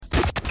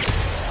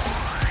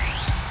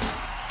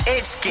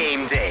It's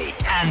game day,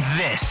 and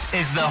this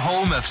is the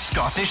home of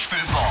Scottish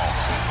football.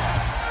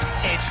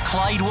 It's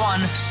Clyde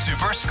One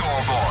Super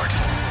Scoreboard.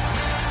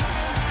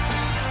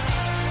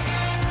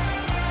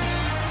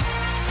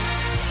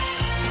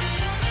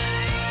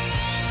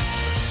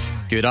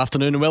 Good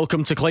afternoon and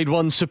welcome to Clyde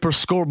One Super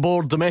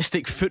Scoreboard.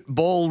 Domestic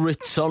football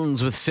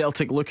returns with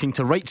Celtic looking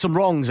to right some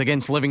wrongs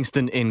against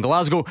Livingston in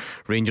Glasgow.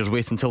 Rangers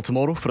wait until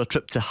tomorrow for a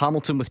trip to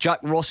Hamilton with Jack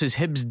Ross's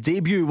Hibs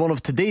debut, one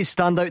of today's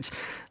standouts.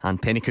 And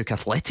Pennycook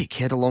Athletic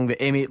head along the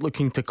M8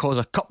 looking to cause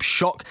a cup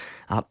shock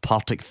at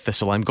Partick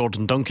Thistle. I'm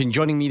Gordon Duncan.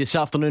 Joining me this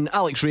afternoon,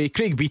 Alex Ray,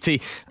 Craig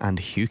Beattie and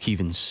Hugh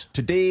Keevans.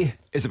 Today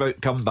is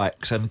about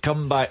comebacks, and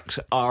comebacks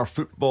are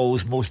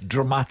football's most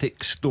dramatic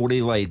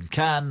storyline.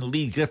 Can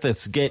Leigh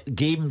Griffiths get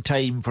game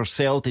time for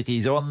Celtic?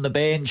 He's on the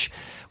bench.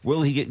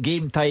 Will he get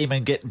game time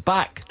and get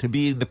back to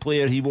being the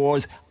player he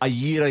was a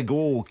year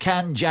ago?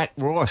 Can Jack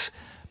Ross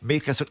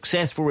make a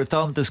successful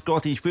return to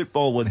Scottish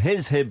football when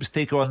his Hibs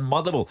take on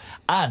Motherwell?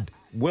 And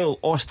will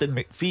Austin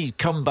McPhee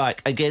come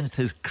back against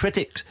his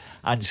critics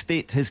and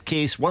state his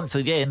case once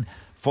again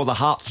for the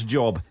Hearts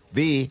job?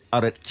 They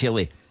are at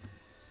Chile.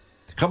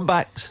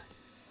 Comebacks.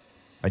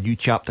 A new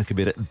chapter could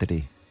be written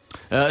today.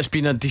 It's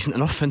been a decent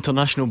enough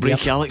international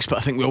break, Alex, but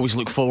I think we always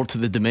look forward to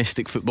the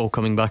domestic football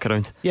coming back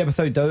around. Yeah,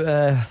 without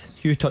doubt.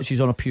 Hugh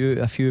touches on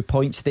a few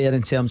points there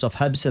in terms of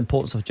Hibs,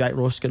 importance of Jack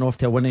Ross getting off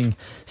to a winning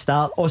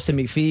start. Austin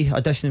McPhee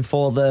auditioning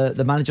for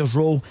the manager's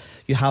role.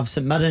 You have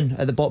St Mirren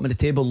at the bottom of the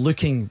table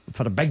looking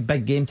for a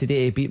big game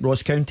today to beat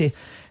Ross County.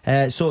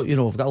 So, you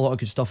know, we've got a lot of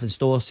good stuff in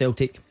store.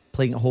 Celtic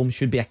playing at home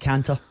should be a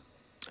canter.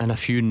 And a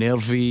few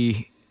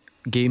nervy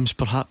games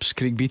perhaps,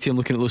 Craig Beattie. I'm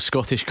looking at those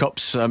Scottish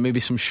Cups, maybe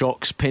some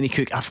shocks.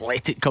 Pennycook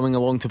Athletic coming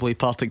along to play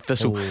Partick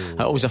Thistle.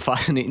 Always a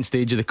fascinating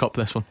stage of the Cup,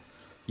 this one.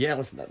 Yeah,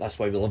 that's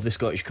why we love the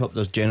Scottish Cup.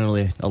 There's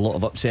generally a lot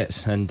of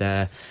upsets, and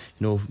you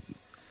know,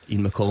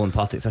 Ian McCall and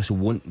Partick Thistle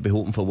won't be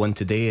hoping for one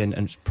today, and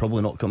it's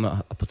probably not come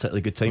at a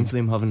particularly good time for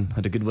them, having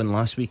had a good win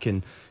last week and,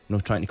 you know,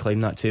 trying to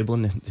climb that table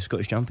in the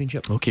Scottish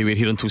Championship. OK, we're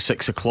here until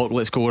 6 o'clock.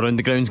 Let's go around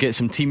the grounds, get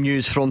some team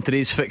news from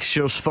today's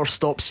fixtures. First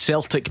stop,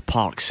 Celtic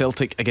Park.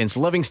 Celtic against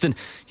Livingston.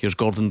 Here's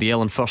Gordon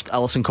Dalziel, and first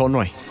Alison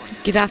Conroy.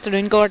 Good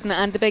afternoon, Gordon,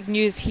 and the big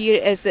news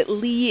here is that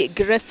Leigh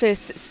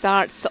Griffiths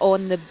starts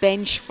on the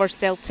bench for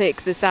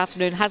Celtic this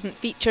afternoon. Hasn't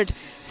featured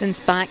since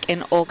back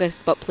in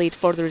August, but played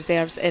for the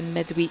reserves in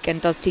midweek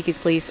and does take his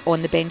place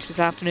on the bench this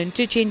afternoon.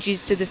 Two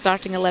changes to the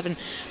starting 11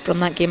 from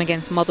that game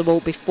against Motherwell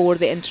before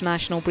the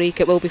international break.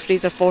 It will be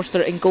Fraser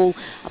Forster in goal,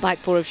 a back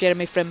four of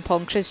Jeremy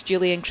Frimpong, Chris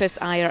Julian, Chris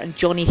Ayer and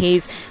Johnny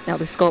Hayes. Now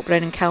with Scott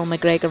Brown and Cal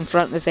McGregor in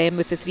front of them,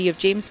 with the three of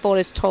James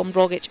Forrest, Tom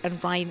Rogic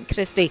and Ryan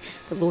Christie,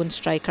 the lone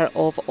striker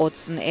of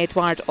Odsonne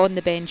Edouard. On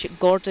the bench,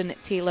 Gordon,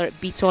 Taylor,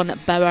 Beaton,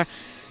 Bauer,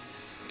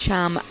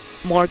 Cham,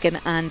 Morgan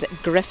and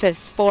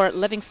Griffiths. For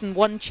Livingston,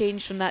 one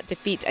change from that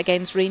defeat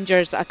against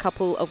Rangers a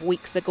couple of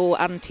weeks ago.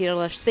 Aaron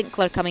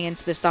Taylor-Sinclair coming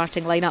into the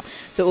starting lineup,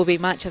 so it will be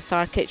Matcha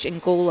Sarkic in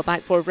goal, a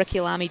back four, Ricky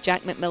Lamy,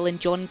 Jack McMillan,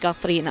 John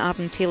Guthrie and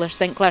Aaron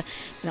Taylor-Sinclair.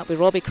 And that'll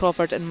be Robbie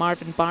Crawford and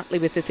Marvin Bartley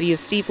with the three of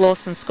Steve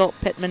Lawson, Scott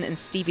Pittman and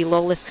Stevie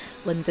Lawless,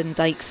 Lyndon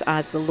Dykes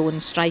as the lone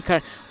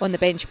striker. On the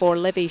bench for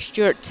Livy,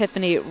 Stewart,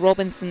 Tiffany,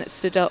 Robinson,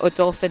 Suda,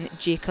 Odoffin,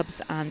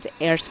 Jacobs and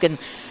Erskine.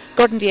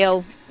 Gordon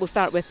Dalziel, we'll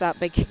start with that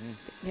big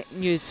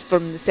news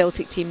from the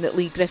Celtic team that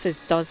Leigh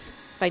Griffiths does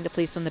find a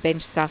place on the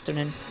bench this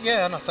afternoon.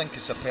 Yeah, and I think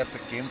it's a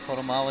perfect game for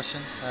him,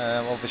 Alison.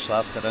 Obviously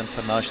after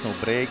international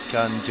break,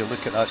 and you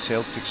look at that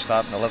Celtic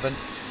starting 11,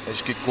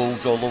 it's good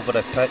goals all over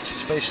the pitch,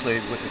 especially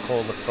what they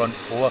call the front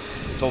four.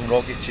 Tom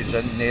Rogic is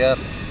in there,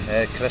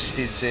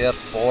 Christie's there,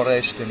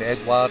 Forrest and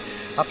Edouard.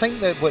 I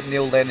think that what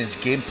Neil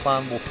Lennon's game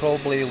plan will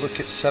probably look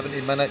at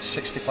 70 minutes,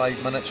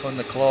 65 minutes on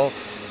the clock,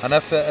 and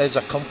if it is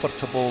a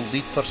comfortable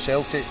lead for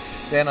Celtic,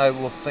 then I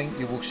will think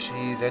you will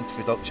see the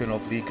introduction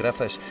of Leigh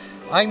Griffiths.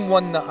 I'm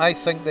one that I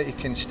think that he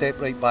can step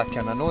right back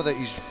in. I know that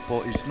he's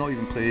not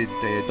even played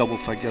double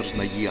figures in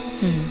a year,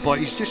 but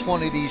he's just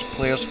one of these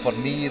players for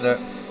me that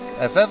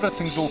if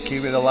everything's okay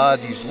with the lad,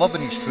 he's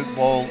loving his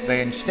football,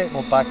 then step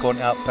him back onto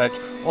that pitch,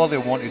 all they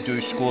want to do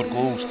is score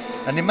goals.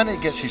 And the minute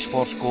he gets his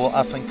first goal,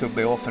 I think he'll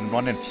be off and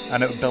running,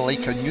 and it'll be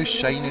like a new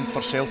signing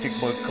for Celtic,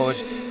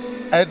 because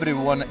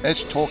everyone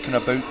is talking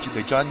about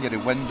the January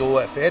window.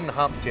 If anything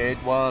happened to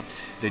Edouard,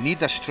 they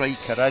need a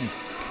striker in.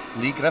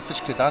 Leigh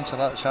Griffiths could answer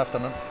that this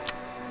afternoon.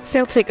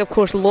 Celtic, of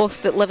course,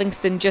 lost at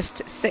Livingston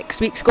just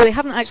 6 weeks ago. They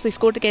haven't actually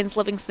scored against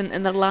Livingston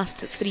in their last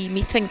three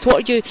meetings. What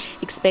are you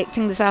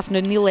expecting this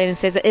afternoon? Neil Lennon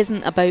says it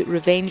isn't about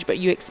revenge, but are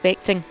you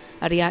expecting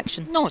a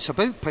reaction? No, it's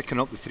about picking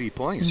up the 3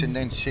 points and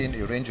then saying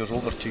to Rangers,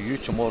 over to you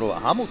tomorrow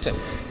at Hamilton.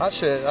 That's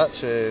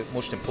the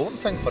most important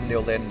thing for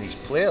Neil Lennon and these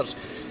players.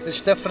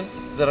 It's different.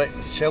 They're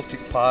at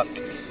Celtic Park.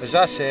 As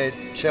I said,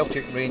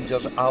 Celtic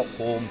Rangers at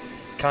home,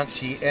 can't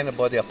see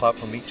anybody apart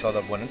from each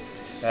other winning.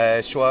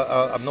 So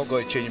I'm not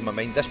going to change my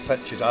mind. This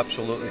pitch is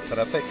absolutely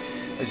terrific.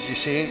 As you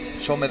say,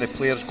 some of the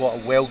players got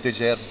a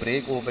well-deserved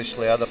break.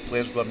 Obviously, other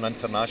players were on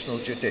international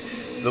duty.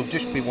 They'll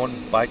just be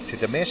wanting back to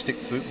domestic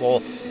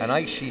football, and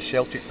I see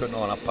Celtic putting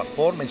on a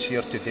performance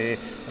here today.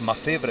 And my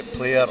favourite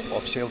player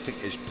of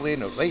Celtic is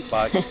playing it right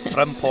back,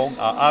 Frimpong.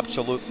 I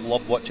absolutely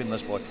love watching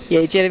this boy.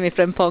 Yeah, Jeremy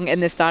Frimpong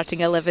in the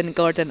starting 11,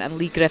 Gordon, and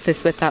Lee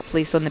Griffiths with that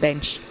place on the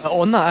bench.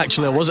 On that,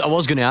 actually, I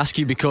was going to ask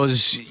you,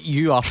 because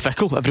you are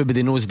fickle,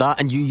 everybody knows that,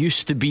 and you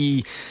used to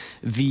be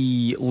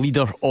the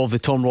leader of the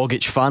Tom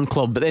Rogic fan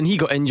club, but then he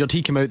got injured,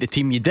 he came out the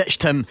team, you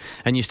ditched him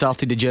and you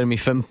started the Jeremy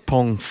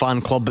Frimpong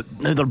fan club,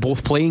 but now they're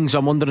both playing, so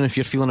I'm wondering if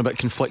you're feeling a bit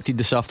conflicted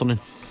this afternoon.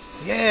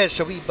 Yeah,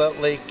 it's a wee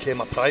bit like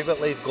my private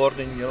life,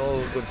 Gordon, you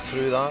know, going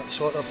through that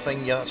sort of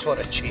thing. Yeah, sort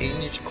of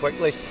changed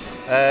quickly,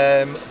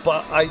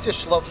 but I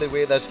just love the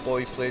way this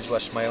boy plays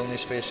with a smile on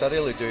his face, I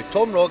really do.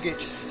 Tom Rogic,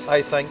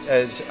 I think,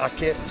 is, I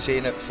kept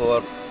saying it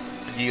for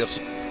years,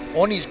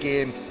 on his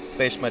game,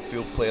 best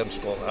midfield player in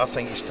Scotland. I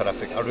think he's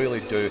terrific, I really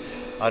do.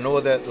 I know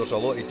that there's a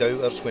lot of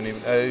doubters when he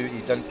went out, he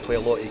didn't play a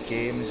lot of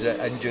games,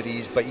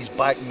 injuries, but he's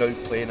back now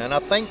playing, and I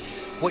think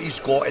what he's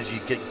got is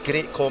he's got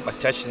great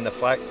competition, the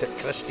fact that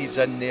Christie's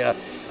in there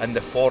and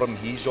the form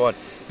he's on.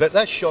 But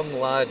this young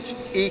lad,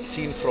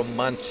 18 from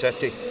Man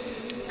City,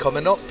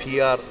 coming up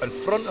here in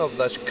front of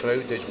this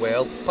crowd as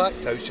well,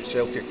 packed house at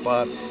Celtic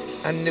Park,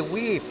 and the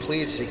way he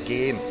plays the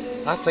game,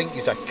 I think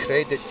he's a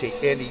credit to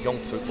any young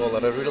footballer,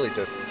 I really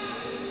do.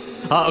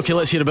 Okay,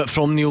 let's hear a bit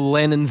from Neil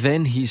Lennon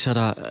then. He's had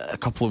a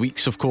couple of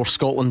weeks, of course,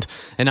 Scotland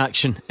in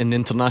action in the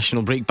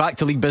international break. Back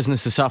to league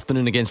business this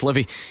afternoon against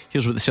Livy.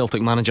 Here's what the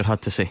Celtic manager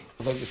had to say.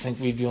 I'd like to think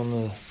we'd be on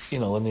the,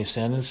 in the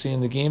ascendancy in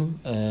the game.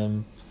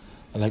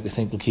 I'd like to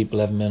think we'll keep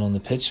 11 men on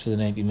the pitch for the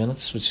 90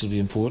 minutes, which will be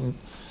important.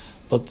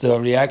 But the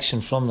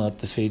reaction from that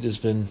defeat has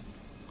been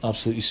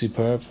absolutely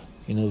superb.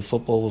 The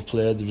football we've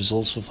played, the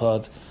results we've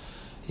had,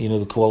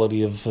 the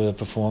quality of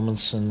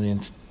performance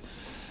and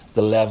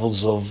the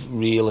levels of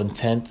real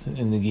intent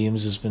in the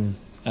games has been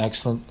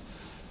excellent.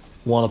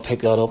 Want to pick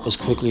that up as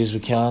quickly as we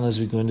can as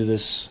we go into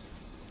this,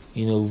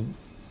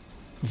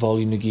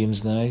 volume of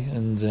games now.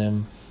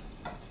 And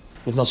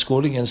we've not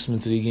scored against them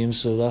in 3 games,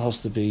 so that has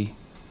to be,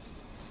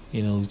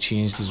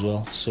 changed as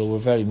well. So we're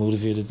very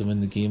motivated to win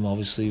the game,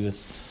 obviously,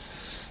 with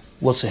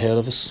what's ahead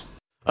of us.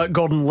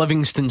 Gordon,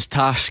 Livingston's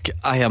task,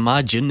 I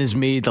imagine, is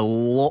made a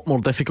lot more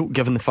difficult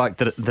given the fact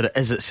that it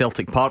is at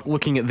Celtic Park.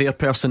 Looking at their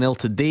personnel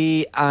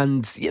today,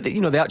 and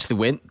they actually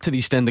went to the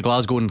East End of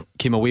Glasgow and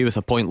came away with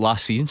a point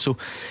last season, so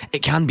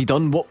it can be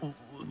done. What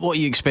are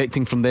you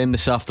expecting from them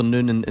this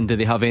afternoon, and do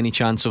they have any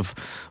chance of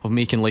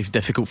making life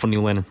difficult for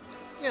Neil Lennon?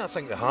 Yeah, I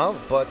think they have,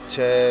 but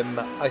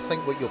I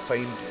think what you'll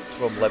find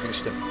from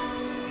Livingston,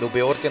 they'll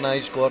be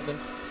organised, Gordon.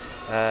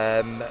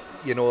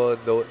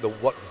 They'll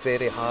work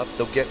very hard,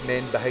 they'll get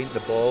men behind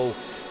the ball,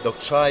 they'll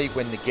try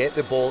when they get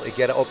the ball to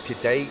get it up to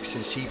Dykes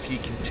and see if he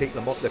can take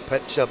them up the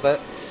pitch a bit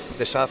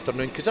this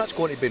afternoon, because that's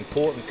going to be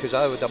important, because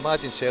I would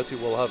imagine Celtic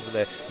will have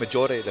the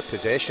majority of the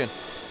possession.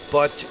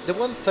 But the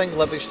one thing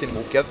Livingston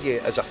will give you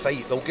is a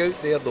fight. They'll go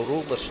out there, they'll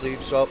roll their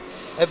sleeves up,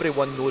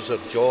 everyone knows their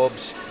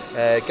jobs.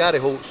 Gary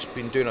Holt's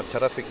been doing a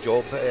terrific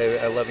job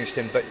at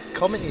Livingston, but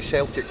coming to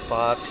Celtic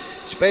Park,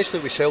 especially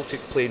with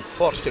Celtic playing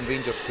first and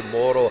Rangers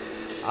tomorrow,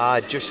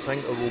 I just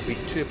think it will be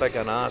too big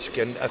an ask,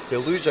 and if they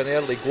lose an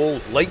early goal,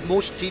 like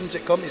most teams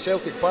that come to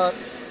Celtic Park,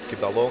 it could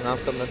be a long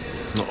afternoon.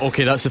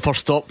 Okay, that's the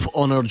first stop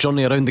on our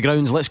journey around the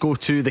grounds. Let's go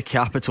to the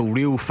capital.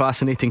 Real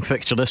fascinating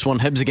fixture this one.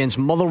 Hibs against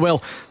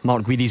Motherwell.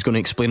 Mark Guidi's going to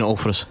explain it all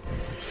for us.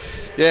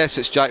 Yes,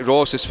 it's Jack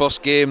Ross, his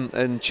first game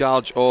in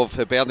charge of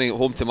Hibernian at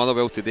home to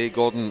Motherwell today,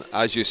 Gordon,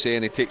 as you say,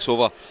 and he takes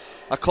over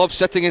a club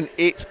sitting in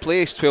 8th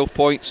place, 12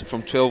 points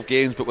from 12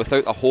 games, but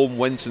without a home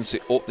win since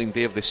the opening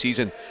day of the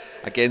season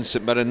against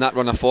St Mirren. That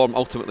run of form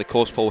ultimately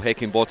cost Paul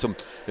Heckingbottom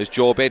his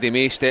job. Eddie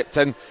May stepped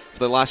in for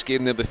the last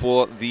game there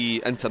before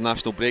the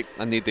international break,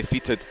 and they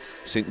defeated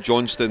St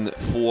Johnstone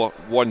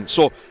 4-1.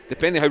 So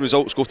depending how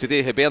results go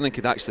today, Hibernian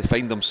could actually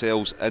find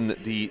themselves in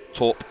the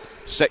top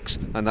 6,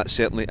 and that's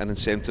certainly an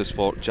incentive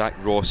for Jack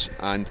Ross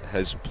and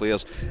his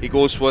players. He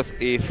goes with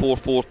a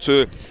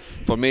 4-4-2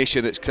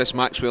 formation. It's Chris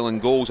Maxwell in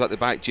goals, at the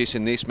back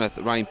Jason Naismith,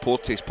 Ryan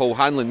Porteous, Paul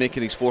Hanlon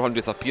making his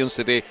 400th appearance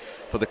today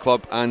for the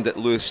club, and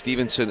Lewis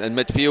Stevenson. In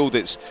midfield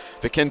it's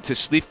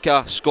Vikintas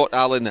Slivka, Scott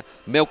Allen,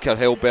 Melker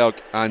Hellberg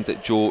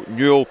and Joe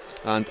Newell,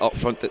 and up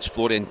front it's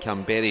Florian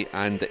Kamberi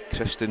and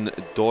Kristen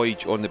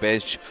Doidge. On the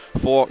bench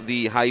for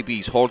the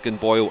Highbees, Horgan,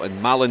 Boyle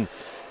and Mallon,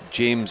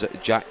 James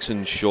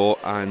Jackson Shaw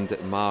and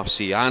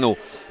Marciano.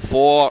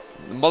 For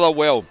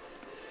Motherwell,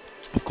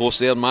 of course,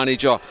 their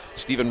manager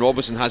Stephen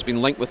Robinson has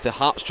been linked with the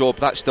Hearts job.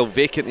 That's still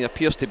vacant. He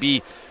appears to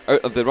be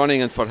out of the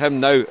running, and for him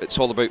now it's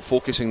all about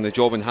focusing the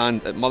job in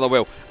hand at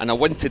Motherwell, and a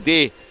win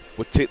today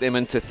would take them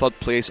into third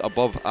place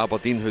above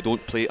Aberdeen, who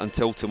don't play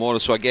until tomorrow.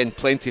 So again,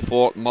 plenty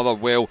for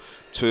Motherwell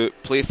to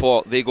play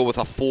for. They go with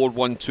a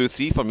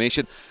 4-1-2-3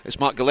 formation. It's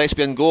Mark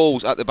Gillespie in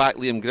goals. At the back,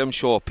 Liam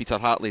Grimshaw, Peter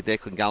Hartley,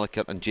 Declan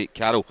Gallagher and Jake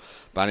Carroll.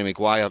 Barry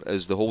Maguire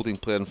is the holding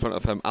player in front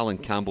of him, Alan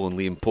Campbell and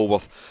Liam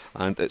Polworth,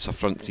 and it's a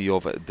front three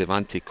of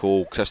Devante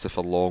Cole,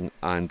 Christopher Long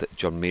and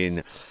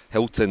Jermaine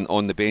Hilton.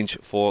 On the bench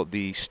for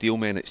the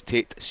Steelmen, it's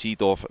Tate,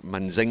 Seedorf,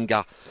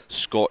 Manzinga,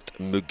 Scott,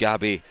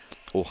 Mugabe,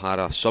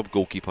 O'Hara.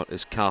 Sub-goalkeeper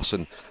is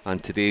Carson,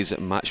 and today's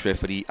match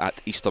referee at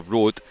Easter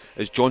Road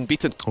is John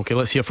Beaton. OK,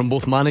 let's hear from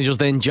both managers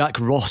then. Jack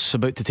Ross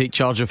about to take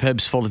charge of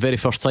Hibs for the very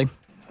first time.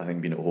 I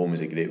think being at home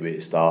is a great way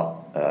to start.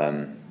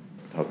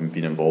 Having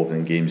been involved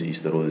in games at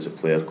Easter Road as a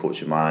player,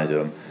 coach and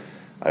manager,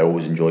 I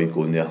always enjoyed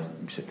going there.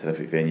 It's a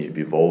terrific venue to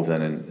be involved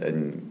in,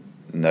 and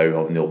now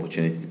having the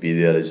opportunity to be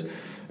there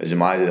as a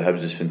manager at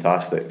Hibs is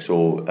fantastic.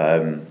 So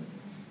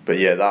but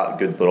yeah, that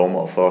good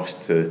barometer first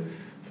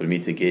for me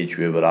to gauge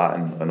where we're at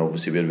and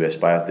obviously where we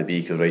aspire to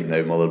be, because right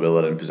now Motherwell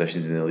are in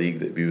positions in the league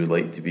that we would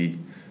like to be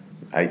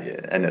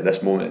in at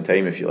this moment in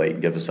time, if you like,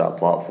 give us that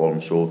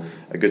platform. So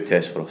a good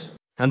test for us.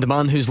 And the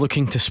man who's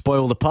looking to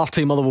spoil the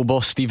party, Motherwell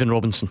boss Stephen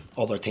Robinson.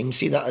 Other teams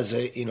see that as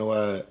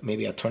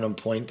maybe a turning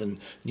point and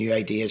new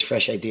ideas,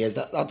 fresh ideas.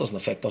 That doesn't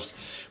affect us.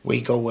 We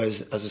go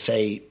as I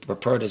say,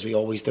 prepared as we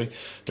always do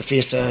to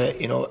face.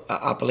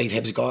 I believe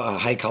Hibs got a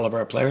high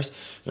calibre of players.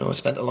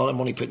 Spent a lot of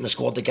money putting the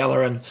squad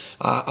together, and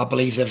I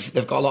believe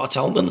they've got a lot of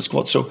talent in the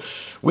squad. So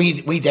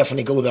we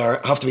definitely go there.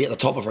 Have to be at the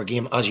top of our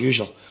game as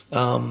usual.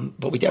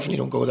 But we definitely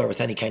don't go there with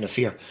any kind of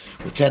fear.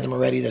 We've played them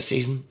already this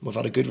season. We've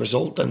had a good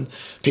result, and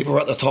people were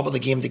at the top of the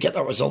game to get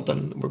that result,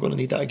 and we're going to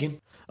need that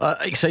again.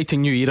 Exciting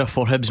new era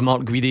for Hibs,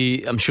 Mark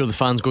Guidi. I'm sure the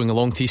fans going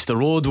along to Easter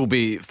Road will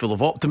be full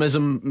of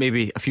optimism,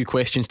 maybe a few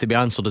questions to be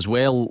answered as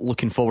well.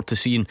 Looking forward to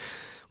seeing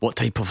what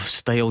type of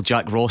style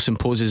Jack Ross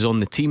imposes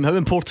on the team. How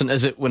important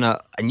is it when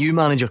a new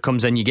manager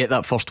comes in, you get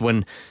that first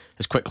win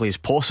as quickly as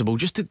possible,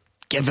 just to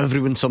give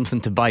everyone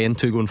something to buy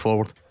into going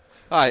forward?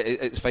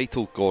 It's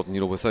vital,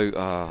 Gordon.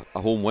 Without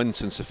a home win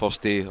since the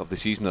first day of the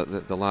season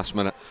at the last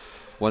minute,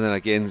 winning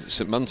against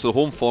St Mirren. So the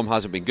home form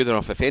hasn't been good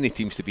enough. If any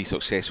team's to be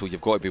successful,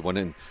 you've got to be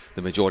winning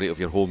the majority of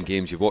your home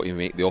games. You've got to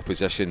make the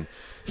opposition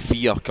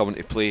fear coming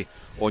to play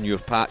on your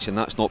patch, and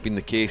that's not been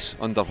the case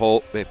under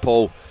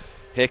Paul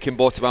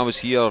Heckingbottom. I was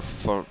here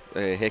for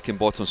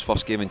Heckingbottom's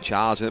first game in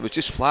charge, and it was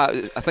just flat.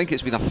 I think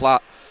it's been a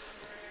flat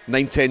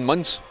 9-10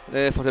 months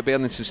for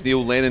Hibernian since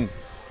Neil Lennon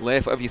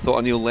left. Whatever you thought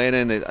of Neil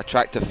Lennon,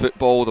 attractive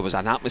football, there was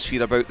an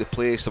atmosphere about the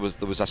place, there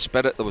was a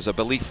spirit, there was a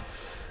belief.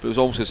 But it was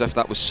almost as if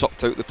that was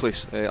sucked out of the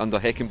place under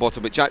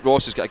Heckingbottom. But Jack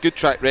Ross has got a good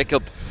track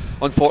record.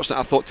 Unfortunate,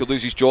 I thought, to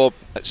lose his job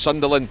at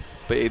Sunderland,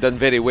 but he done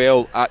very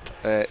well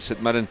at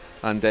St Mirren,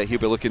 and he'll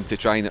be looking to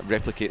try and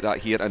replicate that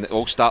here. And it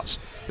all starts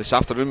this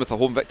afternoon with a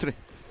home victory.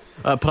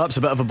 Perhaps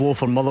a bit of a blow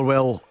for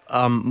Motherwell.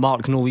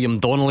 Mark, no Liam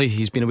Donnelly.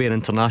 He's been away on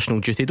international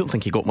duty. I don't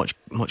think he got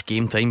much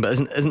game time, but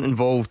isn't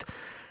involved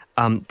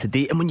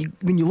today. And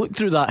when you look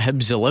through that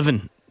Hibs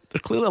 11,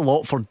 there's clearly a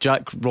lot for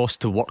Jack Ross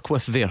to work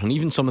with there, and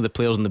even some of the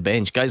players on the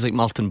bench, guys like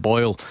Martin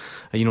Boyle,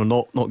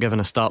 not given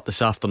a start this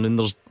afternoon.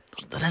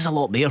 There is a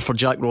lot there for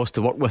Jack Ross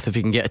to work with if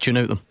he can get a tune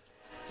out of them.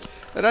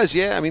 It is,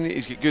 yeah. I mean,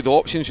 he's got good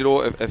options.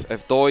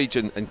 If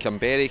Doidge and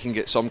Canberry can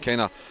get some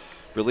kind of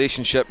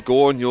relationship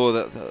going,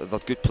 that they're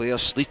good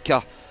players.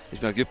 Sleeker, he's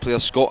been a good player.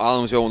 Scott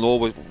Allen, as we all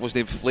know, was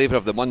the flavour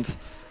of the month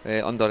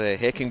under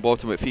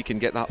Heckingbottom. If he can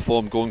get that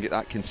form going, get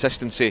that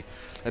consistency,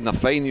 and they're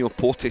fine.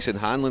 Porteous and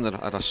Hanlon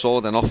are a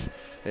solid enough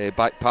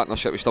back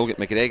partnership. We still get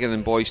McGregor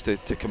and boys to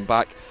come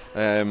back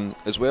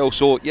as well.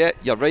 So yeah,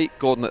 you're right,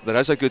 Gordon, that there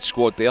is a good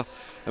squad there,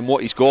 and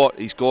what he's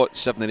got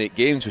 7 and 8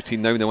 games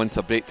between now and the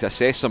winter break to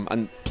assess him,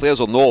 and players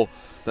will know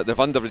that they've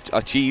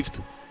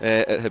underachieved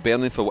at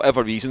Hibernian for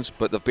whatever reasons,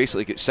 but they've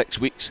basically got 6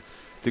 weeks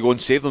to go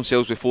and save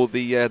themselves before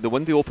the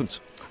window opens.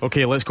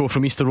 OK, let's go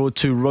from Easter Road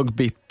to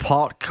Rugby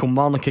Park.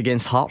 Kilmarnock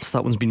against Hearts.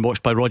 That one's been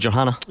watched by Roger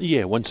Hanna.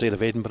 Yeah, one side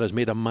of Edinburgh has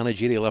made a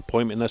managerial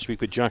appointment this week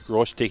with Jack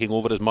Ross taking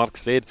over, as Mark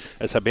said,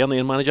 as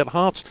Hibernian manager.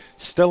 Hearts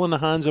still in the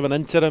hands of an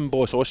interim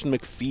boss. Austin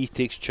McPhee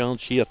takes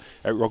charge here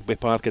at Rugby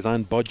Park as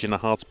Anne Budge and the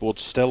Hearts board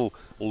still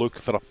look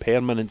for a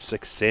permanent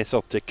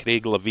successor to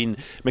Craig Levine.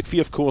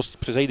 McPhee, of course,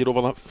 presided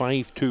over that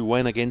 5-2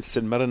 win against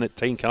St Mirren at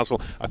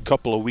Tynecastle a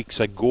couple of weeks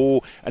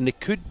ago, and they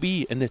could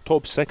be in the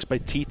top 6 by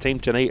tea time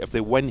tonight if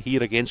they win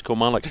here against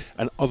Kilmarnock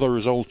and other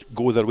results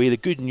go their way. The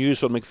good news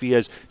for McPhee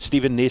is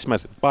Stephen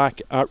Naismith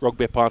back at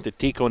Rugby Park to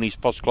take on his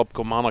first club,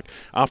 Kilmarnock,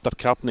 after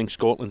captaining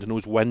Scotland in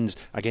those wins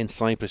against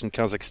Cyprus and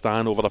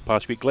Kazakhstan over the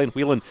past week. Glenn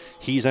Whelan,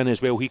 he's in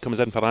as well. He comes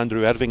in for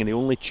Andrew Irving, and the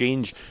only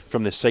change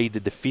from the side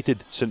that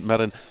defeated St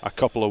Mirren a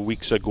couple of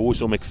weeks ago.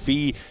 So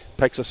McPhee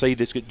picks a side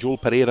that's got Joel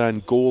Pereira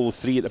in goal,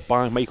 3 at the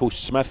back. Michael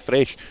Smith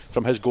fresh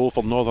from his goal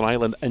for Northern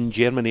Ireland in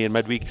Germany in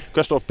midweek.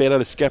 Christoph Berra,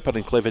 the skipper,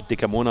 and Clevid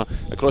Dicamona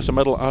Across the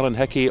middle, Aaron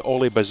Hickey,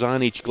 Ollie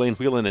Bazanic, Glenn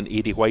Whelan and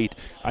Eddie White,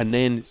 and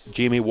then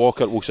Jamie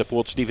Walker will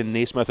support Stephen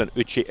Naismith and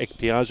Uche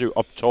Ikpeazu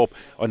up top.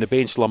 On the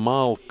bench,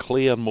 Lamal,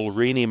 Clare,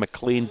 Mulroney,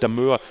 McLean,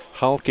 Damour,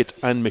 Halkett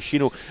and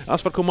Machino.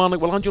 As for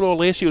Kilmarnock, well, Angelo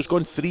Alessio's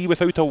gone 3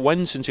 without a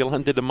win since he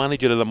landed the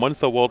Manager of the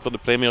Month award for the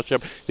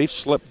Premiership. They've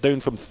slipped down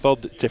from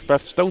 3rd to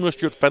 5th. Still no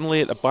Stuart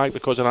Finlay at the back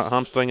because of that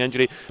hamstring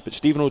injury, but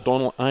Stephen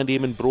O'Donnell and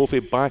Eamon Brophy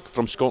back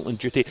from Scotland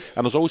duty,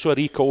 and there's also a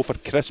recall for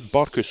Chris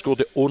Burke, who scored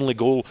the only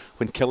goal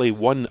when Killie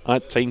won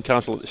at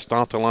Tynecastle at the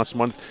start of last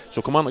month.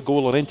 So Kilmarnock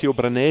goal, Laurentio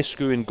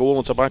Branescu in goal.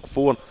 It's a back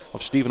 4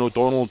 of Stephen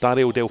O'Donnell,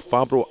 Dario Del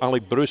Fabro, Ali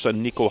Bruce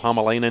and Nico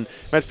Hamalainen.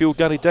 Midfield,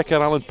 Gary Dicker,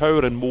 Alan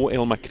Power and Mo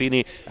El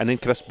Macrini, and then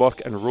Chris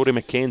Burke and Rory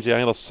McKenzie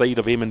either side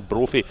of Eamon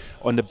Brophy.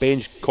 On the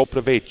bench,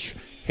 Koprovic,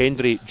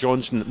 Hendry,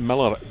 Johnson,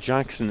 Miller,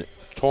 Jackson,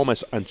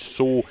 Thomas and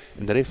So,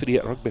 and the referee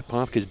at Rugby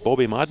Park is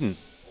Bobby Madden.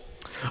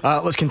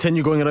 Let's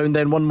continue going around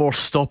then. One more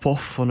stop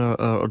off on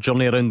our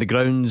journey around the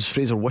grounds.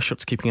 Fraser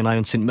Wishart's keeping an eye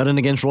on St Mirren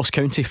against Ross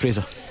County.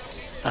 Fraser.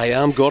 I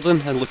am,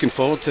 Gordon, and looking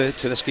forward to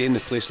this game.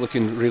 The place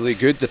looking really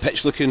good, the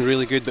pitch looking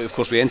really good, but of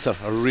course we enter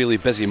a really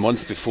busy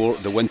month before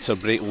the winter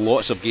break.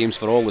 Lots of games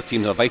for all the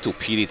teams, a vital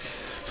period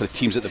for the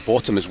teams at the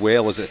bottom as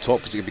well as at the top,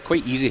 because it can be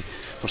quite easy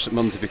for St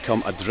Mirren to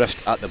become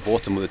adrift at the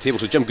bottom of the table.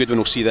 So Jim Goodwin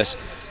will see this.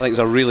 I think it's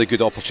a really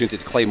good opportunity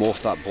to climb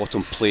off that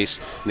bottom place.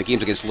 And the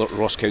games against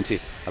Ross County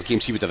are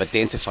games he would have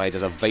identified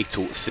as a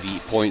vital 3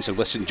 points. And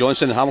with St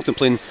Johnstone and Hamilton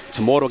playing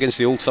tomorrow against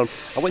the Old Firm,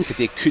 a win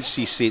today could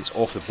see Saints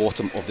off the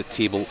bottom of the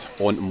table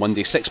on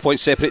Monday. 6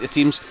 points separate the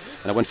teams,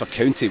 and a win for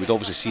County would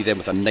obviously see them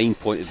with a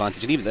 9-point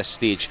advantage. And even at this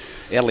stage,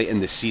 early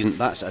in the season,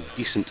 that's a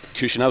decent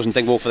cushion. I was in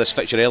Dingwall for this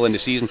fixture early in the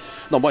season.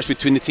 Not much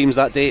between the teams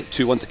that day,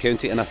 2-1 to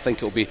County, and I think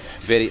it will be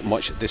very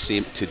much the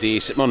same today.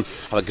 St Mirren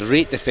have a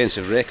great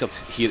defensive record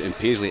here in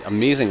Paisley.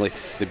 Amazingly,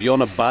 the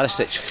Bjornar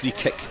Barisic free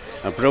kick,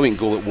 a brilliant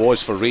goal it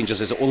was for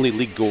Rangers, is the only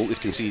league goal they've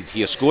conceded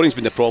here. Scoring's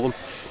been the problem.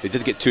 They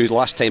did get 2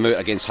 last time out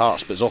against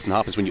Hearts, but as often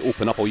happens when you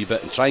open up a wee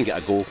bit and try and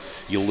get a goal,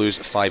 you'll lose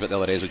 5 at the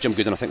other end. So Jim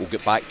Goodwin, I think, will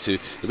get back to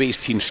the way his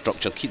team's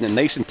structured, keeping it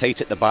nice and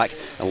tight at the back,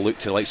 and look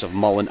to the likes of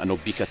Mullen and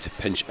Obika to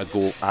pinch a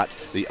goal at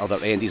the other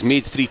end. He's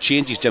made 3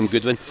 changes, Jim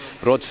Goodwin.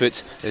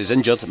 Broadfoot is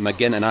injured,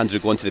 McGinn and Andrew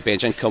going to the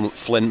bench. In come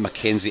Flynn,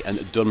 McKenzie and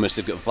Durmus.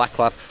 They've got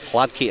Vaclav,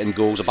 Hladky in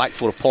goals, a back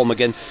 4 of Paul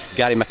McGinn,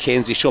 Gary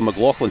McKenzie, Sean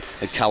McLaughlin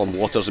and Callum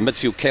Waters. In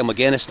midfield, Kyle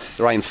McGuinness,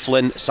 Ryan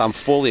Flynn, Sam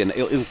Foley and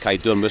Ilkay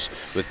Durmus,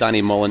 with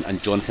Danny Mullen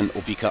and Jonathan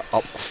Obika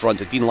up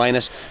front. Dean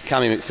Linus,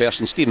 Cammy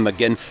McPherson, Stephen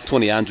McGinn,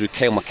 Tony Andrew,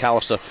 Kyle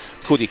McAllister,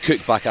 Cody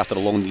Cook back after a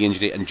long knee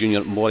injury, and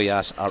Junior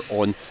Morias are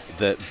on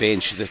the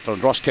bench. For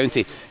Ross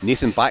County,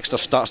 Nathan Baxter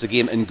starts the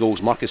game in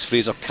goals. Marcus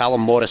Fraser,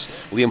 Callum Morris,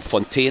 Liam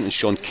Fontaine and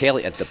Sean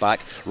Kelly at the back.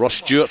 Ross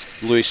Stewart,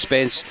 Louis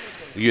Spence,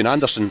 Ewan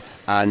Henderson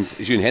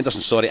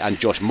and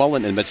Josh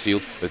Mullen in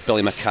midfield, with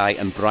Billy Mackay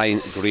and Brian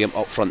Graham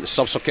up front. The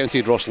subs for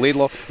County: Ross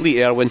Laidlaw,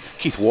 Lee Irwin,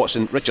 Keith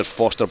Watson, Richard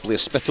Foster, Blair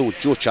Spittle,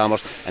 Joe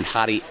Chalmers and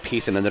Harry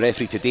Payton. And the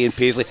referee today in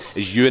Paisley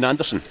is Ewan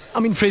Anderson.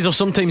 I mean, Fraser,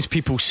 sometimes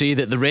people say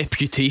that the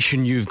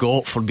reputation you've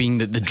got for being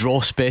the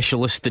draw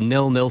specialist, the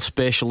 0-0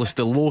 specialist,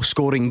 the low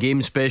scoring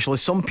game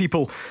specialist, some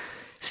people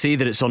say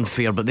that it's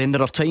unfair, but then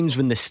there are times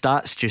when the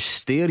stats just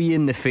stare you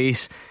in the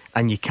face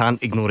and you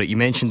can't ignore it. You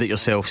mentioned it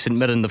yourself. St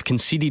Mirren, they've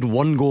conceded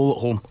 1 goal at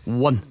home,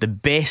 1, the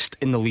best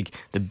in the league,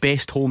 the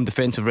best home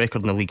defensive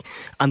record in the league,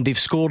 and they've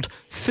scored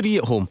 3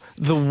 at home,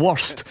 the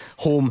worst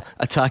home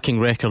attacking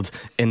record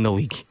in the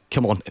league.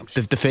 Come on,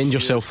 defend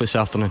yourself this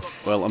afternoon.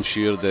 Well, I'm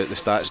sure the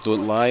stats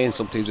don't lie, and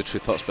sometimes the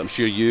truth hurts, but I'm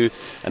sure you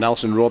and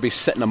Alison Robbie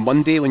sit on a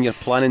Monday when you're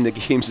planning the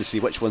games and see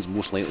which one's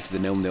most likely to be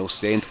 0-0.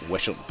 Send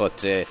Wishart.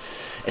 But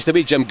it's the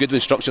way Jim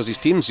Goodwin structures his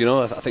teams. You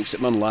know, I think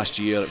St Mirren last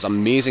year, it was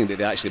amazing that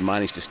they actually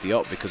managed to stay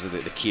up because of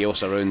the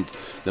chaos around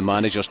the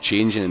managers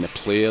changing and the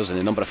players and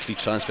the number of free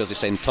transfers they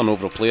signed,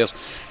 turnover of players.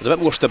 There's a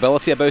bit more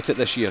stability about it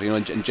this year, you know,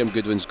 and Jim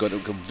Goodwin's got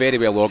very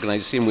well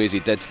organised, the same way as he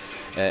did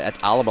at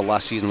Alaba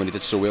last season when he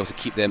did so well to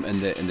keep them in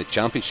the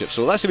championship.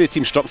 So that's the way the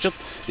team's structured.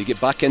 They get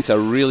back into a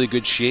really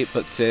good shape,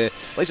 but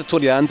like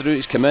Tony Andrew,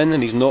 he's come in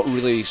and he's not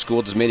really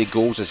scored as many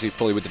goals as he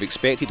probably would have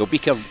expected.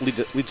 Obika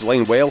leads the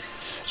line well,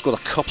 scored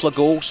a couple of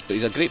goals, but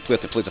he's a great player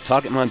to play as a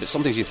target man, but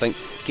sometimes you think,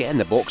 get in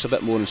the box a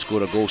bit more and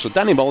score a goal. So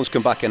Danny Mullen's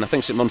come back in. I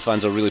think St Mirren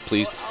fans are really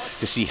pleased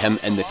to see him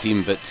in the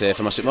team, but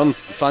from a St Mirren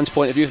fans'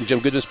 point of view, from Jim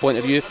Goodwin's point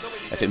of view,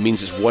 if it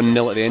means it's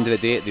 1-0 at the end of the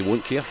day, they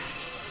won't care.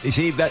 You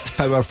see, that's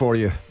power for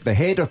you. The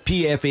head of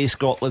PFA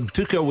Scotland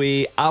took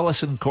away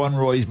Alison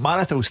Conroy's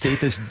marital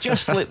status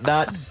just like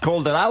that,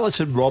 called her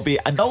Alison Robbie,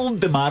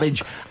 annulled the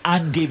marriage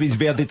and gave his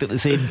verdict at the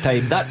same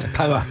time. That's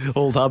power.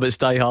 Old habits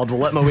die hard. We'll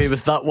let him away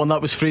with that one.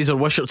 That was Fraser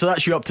Wishart. So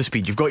that's you up to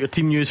speed. You've got your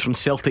team news from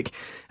Celtic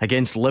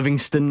against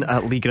Livingston.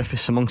 Lee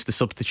Griffiths amongst the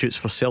substitutes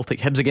for Celtic.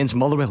 Hibs against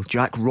Motherwell.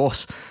 Jack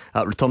Ross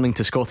returning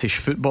to Scottish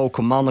football.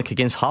 Kilmarnock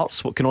against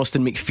Hearts. What can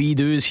Austin McPhee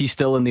do? Is he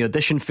still in the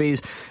audition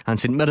phase? And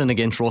St Mirren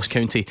against Ross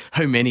County.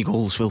 How many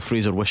goals will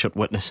Fraser Wishart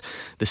witness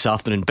this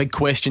afternoon? Big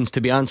questions to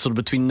be answered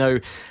between now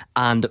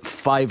and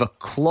 5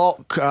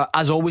 o'clock.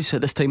 As always, at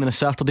this time on a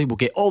Saturday, we'll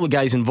get all the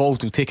guys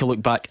involved. We'll take a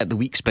look back at the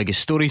week's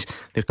biggest stories.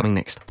 They're coming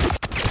next.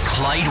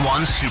 Clyde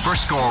One Super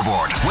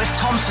Scoreboard with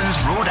Thompson's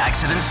Road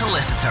Accident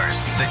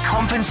Solicitors. The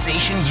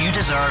compensation you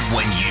deserve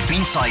when you've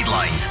been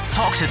sidelined.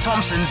 Talk to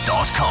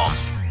Thompsons.com.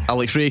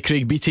 Alex Ray,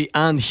 Craig Beattie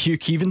and Hugh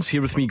Keevins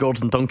here with me,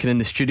 Gordon Duncan, in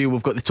the studio.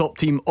 We've got the top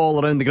team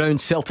all around the ground.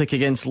 Celtic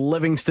against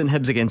Livingston,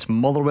 Hibs against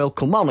Motherwell,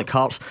 Kilmarnock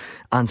Hearts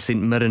and St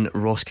Mirren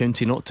Ross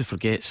County. Not to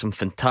forget some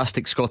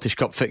fantastic Scottish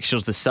Cup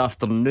fixtures this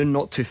afternoon,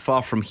 not too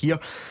far from here.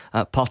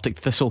 Partick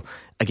Thistle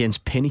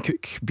against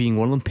Pennycook being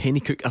one of them.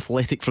 Pennycook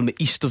Athletic from the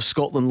East of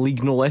Scotland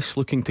League, no less,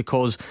 looking to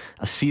cause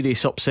a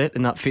serious upset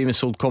in that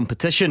famous old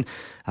competition.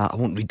 I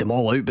won't read them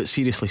all out, but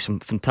seriously, some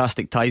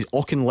fantastic ties.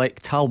 Auchinleck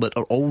Talbot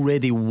are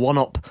already one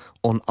up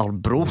on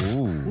Arbroath.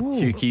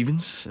 Hugh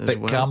Keevins as Dick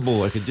well.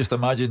 Campbell, I could just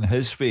imagine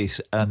his face.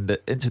 And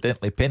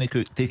incidentally,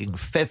 Pennycook taking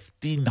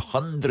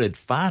 1,500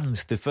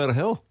 fans to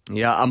Firhill.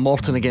 Yeah, and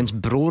Morton against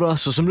Brora.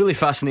 So some really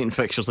fascinating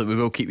fixtures that we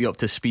will keep you up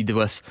to speed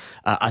with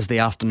as the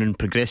afternoon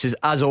progresses.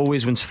 As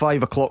always, when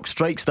 5 o'clock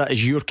strikes, that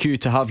is your cue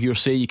to have your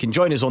say. You can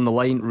join us on the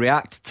line,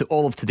 react to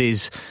all of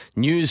today's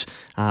news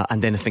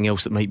and anything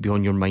else that might be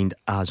on your mind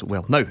as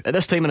well. Now, at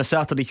this time on a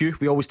Saturday, Hugh,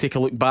 we always take a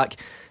look back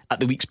at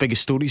the week's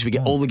biggest stories. We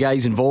get all the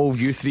guys involved,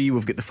 you three.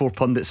 We've got the 4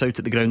 pundits out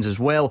at the grounds as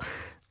well.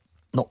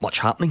 Not much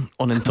happening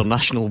on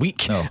International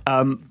Week.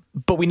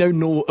 But we now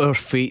know our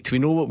fate. We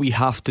know what we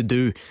have to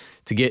do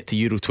to get to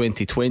Euro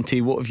 2020.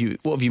 What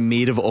have you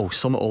made of it all?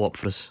 Sum it all up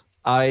for us.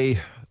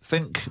 I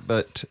think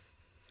that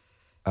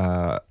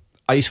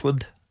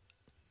Iceland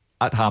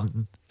at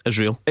Hampden,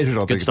 Israel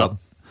good start.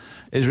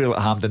 Israel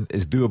at Hampden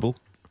is doable.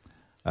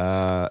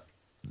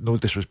 No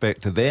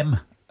disrespect to them,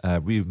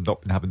 we've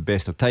not been having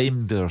best of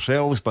time to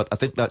ourselves, but I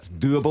think that's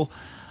doable.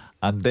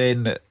 And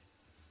then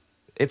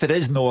if it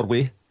is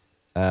Norway,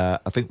 I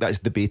think that's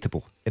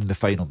debatable in the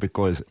final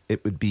because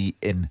it would be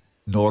in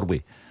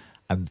Norway.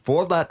 And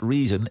for that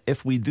reason,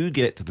 if we do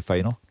get to the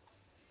final,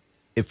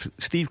 if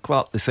Steve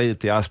Clarke decided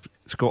to ask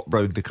Scott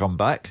Brown to come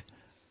back,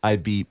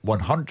 I'd be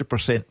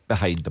 100%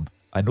 behind him.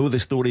 I know the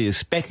story is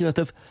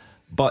speculative,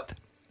 but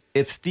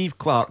if Steve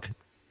Clarke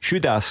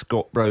should ask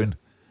Scott Brown,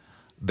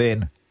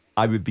 then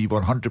I would be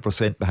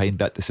 100% behind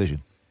that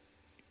decision.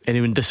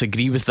 Anyone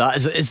disagree with that?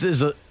 Is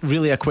this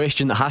really a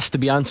question that has to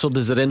be answered?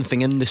 Is there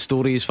anything in the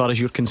story as far as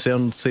you're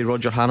concerned, say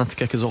Roger Hannah, to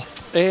kick us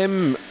off?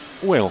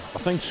 Well, I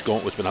think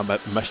Scott was being a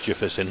bit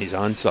mischievous in his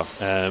answer.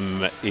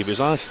 He was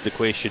asked the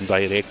question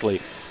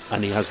directly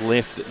and he has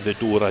left the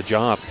door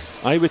ajar.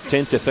 I would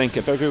tend to think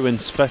if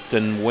everyone's fit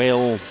and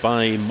well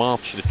by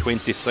March the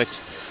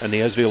 26th in the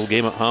Israel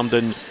game at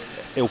Hampden,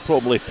 he'll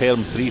probably pair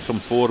 3 from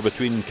 4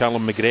 between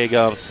Callum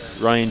McGregor,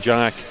 Ryan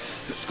Jack,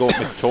 Scott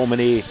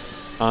McTominay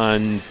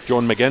and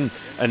John McGinn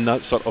in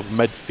that sort of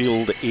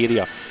midfield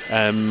area.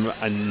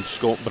 And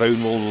Scott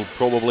Brown will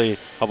probably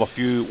have a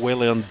few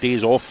well-earned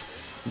days off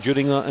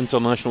during that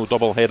international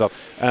double-header.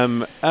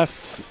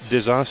 If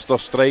disaster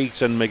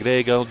strikes and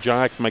McGregor,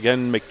 Jack,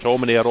 McGinn,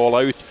 McTominay are all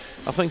out,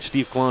 I think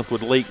Steve Clarke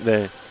would like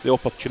the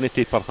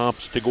opportunity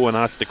perhaps to go and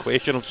ask the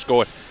question of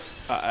Scott.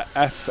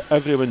 If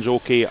everyone's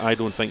okay, I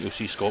don't think you'll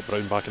see Scott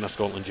Brown back in a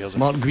Scotland jersey.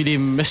 Mark Guidi,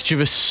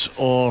 mischievous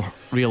or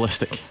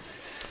realistic?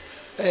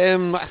 A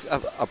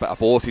bit of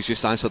both. He's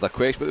just answered a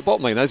question, but the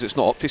bottom line is it's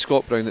not up to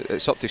Scott Brown,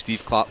 it's up to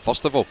Steve Clarke.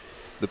 First of all,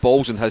 the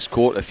ball's in his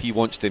court. If he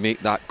wants to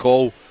make that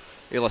call,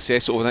 he'll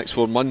assess it over the next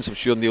 4 months. I'm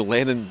sure Neil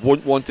Lennon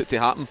won't want it to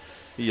happen.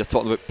 You're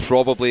talking about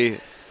probably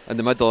in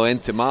the middle or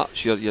end to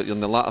March. You're in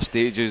the latter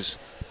stages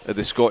of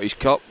the Scottish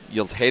Cup.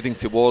 You're heading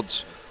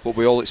towards what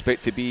we all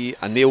expect to be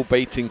a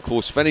nail-biting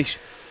close finish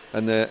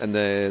in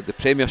the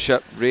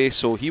Premiership race,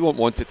 so he won't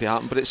want it to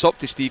happen, but it's up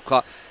to Steve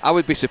Clarke. I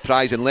would be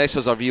surprised, unless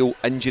there's a real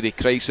injury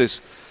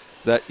crisis,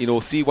 that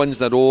 3 wins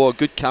in a row, a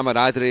good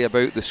camaraderie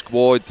about the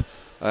squad.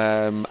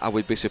 I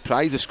would be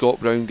surprised if Scott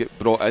Brown get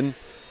brought in,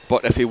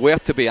 but if he were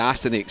to be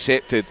asked and he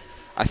accepted,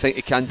 I think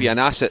he can be an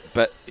asset.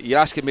 But you're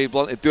asking me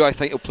bluntly, do I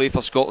think he'll play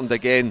for Scotland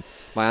again?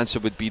 My answer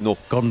would be no.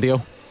 Gordon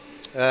Dale?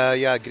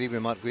 Yeah, I agree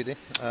with Mark Guidi.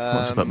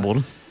 That's a bit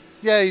boring.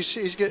 Yeah,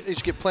 he's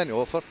got plenty to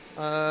offer,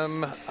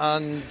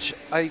 and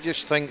I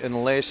just think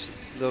unless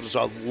there's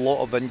a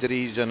lot of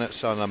injuries and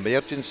it's an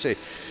emergency,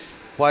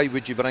 why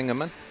would you bring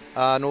him in?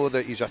 I know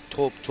that he's a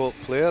top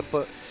player,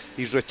 but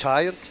he's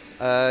retired.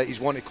 He's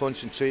want to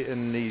concentrate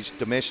on his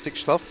domestic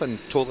stuff, and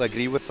totally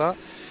agree with that.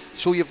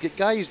 So you've got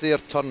guys there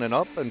turning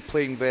up and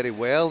playing very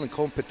well, and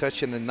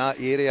competition in that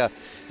area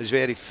is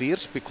very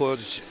fierce,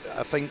 because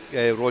I think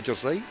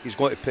Roger's right. He's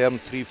going to pair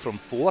 3 from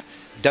 4.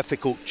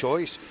 Difficult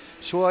choice.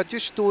 So I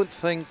just don't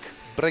think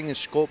bringing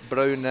Scott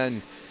Brown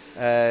in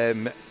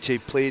to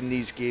play in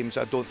these games,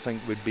 I don't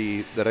think would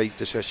be the right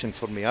decision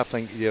for me. I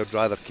think you'd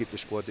rather keep the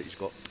squad that he's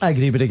got. I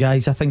agree with the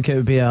guys. I think it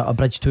would be a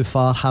bridge too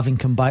far, having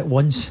come back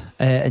once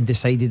and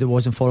decided it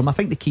wasn't for him. I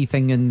think the key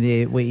thing in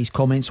the way his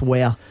comments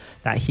were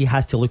that he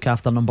has to look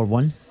after number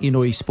one.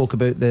 He spoke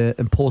about the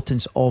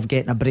importance of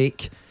getting a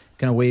break,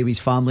 going away with his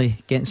family,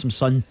 getting some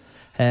sun.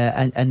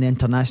 in the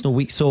international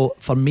week. So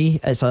for me,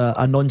 it's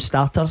a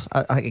non-starter.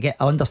 I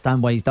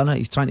understand why he's done it.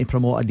 He's trying to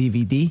promote a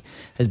DVD,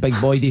 his big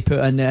boy put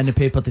in the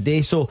paper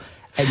today. So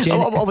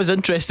I was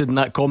interested in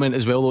that comment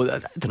as well. I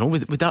don't know,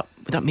 would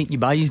that make you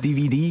buy his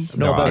DVD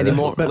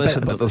anymore?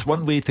 But there's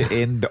one way to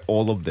end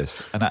all of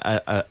this, and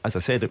I, as I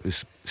said, it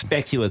was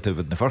speculative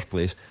in the first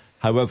place.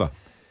 However,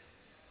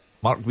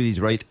 Mark Guidi's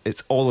right,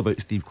 it's all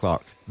about Steve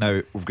Clarke.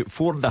 Now, we've got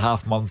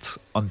 4.5 months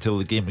until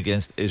the game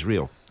against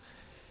Israel.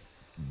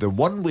 The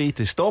one way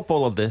to stop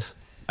all of this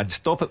and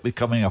stop it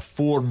becoming a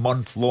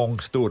 4-month long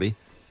story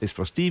is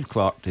for Steve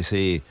Clarke to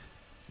say,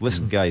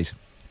 listen guys,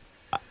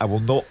 I will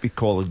not be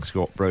calling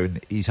Scott Brown.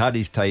 He's had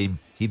his time.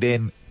 He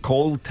then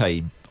called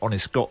time on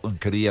his Scotland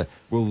career.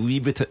 We'll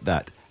leave it at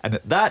that. And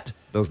at that,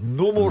 there's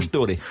no more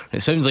story.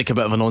 It sounds like a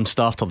bit of a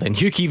non-starter then.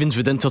 Hugh Keevins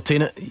would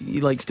entertain it.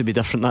 He likes to be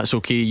different. That's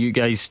okay. You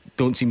guys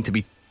don't seem to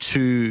be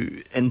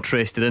too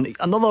interested in it.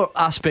 Another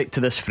aspect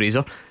to this,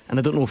 Fraser, and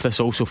I don't know if this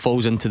also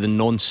falls into the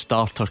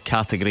non-starter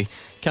category.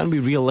 Can we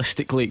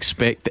realistically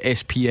expect the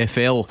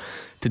SPFL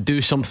to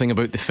do something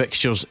about the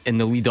fixtures in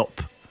the lead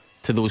up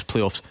to those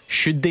playoffs?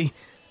 Should they?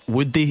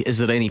 Would they? Is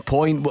there any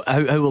point?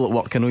 How will it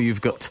work? I know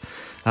you've got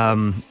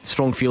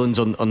strong feelings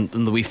on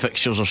the way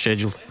fixtures are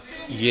scheduled.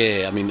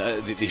 Yeah, I mean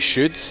they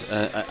should,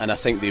 and I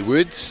think they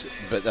would,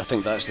 but I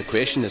think that's the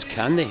question: is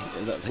can they?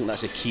 I think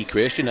that's a key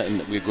question,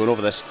 and we've gone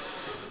over this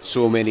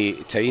so many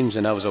times.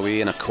 And I was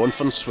away in a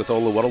conference with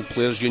all the World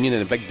Players Union,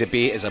 and a big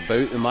debate is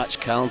about the match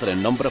calendar and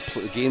a number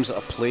of games that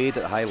are played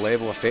at a high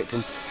level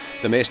affecting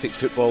domestic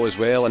football as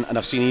well. And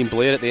I've seen Ian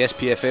Blair at the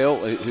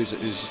SPFL,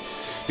 who's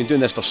been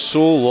doing this for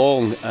so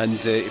long, and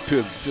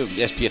poor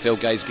the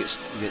SPFL guys get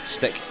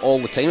stick all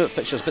the time at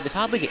fixtures, but they've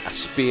hardly got a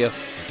spare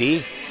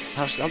day.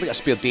 Hardly got a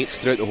spare date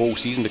throughout the whole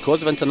season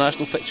because of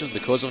international fixtures,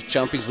 because of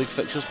Champions League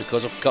fixtures,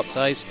 because of cup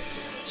ties.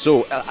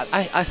 So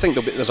I think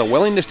there's a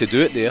willingness to do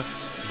it there,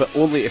 but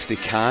only if they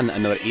can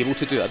and they're able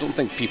to do it. I don't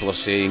think people are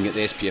saying at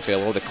the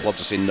SPFL, all the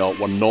clubs are saying, no,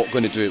 we're not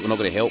going to do it, we're not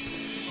going to help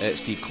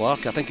Steve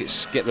Clarke. I think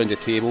it's get round the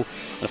table,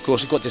 and of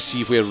course we've got to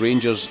see where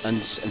Rangers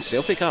and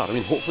Celtic are. I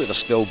mean, hopefully they're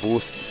still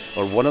both,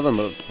 or one of them,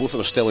 or both of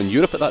them are still in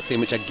Europe at that time,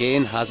 which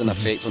again has an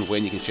effect on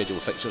when you can schedule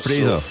fixtures.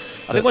 So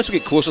I think once we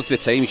get closer to the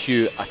time,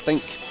 Hugh, I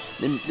think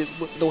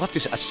they'll have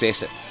to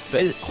assess it,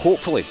 but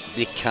hopefully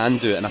they can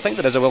do it, and I think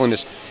there is a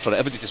willingness for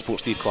everybody to support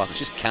Steve Clarke. It's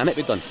just, can it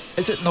be done?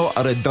 Is it not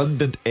a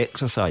redundant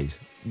exercise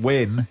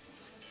when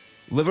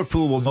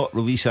Liverpool will not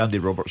release Andy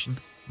Robertson,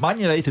 Man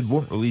United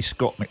won't release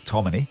Scott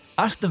McTominay,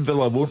 Aston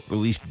Villa won't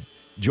release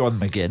John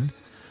McGinn,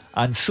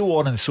 and so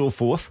on and so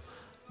forth?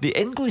 The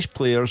English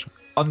players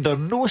under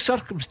no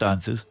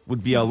circumstances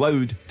would be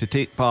allowed to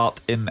take part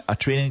in a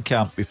training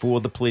camp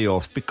before the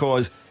playoffs,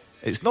 because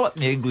it's not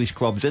in the English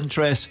club's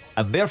interest,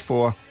 and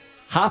therefore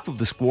half of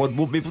the squad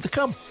won't be able to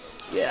come.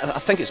 Yeah, I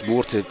think it's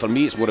more for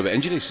me it's more about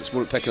injuries. It's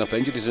more about picking up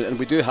injuries, and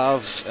we do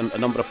have a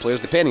number of players,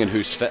 depending on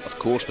who's fit, of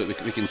course, but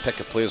we can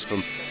pick up players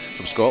from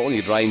Scotland.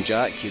 You had Ryan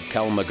Jack, you had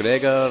Callum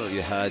McGregor,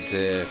 you had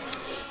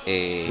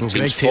James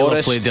Greg Taylor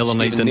Forrest, played the other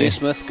night, Stephen didn't he?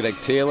 Naismith, Greg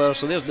Taylor,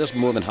 so there's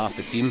more than half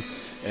the team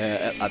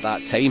at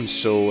that time.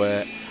 So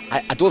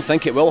I don't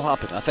think it will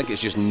happen. I think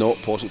it's just not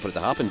possible for it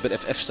to happen. But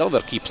if some of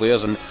our key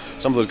players, and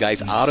some of those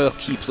guys are our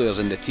key players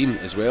in the team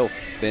as well,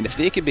 then if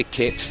they can be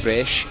kept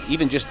fresh,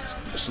 even just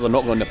so they're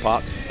not going to the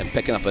park and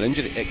picking up an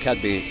injury, it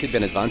could be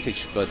an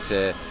advantage. But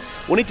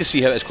we'll need to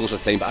see how it is closer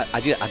to time. But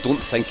I don't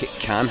think it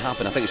can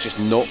happen. I think it's just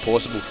not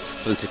possible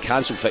for them to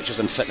cancel fixtures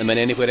and fit them in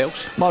anywhere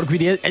else. Mark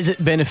Guidi, is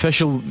it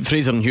beneficial?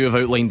 Fraser and Hugh have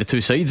outlined the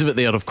two sides of it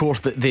there. Of course,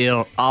 that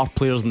there are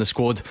players in the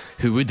squad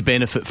who would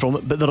benefit from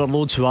it, but there are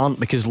loads who aren't,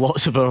 because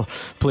lots of our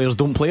players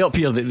don't play up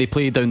here. They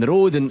play down the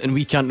road, and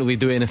we can't really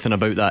do anything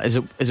about that. Is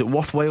it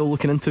worthwhile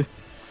looking into?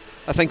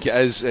 I think it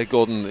is,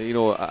 Gordon. You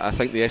know, I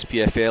think the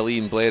SPFL,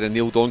 Ian Blair and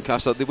Neil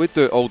Doncaster, they would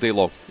do it all day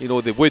long. You know,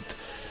 they would.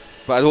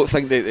 But I don't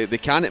think they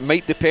can. It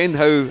might depend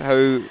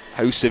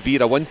how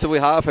severe a winter we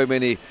have, how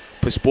many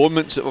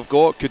postponements that we've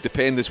got. Could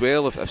depend as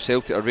well if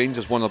Celtic or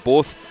Rangers, one or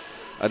both.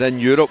 And in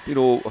Europe, you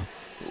know,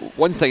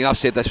 one thing, I've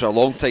said this for a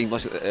long time,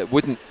 listen, it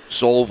wouldn't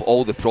solve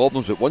all the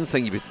problems, but one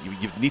thing you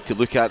need to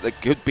look at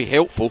that could be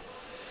helpful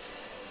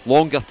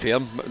longer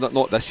term,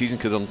 not this season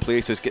because they're in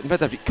place, is getting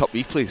rid of cup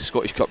replays,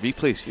 Scottish Cup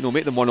replays. You know,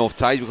 make them one-off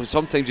ties, because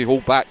sometimes you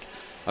hold back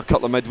a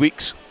couple of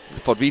midweeks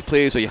for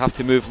replays, or you have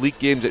to move league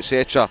games,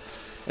 etc.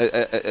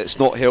 It's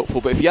not helpful.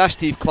 But if you ask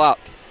Steve Clarke,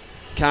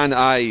 can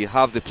I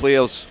have the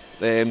players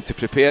to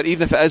prepare,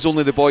 even if it is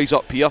only the boys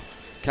up here,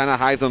 can I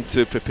hire them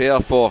to prepare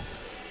for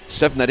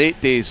 7 or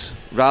 8 days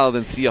rather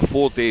than 3 or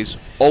 4 days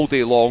all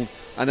day long?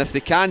 And if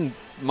they can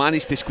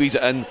manage to squeeze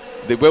it in,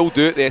 they will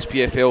do it, the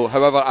SPFL.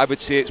 However, I would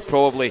say it's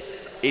probably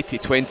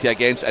 80-20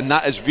 against, and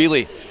that is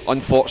really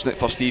unfortunate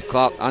for Steve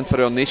Clarke and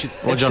for our nation.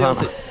 Roger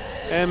Hunter.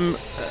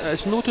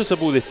 It's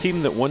noticeable the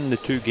team that won the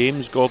 2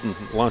 games, Gordon,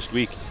 last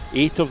week,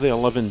 8 of the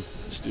 11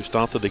 who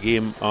started the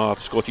game are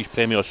Scottish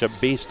Premiership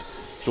based.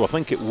 So I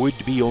think it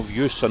would be of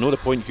use. I know the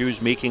point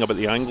Hugh's making about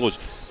the Anglos,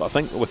 but I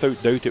think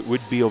without doubt it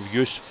would be of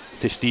use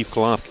to Steve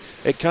Clarke.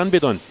 It can be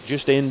done.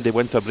 Just end the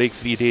winter break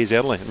 3 days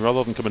early, and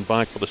rather than coming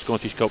back for the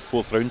Scottish Cup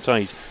 4th round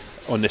ties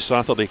on the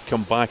Saturday,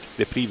 come back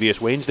the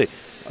previous Wednesday.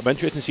 I'm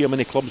interested to see how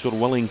many clubs are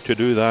willing to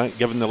do that,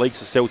 given the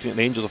likes of Celtic and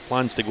Rangers have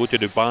plans to go to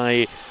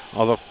Dubai.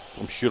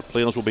 I'm sure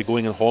players will be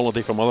going on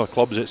holiday from other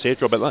clubs,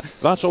 etc. But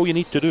that's all you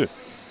need to do.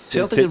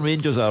 Celtic and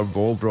Rangers are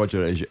involved,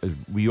 Roger, as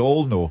we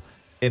all know,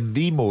 in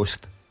the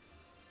most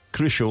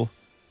crucial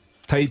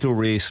title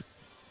race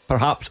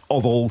perhaps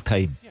of all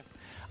time.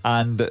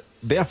 And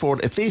therefore,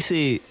 if they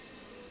say,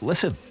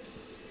 listen,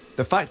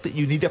 the fact that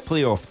you need a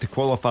playoff to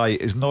qualify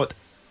is not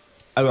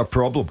our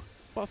problem.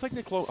 But I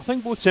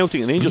think both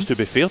Celtic and Rangers, to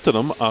be fair to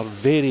them, are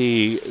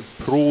very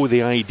pro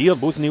the idea.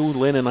 Both Neil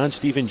Lennon and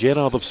Stephen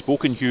Gerrard have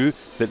spoken, Hugh,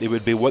 that they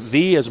would be, what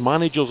they as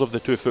managers of the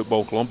two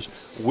football clubs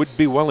would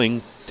be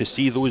willing to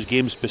see those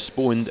games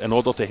postponed in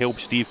order to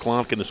help Steve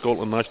Clarke and the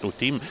Scotland national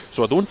team.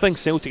 So I don't think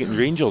Celtic and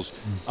Rangers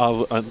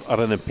are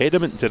an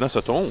impediment to this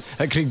at all.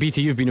 Craig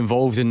Beattie, you've been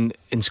involved in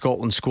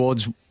Scotland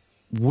squads.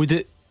 Would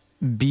it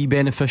be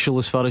beneficial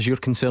as far as you're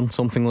concerned,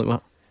 something like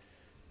that?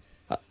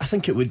 I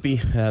think it would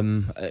be.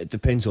 It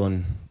depends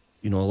on,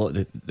 a lot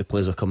of the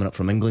players are coming up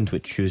from England,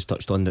 which Hugh's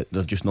touched on, that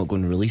they're just not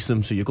going to release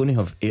them. So you're going to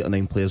have 8 or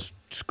 9 players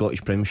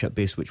Scottish Premiership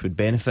based which would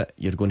benefit.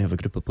 You're going to have a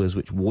group of players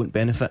which won't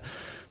benefit.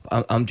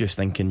 I'm just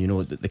thinking,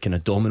 the kind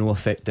of domino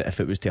effect, that if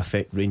it was to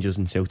affect Rangers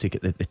and Celtic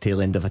at the tail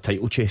end of a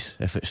title chase,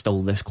 if it's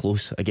still this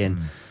close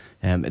again.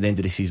 At the end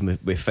of the season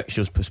with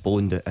fixtures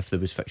postponed, if there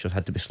was fixtures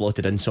had to be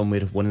slotted in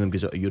somewhere, if one of them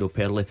goes out of Europe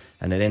early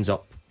and it ends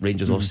up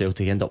Rangers or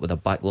Celtic end up with a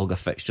backlog of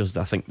fixtures,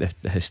 I think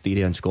the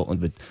hysteria in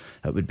Scotland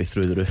would be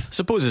through the roof. I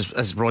suppose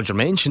as Roger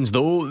mentions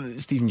though,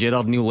 Stephen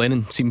Gerrard and Neil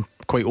Lennon seem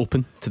quite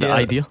open to the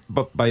idea.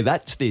 But by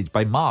that stage,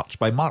 by March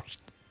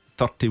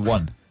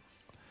 31,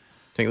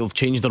 I think they'll have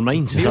changed their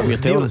minds. Is that what you're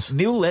telling us?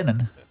 Neil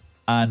Lennon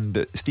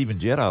and Stephen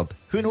Gerrard,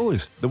 who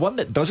knows, the one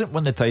that doesn't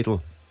win the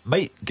title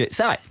might get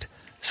sacked.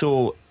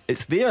 So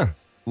it's their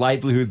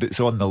livelihood that's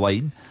on the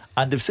line.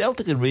 And if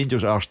Celtic and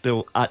Rangers are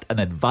still at an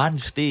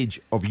advanced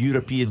stage of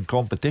European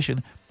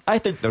competition, I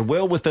think they're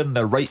well within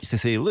their rights to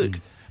say, look,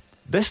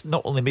 this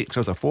not only makes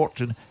us a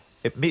fortune,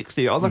 it makes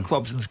the other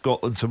clubs in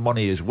Scotland some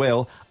money as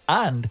well.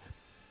 And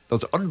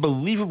there's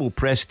unbelievable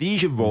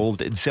prestige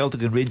involved in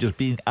Celtic and Rangers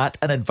being at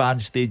an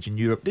advanced stage in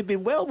Europe. They'd be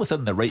well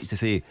within their rights to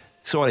say,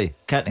 sorry,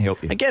 can't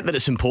help you. I get that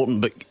it's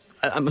important, but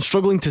I'm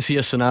struggling to see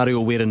a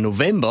scenario where in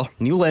November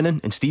Neil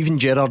Lennon and Stephen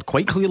Gerrard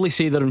quite clearly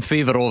say they're in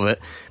favour of it,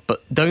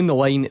 but down the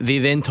line they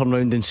then turn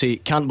around and say,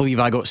 can't believe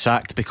I got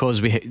sacked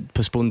because we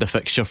postponed the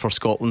fixture for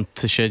Scotland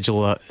to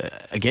schedule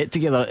a get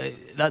together.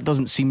 That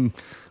doesn't seem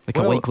like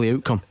a likely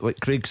outcome. Like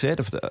Craig said,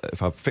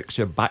 if a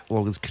fixture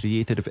backlog is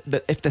created,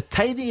 if the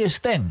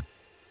tiniest thing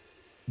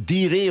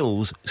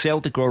derails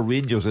Celtic or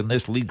Rangers in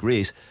this league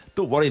race,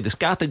 don't worry, the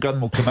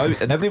scattergun will come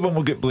out and everyone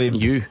will get blamed.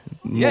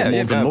 More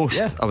than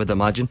most, I would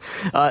imagine.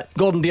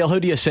 Gordon Dale, how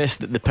do you assess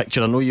the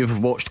picture? I know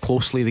you've watched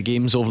closely the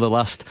games over the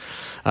last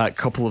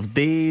couple of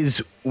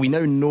days. We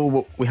now know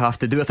what we have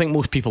to do. I think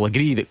most people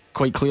agree that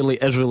quite clearly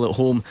Israel at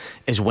home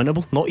is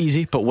winnable. Not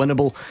easy, but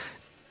winnable.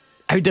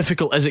 How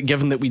difficult is it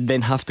given that we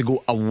then have to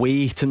go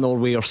away to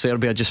Norway or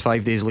Serbia just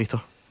 5 days later?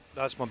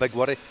 That's my big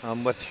worry.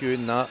 I'm with you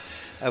in that.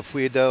 If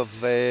we'd have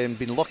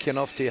been lucky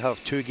enough to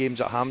have 2 games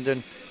at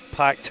Hampden,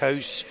 packed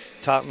house,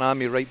 Tartan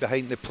Army right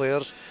behind the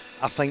players,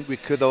 I think we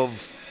could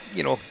have,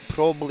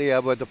 probably I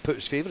would have put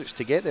as favourites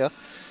to get there.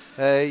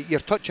 You're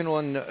touching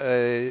on,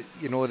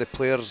 the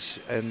players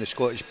and the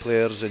Scottish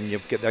players, and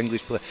you've got the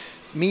English players.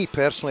 Me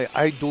personally,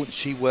 I don't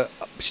see what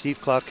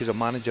Steve Clarke as a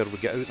manager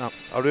would get out of that.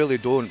 I really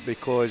don't,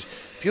 because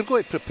if you're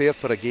going to prepare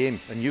for a game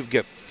and you've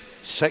got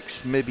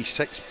 6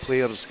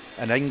 players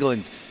in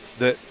England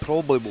that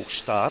probably will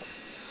start,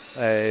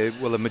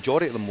 the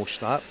majority of them will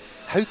start.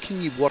 How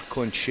can you work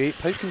on shape?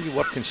 How can you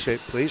work on set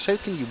plays? How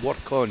can you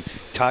work on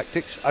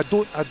tactics? I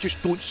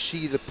just don't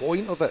see the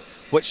point of it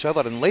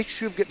whatsoever.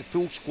 Unless you've got the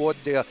full squad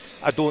there,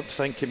 I don't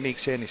think it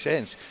makes any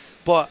sense.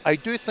 But I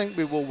do think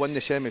we will win the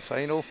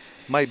semi-final.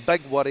 My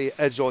big worry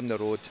is on the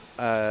road.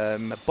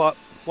 But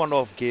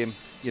one-off game,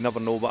 you never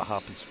know what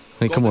happens.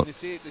 Come on.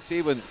 They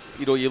say when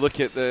you look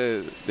at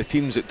the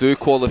teams that do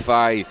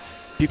qualify,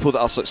 people that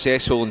are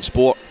successful in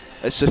sport,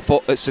 it's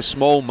the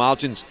small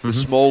margins, the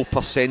small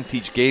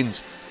percentage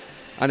gains.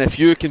 And if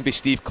you can be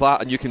Steve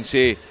Clarke and you can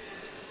say,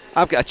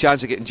 I've got a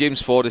chance of getting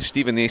James Forrest,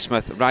 Stephen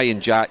Naismith, Ryan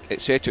Jack,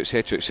 etc,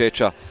 etc,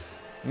 etc,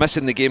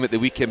 missing the game at the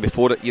weekend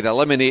before it, you're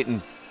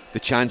eliminating the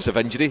chance of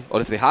injury. Or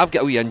if they have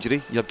got a wee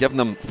injury, you're giving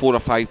them 4 or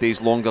 5 days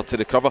longer to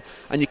recover,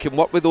 and you can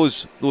work with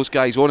those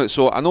guys on it.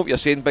 So I know what you're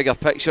saying, bigger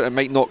picture, it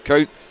might not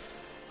count,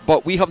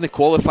 but we haven't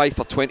qualified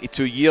for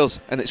 22 years,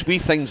 and it's wee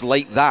things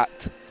like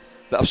that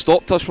have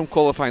stopped us from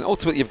qualifying.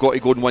 Ultimately you've got to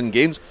go and win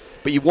games,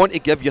 but you want to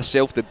give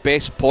yourself the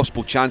best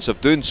possible chance of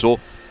doing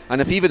so.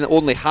 And if even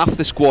only half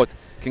the squad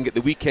can get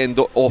the weekend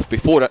off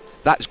before it,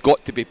 that's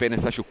got to be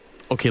beneficial.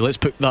 OK, let's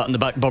put that in the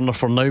back burner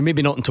for now.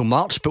 Maybe not until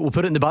March, but we'll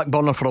put it in the back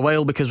burner for a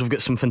while because we've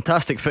got some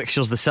fantastic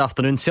fixtures this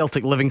afternoon.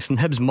 Celtic, Livingston,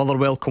 Hibs,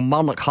 Motherwell,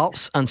 Kilmarnock,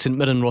 Hearts and St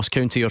Mirren, Ross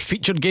County are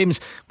featured games.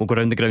 We'll go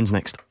round the grounds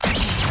next.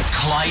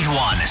 Clyde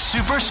One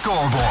Super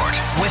Scoreboard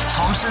with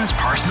Thompson's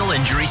personal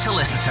injury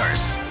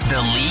solicitors, the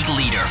league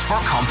leader for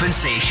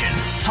compensation.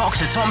 Talk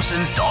to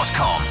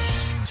Thompsons.com.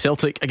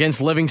 Celtic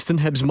against Livingston,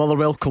 Hibs,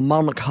 Motherwell,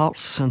 Kilmarnock,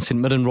 Hearts and St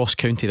Mirren, Ross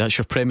County. That's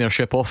your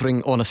Premiership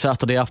offering on a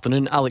Saturday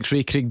afternoon. Alex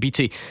Ray, Craig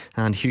Beattie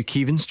and Hugh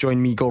Keevins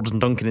join me, Gordon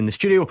Duncan, in the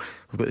studio.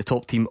 We've got the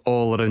top team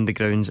all around the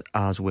grounds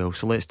as well,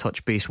 so let's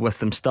touch base with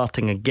them,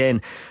 starting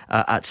again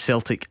at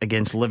Celtic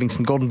against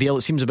Livingston. Gordon Dale,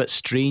 it seems a bit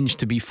strange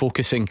to be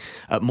focusing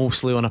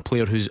mostly on a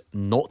player who's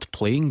not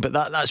playing, but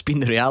that's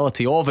been the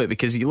reality of it,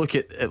 because you look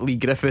at Leigh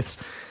Griffiths.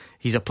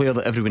 He's a player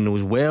that everyone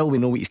knows well. We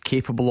know what he's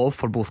capable of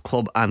for both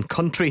club and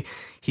country.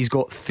 He's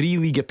got 3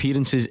 league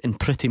appearances in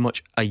pretty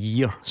much a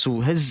year,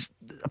 so his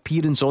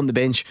appearance on the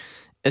bench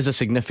is a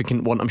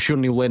significant one. I'm sure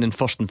Neil Lennon,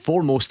 first and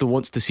foremost,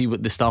 wants to see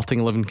what the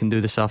starting 11 can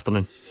do this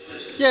afternoon.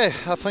 Yeah,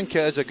 I think it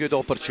is a good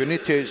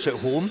opportunity. It's at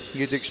home.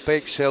 You'd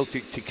expect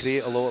Celtic to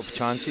create a lot of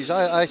chances.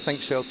 I think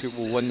Celtic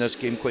will win this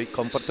game quite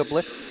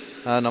comfortably,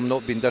 and I'm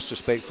not being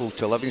disrespectful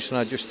to Livingston.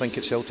 I just think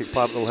at Celtic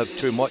Park they'll have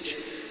too much.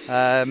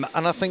 And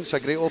I think it's a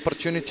great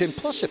opportunity, and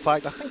plus the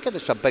fact I think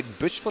it's a big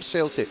boost for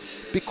Celtic,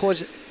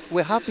 because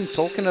we have been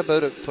talking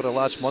about it for the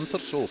last month or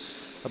so,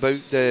 about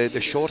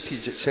the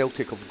shortage that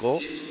Celtic have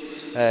got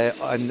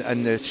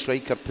in the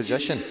striker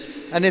position,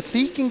 and if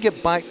he can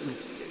get back,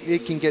 he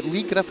can get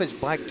Leigh Griffiths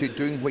back to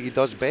doing what he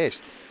does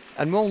best,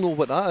 and we all know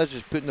what that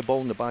is putting the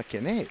ball in the back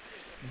of the net,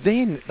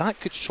 then that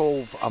could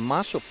solve a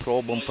massive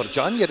problem for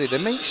January. They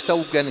might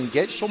still go in and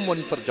get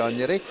someone for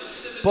January,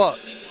 but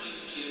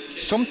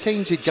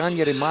sometimes the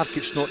January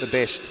market's not the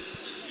best,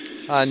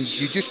 and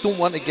you just don't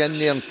want to get in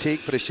there and take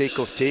for the sake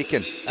of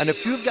taking. And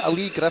if you've got a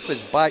Leigh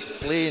Griffiths back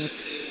playing,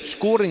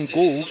 scoring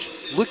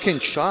goals, looking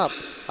sharp,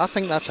 I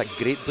think that's a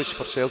great boost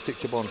for Celtic,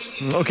 to be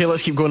honest. OK,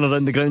 let's keep going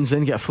around the grounds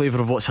then, get a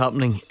flavour of what's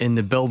happening in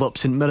the build-up.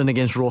 St Mirren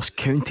against Ross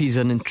County is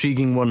an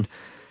intriguing one,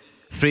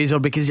 Fraser,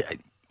 because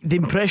the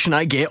impression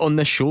I get on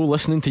this show,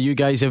 listening to you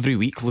guys every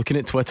week, looking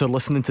at Twitter,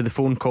 listening to the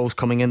phone calls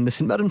coming in, the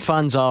St Mirren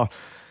fans are,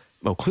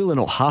 well, clearly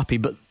not happy,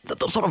 but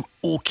they're sort of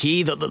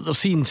okay. They're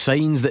seeing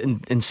signs that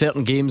in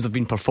certain games they've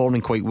been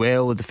performing quite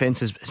well. The defence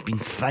has been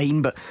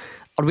fine, but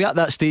are we at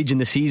that stage in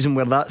the season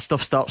where that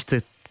stuff starts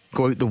to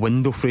go out the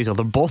window, Fraser?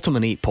 They're bottom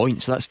in 8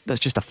 points. That's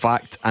just a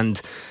fact,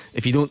 and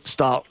if you don't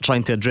start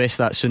trying to address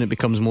that soon, it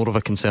becomes more of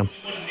a concern.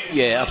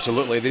 Yeah,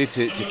 absolutely. They need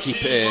to keep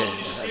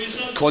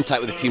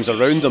contact with the teams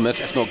around them,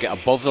 if not get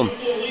above them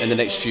in the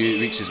next few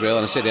weeks as well.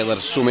 And I said earlier,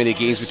 there's so many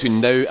games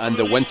between now and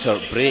the winter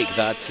break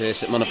that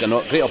St Mirren have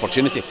got a great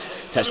opportunity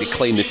to actually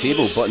climb the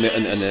table. But on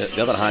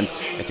the other hand,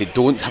 if they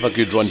don't have a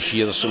good run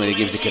here, there's so many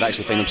games they could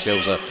actually find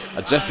themselves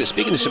adrift. But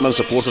speaking to St Mirren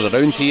supporters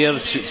around here,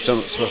 some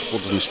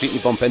supporters in the street, you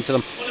bump into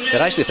them, they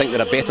actually think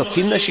they're a better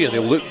team this year. They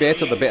look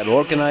better, they're better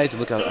organised, they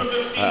look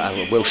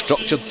a well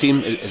structured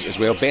team as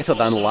well, better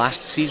than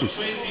last season,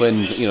 when,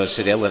 you know, I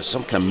said earlier,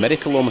 some kind of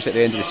miracle almost at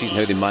the end of the season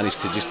how they managed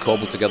to just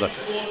cobble together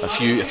a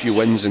few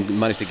wins and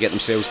managed to get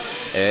themselves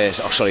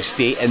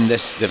stay in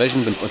this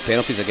division with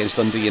penalties against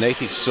Dundee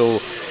United. So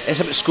it's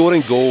about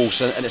scoring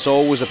goals, and it's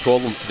always a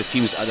problem for the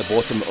teams at the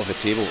bottom of the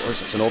table.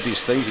 It's an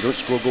obvious thing. If you don't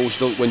score goals,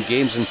 you don't win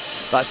games, and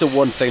that's the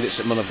one thing that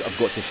St Mirren have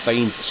got to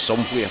find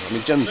somewhere. I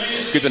mean, Jim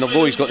Goodwin,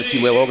 although he's got the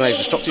team well organised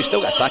and structured, he's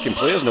still got attacking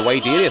players in the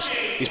wide areas.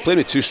 He's playing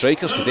with 2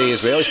 strikers today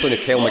as well. He's playing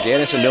with Kyle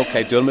McGuinness and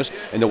Milky Durmus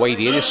in the wide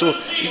area, so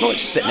he's not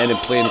sitting in and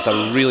playing with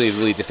a really,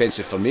 really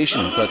defensive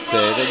formation. But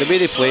the way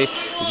they play,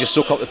 they just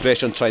soak up the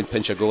pressure and try and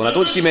pinch a goal. And I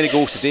don't see many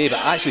goals today, but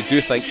I actually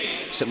do think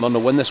St Mirren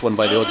will win this one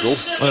by the odd goal.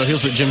 Well,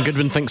 here's what Jim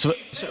Goodwin thinks of it.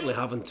 Certainly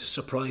haven't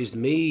surprised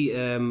me.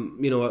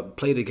 I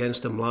played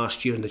against them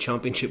last year in the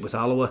Championship with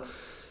Alloa.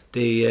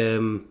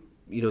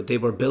 They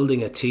were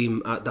building a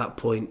team at that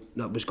point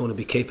that was going to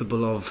be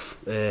capable of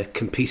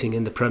competing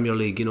in the Premier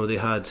League. You know, they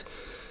had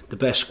the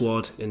best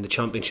squad in the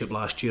Championship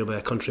last year by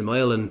a country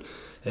mile, and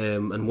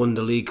won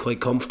the league quite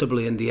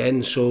comfortably in the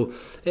end. So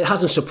it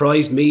hasn't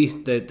surprised me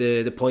that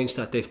the points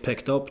that they've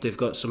picked up. They've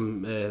got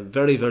some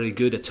very, very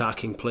good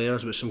attacking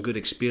players with some good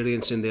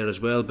experience in there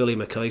as well. Billy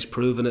Mackay's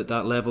proven at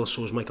that level,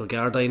 so is Michael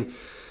Gardyne.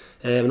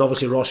 And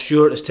obviously Ross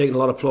Stewart has taken a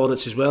lot of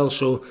plaudits as well.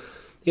 So,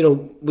 you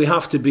know, we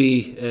have to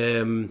be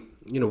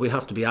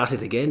at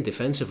it again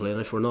defensively, and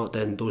if we're not,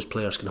 then those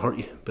players can hurt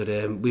you. But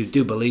we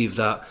do believe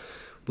that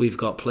we've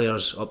got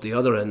players up the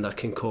other end that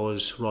can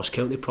cause Ross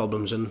County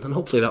problems, and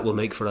hopefully that will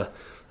make for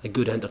a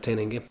good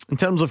entertaining game. In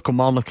terms of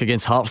Kilmarnock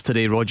against Hearts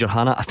today, Roger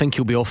Hannah, I think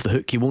he'll be off the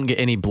hook. He won't get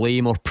any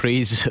blame or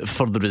praise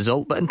for the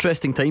result, but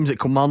interesting times at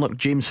Kilmarnock.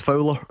 James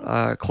Fowler,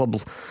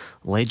 club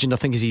legend. I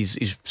think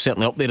he's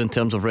certainly up there in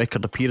terms of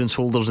record appearance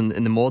holders in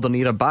the modern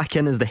era. Back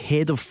in as the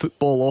head of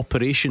football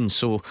operations,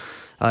 so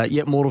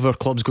yet more of our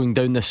clubs going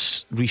down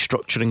this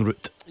restructuring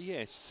route.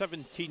 Yes,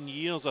 17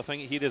 years I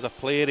think here as a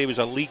player. He was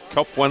a League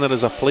Cup winner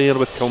as a player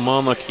with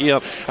Kilmarnock here,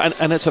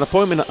 and it's an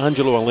appointment that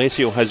Angelo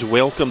Alessio has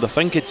welcomed. I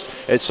think it's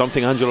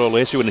something Angelo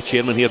Alessio and the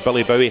chairman here,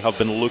 Billy Bowie, have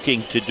been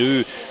looking to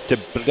do, to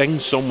bring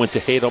someone to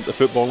head up the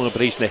football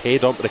operation, to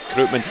head up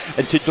recruitment,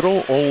 and to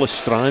draw all the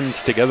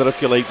strands together,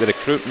 if you like, the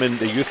recruitment,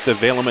 the youth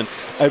development,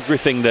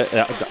 everything that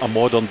a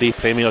modern day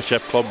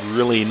Premiership club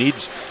really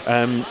needs.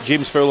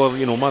 James Fowler,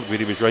 Mark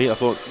Guidi was right. I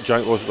thought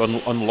Jack Ross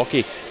was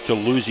unlucky to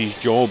lose his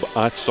job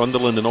at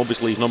Sunderland, and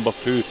obviously his number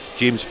 2,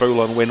 James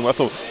Fowler, went with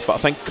him. But I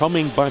think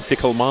coming back to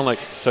Kilmarnock,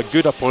 it's a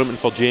good appointment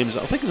for James.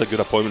 I think it's a good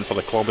appointment for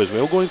the club as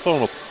well going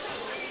forward.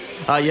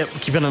 Yep,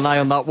 keeping an eye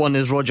on that one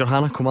is Roger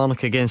Hannah,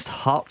 Kilmarnock against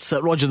Hearts.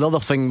 Roger, the other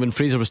thing when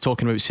Fraser was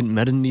talking about St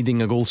Mirren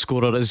needing a goal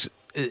scorer is,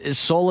 as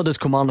solid as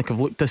Kilmarnock have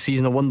looked this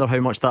season, I wonder how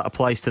much that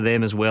applies to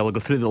them as well. I go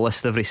through the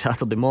list every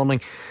Saturday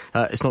morning.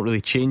 It's not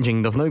really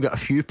changing. They've now got a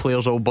few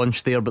players all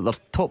bunched there, but they're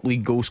top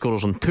league goal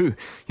scorers on 2.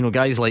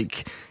 Guys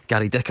like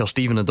Gary Dick or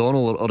Stephen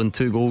O'Donnell are in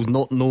 2 goals,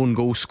 not known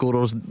goal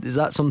scorers. Is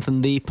that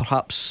something they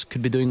perhaps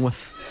could be doing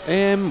with?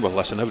 Well,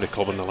 listen, every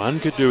club in the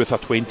land could do with a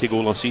 20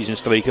 goal a season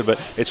striker, but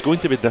it's going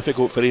to be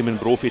difficult for Eamon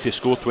Brophy to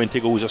score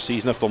 20 goals a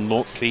season if they're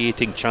not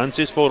creating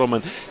chances for him.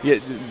 And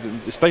yet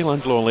the style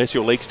Angelo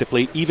Alessio likes to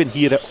play, even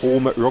here at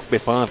home at Rugby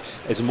Park,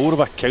 is more of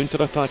a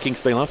counter-attacking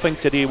style. I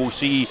think today we'll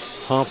see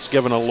Hearts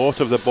given a lot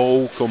of the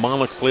ball,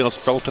 Kilmarnock players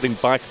filtering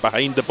back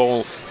behind the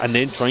ball and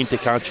then trying to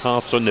catch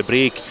Hearts on the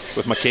break,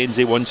 with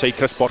Mackenzie one side,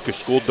 Chris Burke, who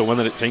scored the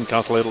winner at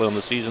Tynecastle earlier in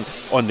the season,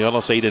 on the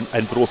other side,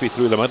 and Brophy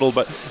through the middle.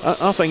 But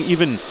I think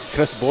even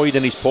Chris Boyd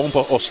in his pomp,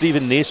 or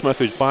Stephen Naismith,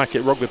 who's back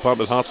at Rugby Park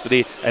with Hearts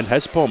today in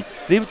his pomp,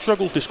 they would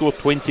struggle to score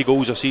 20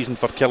 goals a season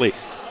for Killie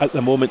at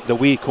the moment, the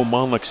way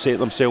Kilmarnock set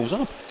themselves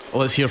up.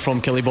 Let's hear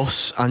from Killie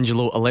boss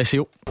Angelo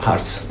Alessio.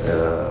 Hearts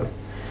are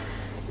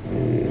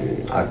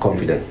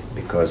confident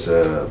because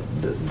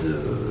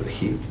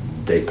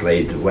they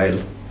played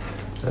well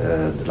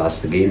the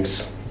last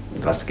games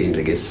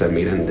against St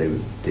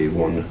Mirren. They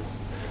won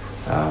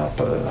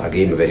a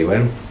game very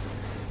well.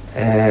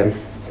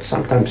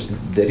 Sometimes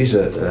there is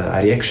a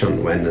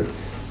reaction when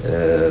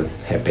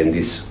happen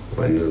this,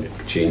 when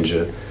change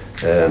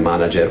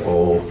manager,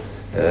 or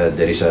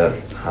there is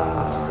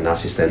an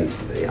assistant,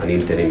 an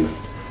interim.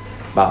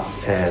 But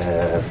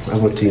I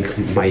would think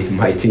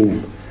my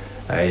team,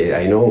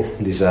 I know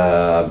this is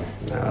a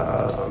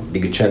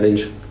big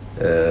challenge,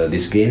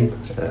 this game,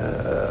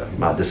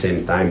 but at the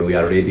same time we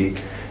are ready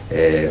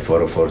to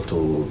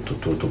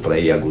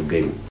play a good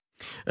game.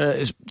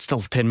 It's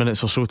still 10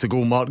 minutes or so to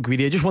go, Mark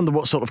Guidi. I just wonder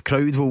what sort of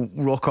crowd will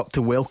rock up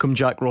to welcome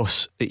Jack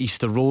Ross at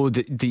Easter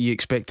Road. Do you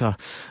expect a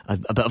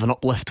bit of an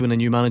uplift when a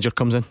new manager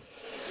comes in?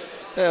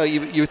 Well,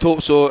 you would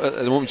hope so. At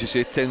the moment, you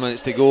say 10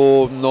 minutes to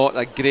go, not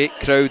a great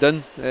crowd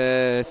in,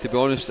 to be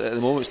honest. At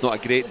the moment it's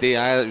not a great day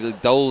either. It's really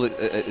dull,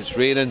 it's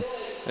raining,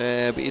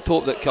 but you'd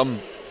hope that come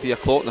 3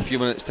 o'clock in a few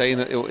minutes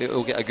time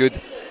it'll get a good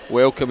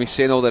welcome. He's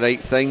saying all the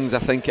right things. I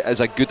think it is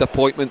a good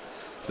appointment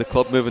for the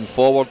club moving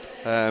forward.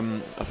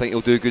 I think he'll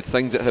do good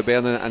things at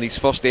Hibernian, and his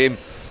first aim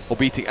will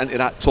be to get into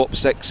that top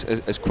 6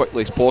 as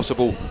quickly as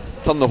possible,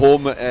 turn the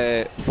home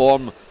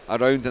form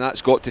around, and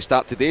that's got to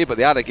start today. But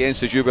they are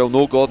against, as you well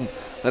know, Gordon,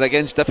 they're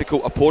against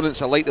difficult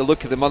opponents. I like the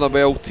look of the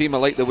Motherwell team. I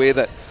like the way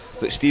that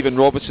Stephen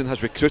Robinson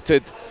has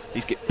recruited.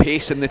 He's got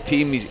pace in the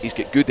team, he's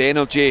got good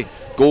energy,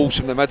 goals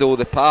from the middle of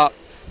the park,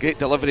 great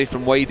delivery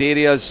from wide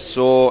areas,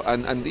 so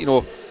and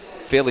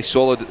fairly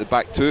solid at the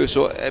back too.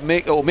 So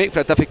it'll make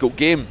for a difficult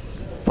game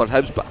for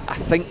Hibs, but I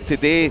think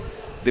today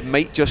they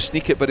might just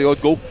sneak it by the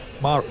odd goal.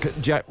 Mark,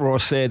 Jack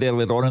Ross said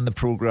earlier on in the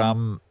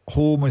programme,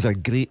 home is a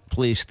great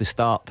place to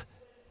start.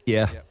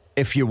 Yeah.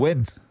 If you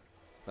win.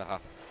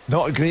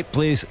 Not a great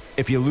place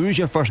if you lose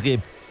your first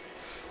game.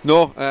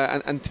 No,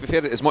 and to be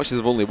fair, as much as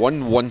they've only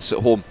won once at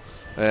home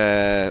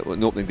on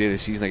the opening day of the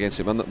season against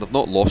them, they've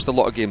not lost a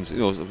lot of games.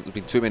 There's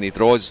been too many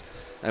draws.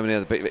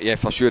 But yeah,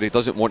 for sure he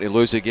doesn't want to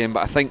lose a game,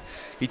 but I think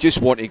he just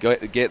wants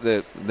to get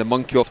the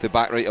monkey off the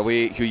back right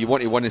away. Who you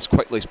want to win as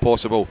quickly as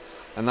possible,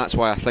 and that's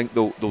why I think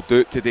they'll do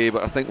it today.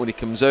 But I think when he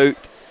comes out,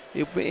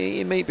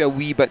 he might be a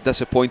wee bit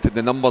disappointed in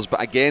the numbers,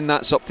 but again,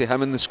 that's up to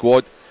him and the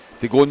squad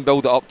to go and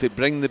build it up, to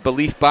bring the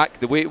belief back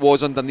the way it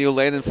was under Neil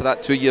Lennon for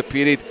that 2-year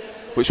period,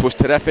 which was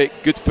terrific.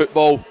 Good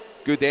football,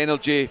 good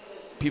energy.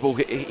 People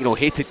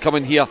hated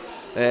coming here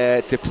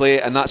to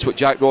play, and that's what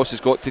Jack Ross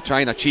has got to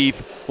try and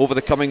achieve over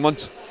the coming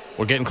months.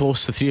 We're getting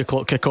close. The 3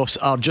 o'clock kickoffs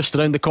are just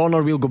around the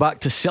corner. We'll go back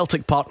to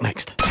Celtic Park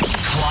next.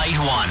 Clyde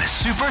One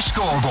Super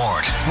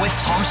Scoreboard with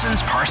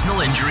Thompson's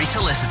personal injury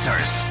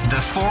solicitors,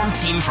 the form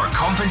team for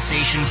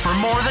compensation for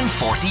more than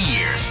 40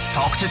 years.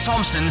 Talk to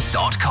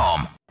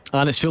Thompsons.com.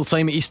 And it's full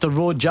time at Easter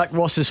Road. Jack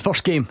Ross's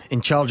first game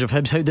in charge of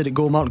Hibs. How did it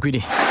go, Mark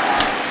Guidi?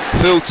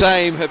 Full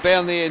time,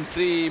 Hibernian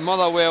 3,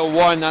 Motherwell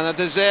 1, and a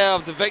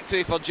deserved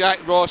victory for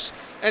Jack Ross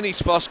in his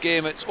first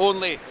game. It's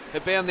only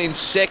Hibernian's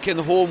second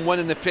home win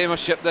in the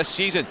Premiership this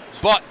season,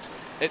 but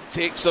it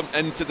takes him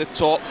into the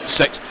top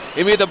 6.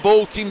 He made a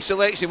bold team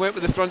selection, went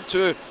with the front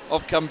two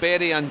of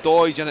Kamberi and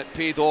Doidge, and it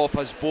paid off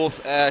as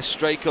both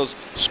strikers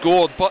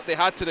scored, but they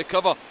had to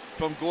recover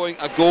from going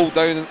a goal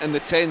down in the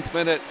 10th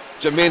minute.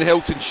 Jermaine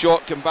Hilton's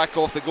shot came back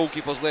off the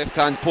goalkeeper's left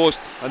hand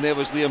post, and there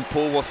was Liam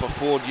Polworth for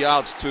 4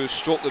 yards to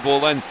stroke the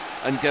ball in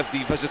and give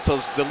the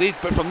visitors the lead.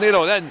 But from there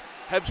on in,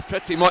 Hibs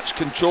pretty much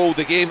controlled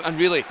the game, and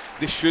really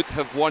they should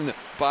have won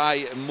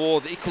by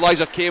more. The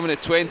equaliser came in the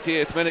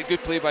 20th minute, good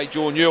play by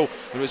Joe Newell,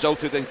 and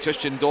resulted in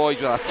Christian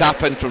Doidge with a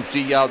tap in from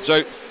 3 yards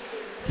out.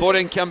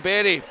 Florian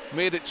Kamberi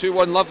made it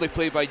 2-1, lovely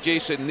play by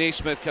Jason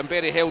Naismith.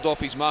 Kamberi held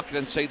off his marker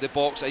inside the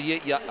box,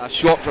 a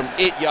shot from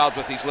 8 yards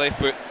with his left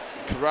foot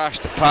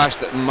crashed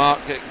past Mark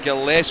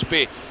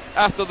Gillespie.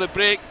 After the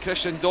break,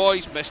 Christian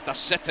Doidge missed a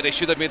sitter. He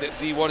should have made it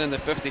 3-1 in the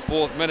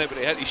 54th minute, but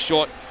he hit his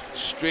shot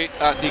straight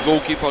at the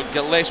goalkeeper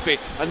Gillespie.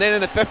 And then in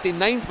the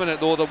 59th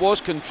minute, though, there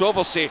was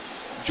controversy.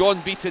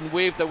 John Beaton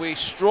waved away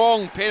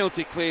strong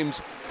penalty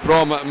claims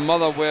from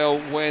Motherwell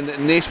when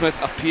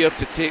Naismith appeared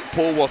to take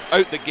Polworth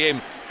out the game,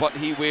 but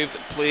he waved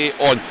play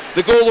on.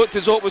 The goal looked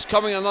as though it was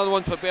coming, another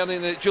one for Burnley,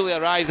 and it duly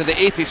arrived in the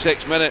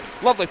 86th minute.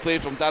 Lovely play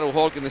from Darryl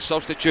Horgan, the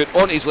substitute,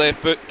 on his left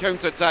foot,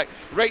 counter-attack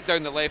right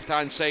down the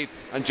left-hand side,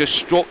 and just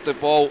stroked the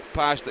ball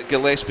past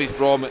Gillespie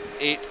from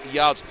 8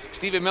 yards.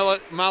 Stevie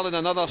Mallon,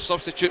 another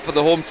substitute for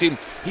the home team,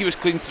 he was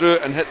clean through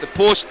and hit the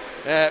post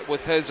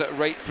with his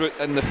right foot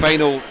in the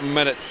final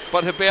minute.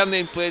 But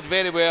Hibernian played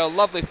very well,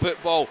 lovely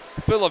football,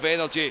 full of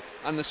energy,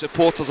 and the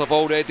supporters have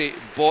already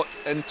bought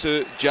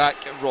into Jack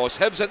Ross.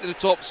 Hibs into the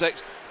top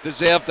 6,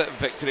 deserved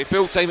victory.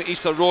 Full time at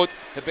Easter Road,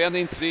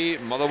 Hibernian 3,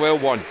 Motherwell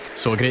 1.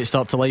 So a great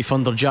start to life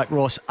under Jack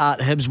Ross at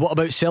Hibs. What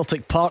about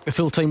Celtic Park? The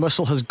full time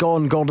whistle has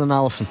gone. Gordon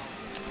Allison.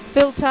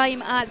 Full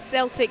time at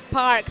Celtic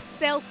Park.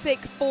 Celtic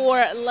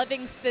 4,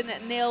 Livingston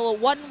 0.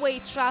 One-way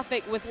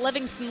traffic with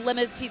Livingston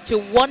limited to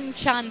one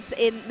chance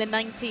in the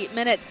 90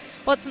 minutes.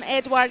 Watson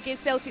Edouard gave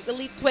Celtic the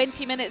lead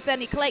 20 minutes in.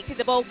 He collected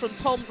the ball from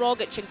Tom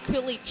Rogic and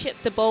coolly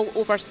chipped the ball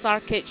over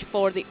Sarkic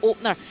for the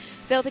opener.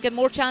 Celtic had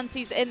more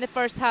chances in the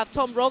first half.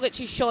 Tom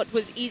Rogic's shot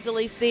was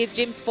easily saved.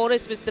 James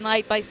Forrest was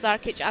denied by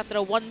Sarkic after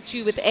a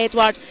 1-2 with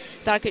Edouard.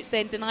 Sarkic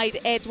then denied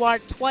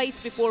Edouard twice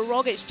before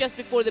Rogic, just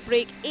before the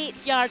break,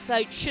 8 yards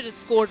out, should have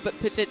scored but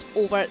put it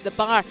over the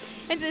bar.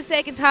 Into the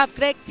second half,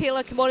 Greg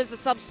Taylor came on as a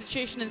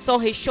substitution and saw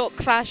his shot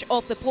crash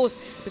off the post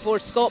before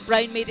Scott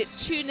Brown made it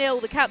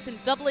 2-0. The captain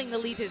doubling the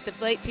lead, his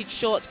deflected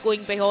shot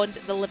going behind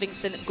the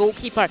Livingston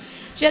goalkeeper.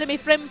 Jeremy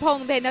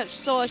Frimpong then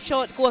saw a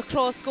shot go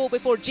across goal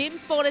before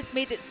James Forrest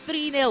made it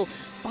 3-0,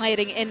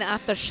 firing in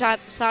after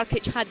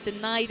Sarkic had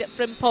denied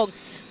Frimpong.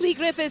 Lee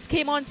Griffiths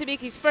came on to make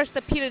his first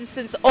appearance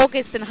since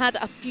August and had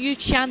a few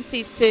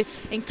chances to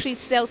increase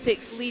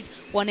Celtic's lead.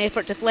 One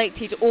effort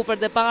deflected over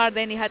the bar,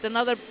 then he had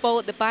another ball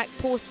at the back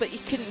post, but he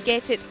couldn't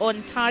get it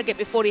on target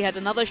before he had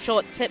another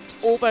shot tipped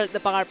over the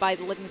bar by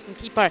the Livingston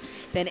keeper.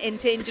 Then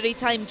into injury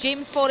time,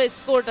 James Forrest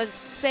scored a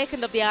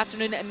second of the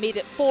afternoon and made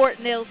it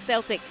 4-0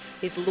 Celtic.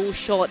 His low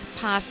shot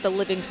past the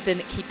Livingston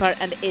keeper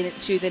and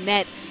into the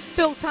net.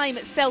 Full time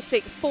at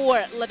Celtic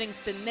 4,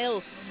 Livingston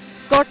 0.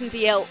 Gordon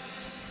DL,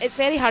 it's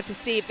very hard to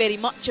say very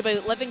much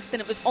about Livingston.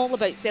 It was all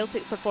about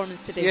Celtic's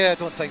performance today. Yeah, I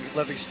don't think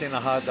Livingston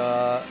had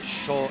a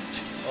shot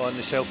on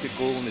the Celtic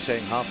goal in the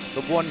second half.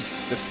 They won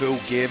the full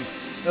game.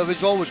 It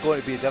was always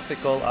going to be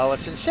difficult,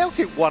 Alison.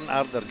 Celtic weren't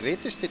at their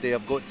greatest today,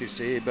 I've got to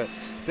say, but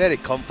very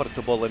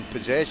comfortable in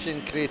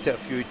possession, created a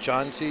few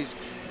chances.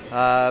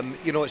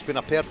 It's been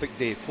a perfect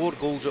day. 4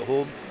 goals at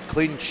home,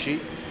 clean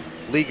sheet.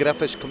 Lee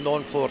Griffiths coming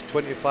on for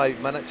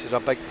 25 minutes is a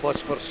big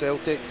plus for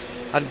Celtic,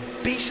 and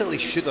basically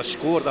should have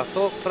scored. I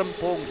thought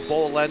Frimpong's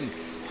ball in,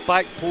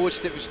 back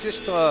post, it was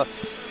just a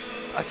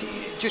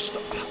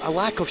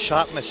lack of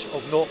sharpness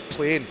of not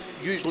playing.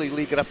 Usually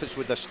Lee Griffiths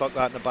would have stuck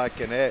that in the back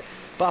of the net.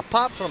 But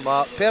apart from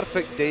that,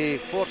 perfect day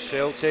for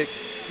Celtic,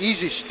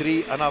 easy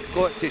street, and I've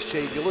got to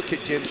say, you look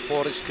at James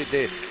Forrest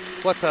today,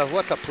 what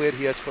a player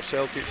he is for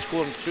Celtic,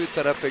 scoring 2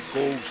 terrific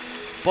goals.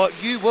 But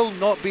you will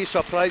not be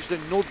surprised,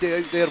 and nobody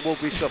out there will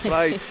be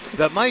surprised,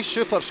 that my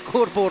Super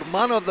Scoreboard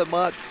man of the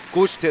match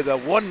goes to the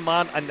one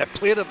man and the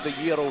player of the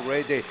year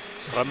already.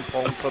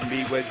 Frimpong for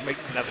me was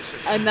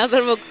magnificent.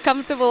 Another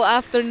comfortable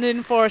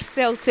afternoon for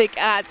Celtic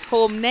at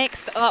home.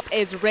 Next up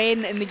is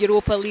Rennes in the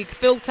Europa League.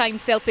 Full-time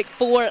Celtic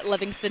 4,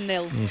 Livingston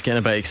 0. He's getting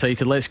a bit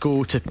excited. Let's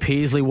go to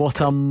Paisley. What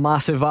a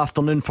massive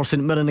afternoon for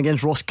St Mirren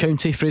against Ross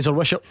County. Fraser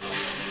Wishart.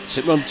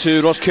 St Mirren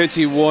 2, Ross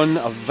County 1,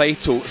 a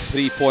vital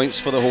 3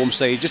 points for the home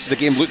side. Just as the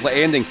game looked like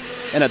ending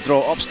in a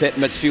draw, upstep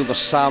midfielder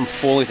Sam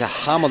Foley to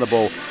hammer the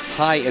ball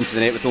high into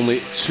the net with only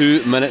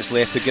 2 minutes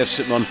left to give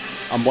St Mirren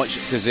a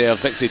much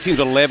deserved victory. Teams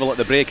are level at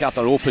the break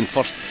after an open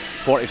first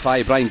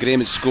 45. Brian Graham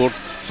had scored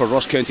for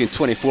Ross County in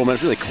 24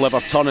 minutes. Really clever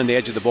turn on the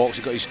edge of the box.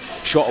 He got his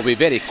shot away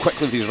very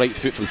quickly with his right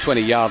foot from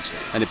 20 yards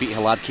and it beat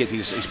Hladky at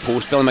his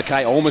post. Dylan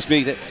Mackay almost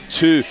made it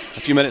 2 a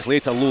few minutes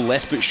later. Low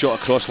left foot shot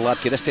across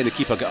Hladky. This time the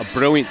keeper got a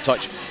brilliant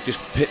touch, just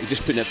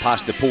putting it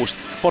past the post.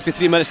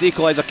 43 minutes, the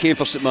equaliser came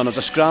for St Mirren. There was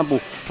a scramble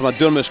from a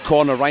Durmus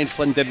corner. Ryan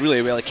Flynn did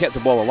really well. He kept the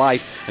ball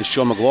alive and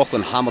Sean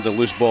McLaughlin hammered the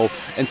loose ball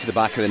into the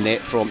back of the net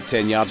from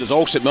 10 yards. It was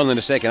all St Mirren in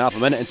the second half. A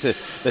minute into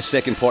the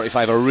second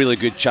 45, a really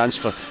good chance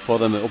for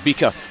them.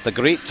 Obika, the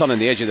great turn on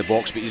the edge of the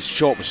box, but his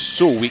shot was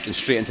so weak and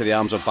straight into the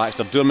arms of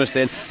Baxter. Durmus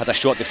then had a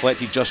shot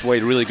deflected just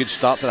wide. Really good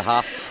start to the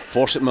half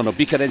for St Mirren.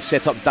 Obika then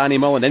set up Danny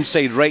Mullen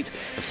inside right.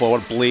 The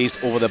forward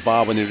blazed over the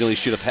bar when he really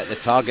should have hit the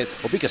target.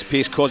 Obika's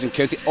pace causing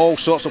County all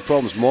sorts of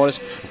problems. Morris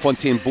and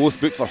Fontaine both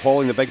booked for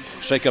hauling the big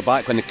striker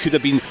back when there could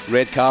have been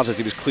red cards as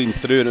he was clean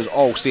through, and it was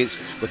all Saints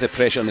with the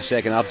pressure in the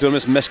second half.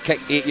 Durmus missed kick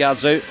 8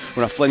 yards out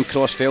when a Flynn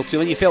cross fell to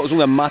him, and you felt it was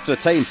only a matter of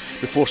time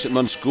before St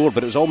Mirren scored,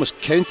 but it was almost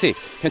County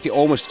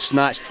almost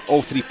snatched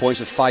all 3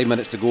 points with 5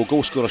 minutes to go.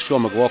 Goal scorer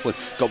Sean McLaughlin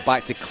got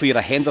back to clear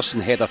a Henderson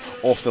header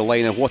off the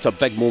line, and what a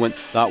big moment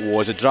that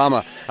was. A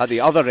drama at the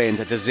other end,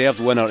 a deserved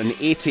winner in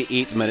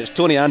 88 minutes.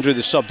 Tony Andrew,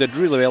 the sub, did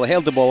really well. He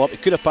held the ball up. He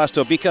could have passed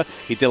to Obika.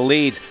 He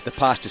delayed the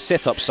pass to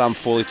set up Sam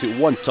Foley, took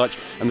one touch,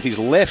 and with his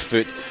left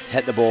foot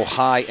hit the ball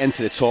high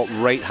into the top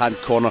right hand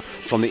corner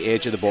from the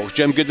edge of the box.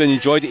 Jim Goodwin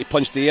enjoyed it. He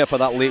punched the air for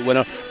that late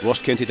winner. Ross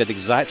County did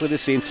exactly the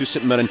same to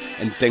St Mirren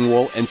in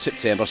Dingwall in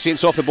September.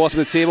 Saints off the bottom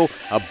of the table,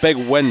 a big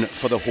win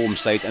for the home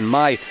side, and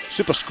my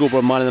Super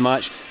Scoreboard man of the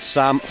match,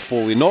 Sam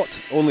Foley, not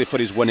only for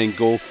his winning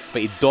goal,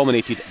 but he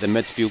dominated the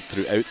midfield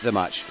throughout the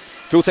match.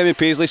 Full time in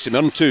Paisley, St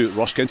Mirren 2,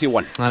 Ross County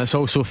 1. And it's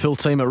also full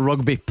time at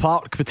Rugby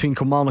Park between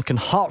Kilmarnock and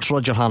Hearts.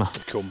 Roger Hannah.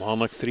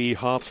 Kilmarnock 3,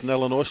 Hearts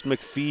 0, and Austin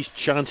McPhee's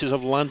chances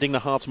of landing the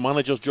Hearts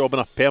manager's job on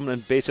a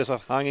permanent basis are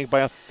hanging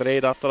by a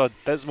thread after a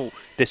dismal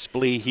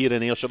display here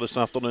in Ayrshire this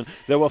afternoon.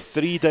 There were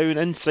 3 down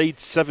inside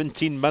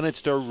 17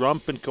 minutes to a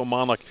rampant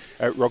Kilmarnock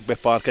at Rugby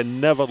Park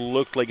and never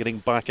looked like getting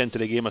back into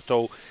the game at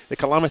all. The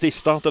calamity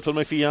started for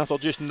McPhee after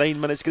just 9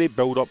 minutes. Great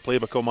build-up play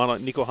by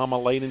Kilmarnock. Nico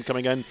Hammerleinen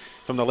coming in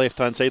from the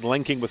left-hand side,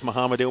 linking with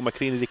Mohamed El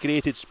McCready. They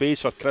created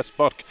space for Chris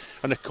Burke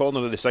in the corner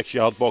of the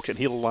 6-yard box, and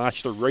he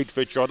lashed a right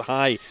foot shot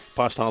high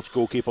past Hearts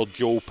goalkeeper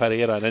Joe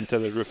Pereira and into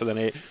the roof of the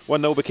net.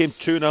 1-0 became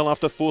 2-0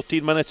 after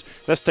 14 minutes.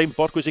 This time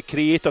Burke was a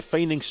creator,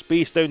 finding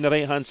space down the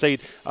right-hand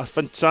side. A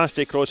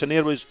fantastic cross, and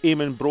there was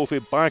Eamon Brophy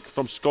back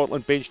from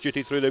Scotland bench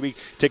duty through the week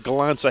to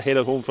glance a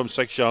header home from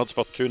 6 yards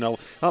for 2-0.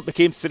 That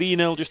became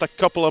 3-0 just a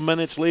couple of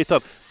minutes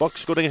later. Burke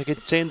scoring a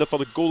contender for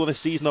the goal of the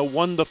season, a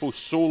wonderful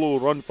solo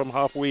run from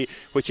halfway,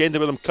 which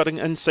ended with him cutting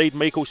inside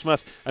Michael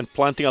Smith and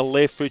planting a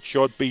left foot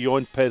shot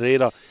beyond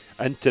Pereira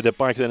into the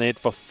back of the net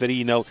for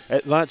 3-0.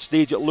 At that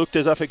stage it looked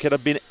as if it could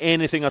have been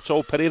anything at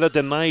all. Pereira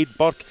denied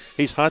Burke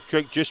his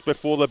hat-trick just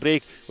before the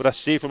break with a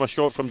save from a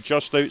shot from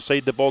just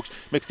outside the box.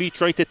 McPhee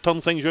tried to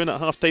turn things around at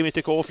half-time. He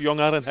took off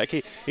young Aaron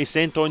Hickey. He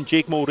sent on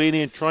Jake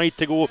Mulroney and tried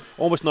to go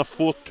almost in a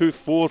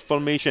 4-2-4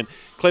 formation.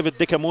 Clive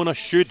Dickamona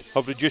should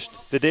have reduced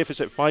the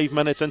deficit 5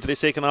 minutes into the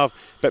second half,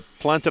 but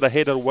planted a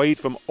header wide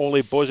from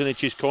Ollie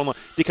Bozanic's corner.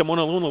 Dickamona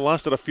only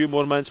lasted a few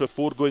more minutes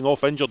before going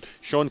off injured.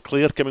 Sean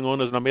Clare coming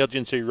on as an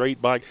emergency right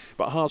back,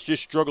 but Hearts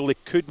just struggled. They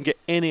couldn't get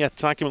any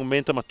attacking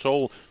momentum at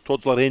all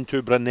towards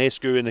Larentu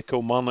Branescu in the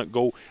Kilmarnock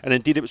goal, and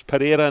indeed it was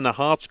Pereira in the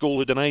Hearts goal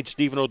who denied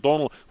Stephen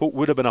O'Donnell what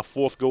would have been a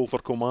fourth goal for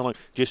Kilmarnock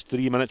just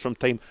 3 minutes from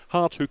time.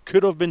 Hearts, who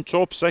could have been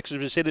top six, as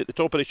we said at the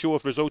top of the show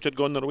if results had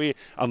gone their way,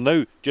 are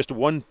now just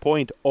 1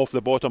 point off the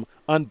bottom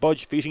and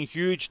Budge, facing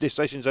huge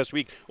decisions this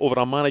week over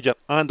a manager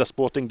and a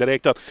sporting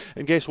director.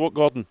 And guess what,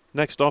 Gordon?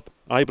 Next up,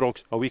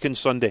 Ibrox, a week on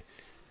Sunday.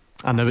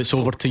 And now it's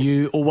over to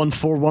you.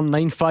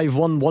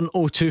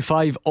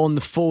 01419511025 on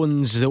the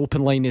phones. The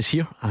open line is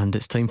here, and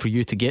it's time for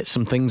you to get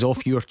some things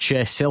off your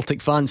chest.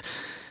 Celtic fans,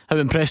 how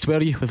impressed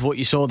were you with what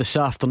you saw this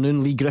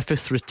afternoon? Lee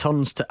Griffiths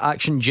returns to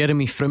action.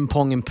 Jeremy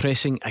Frimpong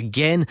impressing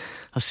again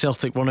as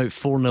Celtic run out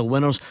 4-0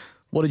 winners.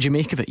 What did you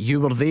make of it? You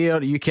were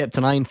there, you kept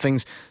an eye on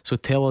things, so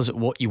tell us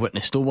what you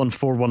witnessed.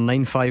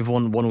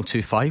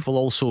 01419511025. We'll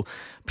also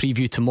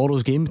preview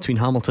tomorrow's game between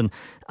Hamilton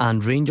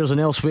and Rangers.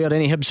 And elsewhere,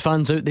 any Hibs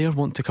fans out there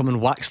want to come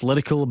and wax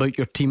lyrical about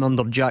your team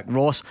under Jack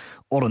Ross?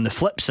 Or on the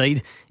flip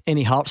side,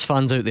 any Hearts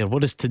fans out there,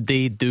 what does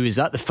today do? Is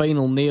that the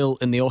final nail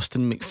in the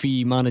Austin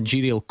McPhee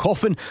managerial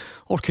coffin,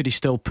 or could he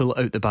still pull it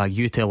out the bag?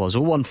 You tell us.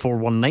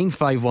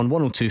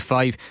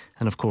 01419511025.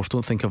 And of course,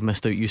 don't think I've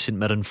missed out you St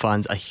Mirren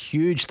fans. A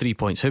huge 3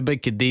 points. How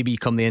big could they be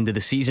come the end of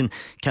the season?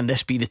 Can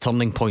this be the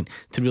turning point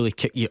to really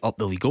kick you up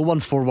the league?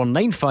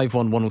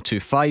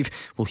 01419511025.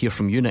 We'll hear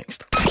from you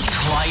next.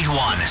 Clyde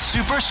One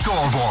Super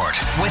Scoreboard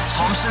with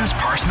Thompson's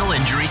personal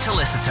injury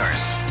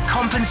solicitors.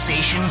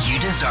 Compensation you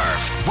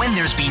deserve. When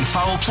there's been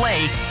foul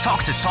play,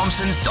 talk to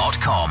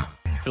Thompsons.com.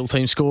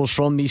 Full-time scores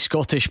from the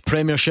Scottish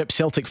Premiership: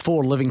 Celtic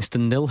 4,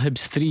 Livingston 0,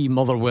 Hibs 3,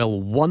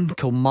 Motherwell 1,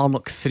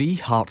 Kilmarnock 3,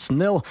 Hearts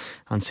 0,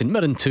 and St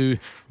Mirren 2,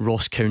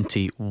 Ross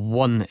County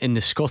 1. In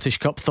the Scottish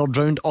Cup third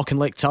round,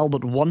 Auchinleck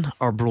Talbot 1,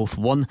 Arbroath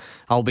 1,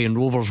 Albion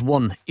Rovers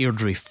 1,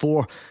 Airdrie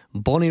 4,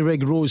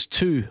 Bonnyrigg Rose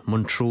 2,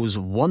 Montrose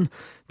 1,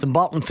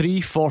 Dumbarton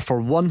 3,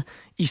 Forfar 1,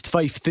 East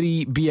Fife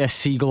 3,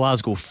 BSC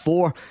Glasgow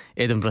 4,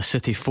 Edinburgh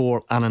City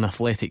 4, Annan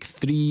Athletic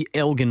 3,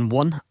 Elgin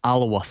 1,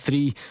 Alloa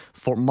 3,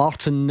 Fort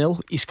Martin 0,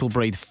 East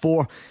Kilbride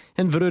 4,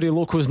 Inverurie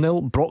Locos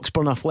 0,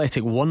 Broxburn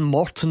Athletic 1,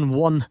 Morton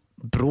 1,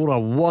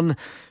 Brora 1,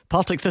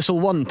 Partick Thistle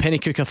 1,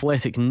 Pennycook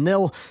Athletic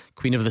 0,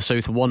 Queen of the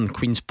South 1,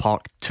 Queen's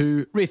Park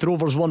 2, Wraith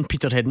Rovers 1,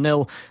 Peterhead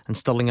 0, and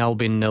Stirling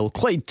Albion 0,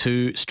 Clyde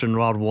 2,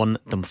 Stranraer 1,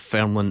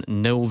 Dunfermline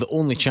 0. The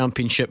only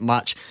championship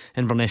match: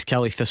 Inverness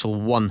Cally Thistle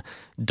 1,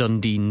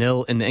 Dundee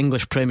 0. In the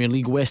English Premier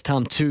League, West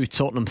Ham 2,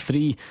 Tottenham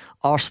 3,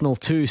 Arsenal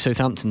 2,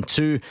 Southampton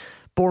 2,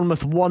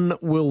 Bournemouth 1,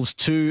 Wolves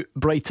 2,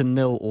 Brighton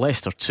 0,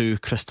 Leicester 2,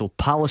 Crystal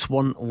Palace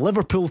 1,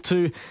 Liverpool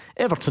 2,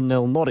 Everton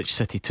 0, Norwich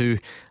City 2,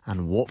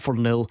 and Watford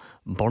 0,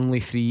 Burnley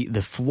 3.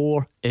 The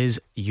floor is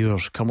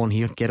yours. Come on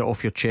here, get it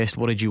off your chest.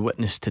 What did you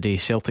witness today?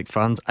 Celtic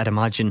fans, I'd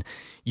imagine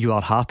you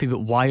are happy, but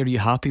why are you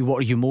happy? What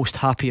are you most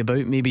happy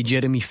about? Maybe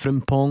Jeremy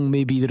Frimpong,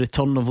 maybe the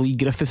return of Lee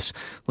Griffiths?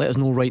 Let us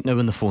know right now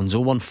in the phones.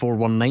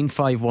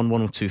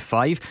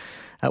 01419511025.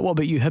 What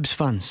about you Hibs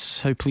fans?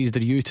 How pleased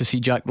are you to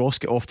see Jack Ross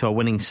get off to a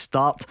winning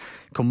start?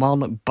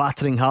 Kilmarnock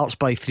battering Hearts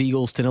by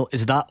 3-0.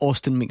 Is that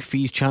Austin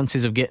McPhee's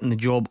chances of getting the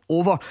job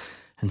over?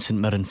 And St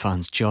Mirren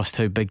fans, just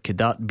how big could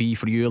that be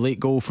for you? A late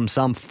goal from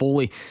Sam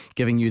Foley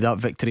giving you that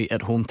victory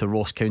at home to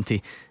Ross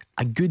County.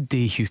 A good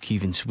day, Hugh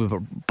Keevins. We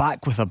were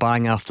back with a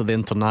bang after the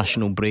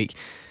international break.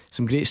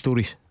 Some great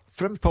stories.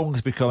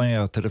 Frimpong's becoming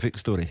a terrific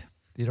story.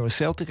 You know,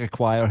 Celtic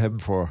acquire him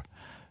for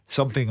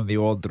something in the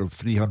order of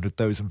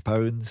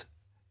 £300,000.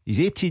 He's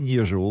 18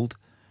 years old.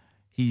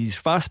 He's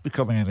fast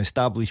becoming an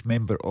established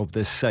member of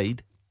this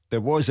side.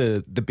 There was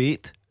a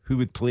debate who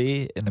would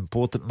play in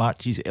important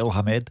matches, El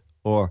Hamed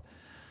or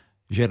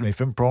Jeremy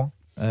Frimpong.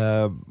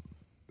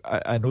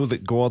 I know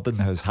that Gordon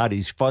has had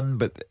his fun,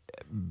 but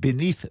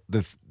beneath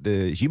the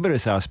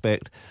humorous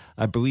aspect,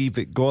 I believe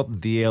that Gordon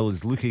DL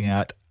is looking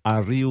at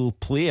a real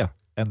player,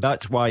 and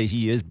that's why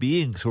he is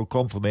being so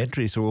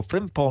complimentary. So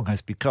Frimpong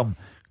has become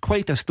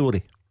quite a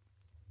story.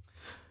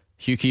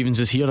 Hugh Keevins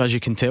is here, as you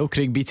can tell.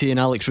 Craig Beattie and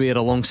Alex Ray are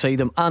alongside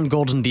him, and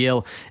Gordon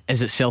DL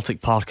is at Celtic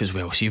Park as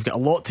well. So you've got a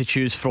lot to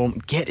choose from.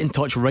 Get in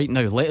touch right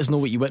now. Let us know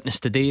what you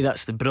witnessed today.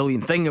 That's the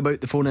brilliant thing about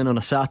the phone in on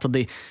a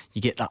Saturday.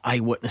 You get that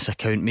eyewitness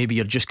account. Maybe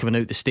you're just coming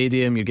out the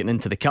stadium, you're getting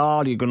into the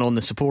car, you're going on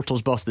the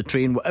supporters bus, the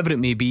train, whatever it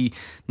may be.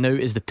 Now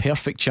is the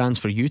perfect chance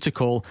for you to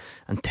call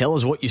and tell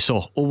us what you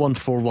saw.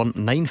 0141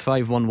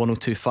 951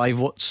 1025.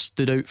 What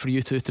stood out for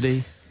you two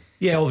today?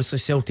 Yeah, obviously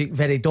Celtic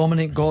very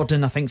dominant.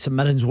 Gordon, I think St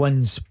Mirren's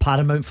wins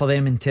paramount for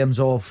them in terms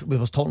of, we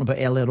were talking about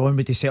earlier on,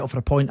 would they settle for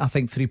a point? I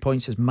think 3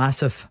 points is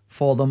massive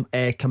for them.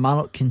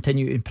 Kilmarnock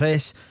continue to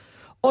impress.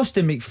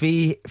 Austin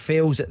McPhee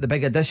fails at the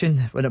big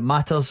addition when it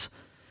matters.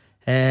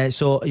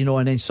 So, you know,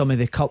 and then some of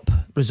the cup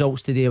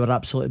results today were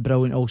absolutely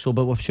brilliant also,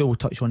 but we're sure we'll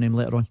touch on them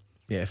later on.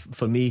 Yeah,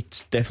 for me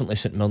it's definitely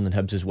St Mirren and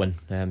Hibs' win.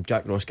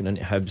 Jack Ross getting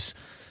into Hibs,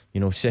 you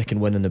know, second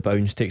win in the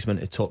bounce, takes him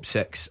into the top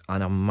 6,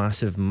 and a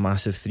massive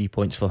 3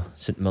 points for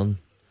St Mirren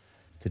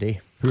today.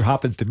 Who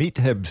happened to meet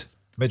Hibs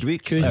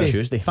midweek?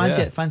 Tuesday.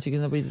 Fancy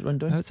getting a wee run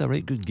down. That's a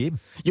right good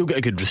game. You'll get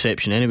a good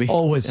reception anyway.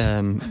 Always.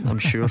 I'm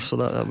sure. So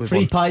that would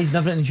free pies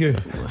and everything, Hugh.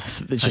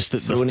 It's just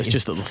that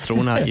they're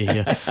thrown at you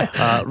here.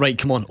 Right,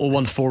 come on.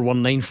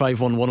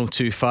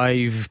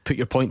 01419511025. Put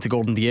your point to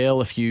Gordon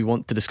DL if you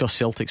want to discuss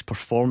Celtic's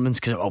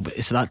performance, because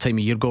it's that time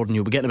of year, Gordon.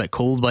 You'll be getting a bit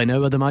cold by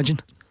now, I'd imagine.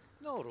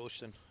 No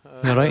roasting.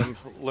 All right.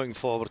 Looking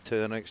forward to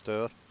the next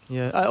hour.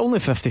 Yeah, only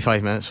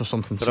 55 minutes or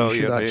something. So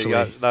you should actually.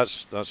 Yeah,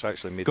 that's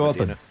actually made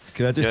Gordon, Medina.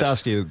 Can I just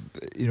ask you?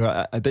 You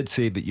know, I did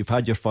say that you've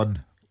had your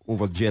fun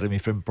over Jeremy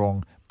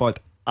Frimpong, but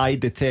I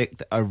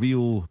detect a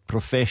real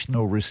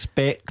professional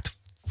respect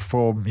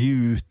from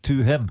you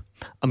to him.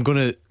 I'm going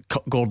to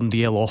cut Gordon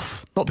DL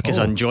off, not because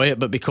I enjoy it,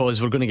 but because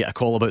we're going to get a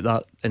call about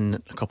that in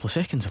a couple of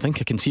seconds. I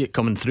think I can see it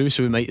coming through,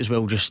 so we might as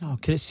well just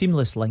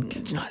seamless link.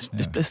 You know,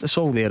 it's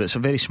all there. It's a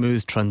very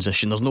smooth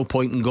transition. There's no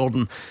point in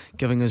Gordon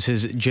giving us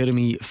his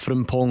Jeremy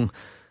Frimpong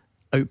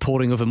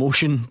outpouring of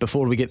emotion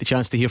before we get the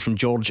chance to hear from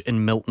George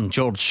in Milton.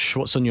 George,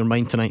 what's on your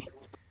mind tonight?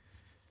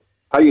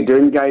 How you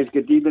doing, guys?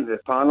 Good evening to the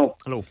panel.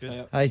 Hello.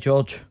 Hi,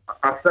 George.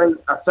 I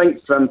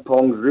think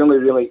Frimpong's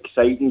really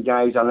exciting,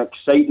 guys. An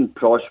exciting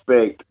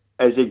prospect.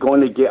 Is he going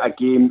to get a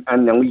game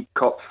in the League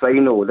Cup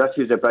final? This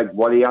is a big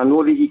worry. I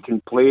know that he can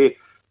play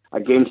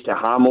against the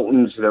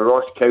Hamiltons, the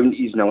Ross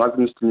Counties and the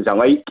Livingstons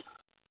alike,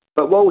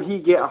 but will he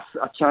get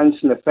a chance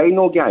in the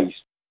final, guys?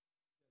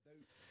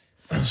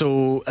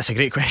 So that's a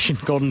great question,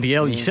 Gordon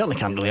DL. You certainly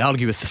can't really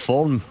argue with the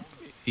form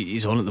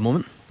he's on at the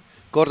moment.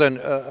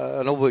 Gordon,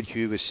 I know what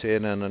Hugh was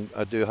saying, and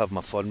I do have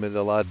my fun with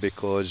the lad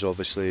because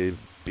obviously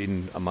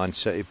being a Man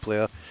City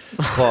player,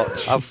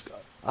 but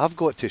I've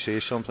got to say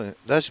something.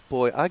 This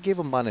boy, I gave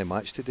him man of the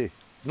match today.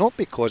 not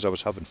because I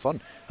was having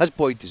fun. His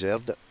boy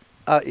deserved it.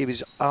 He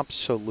was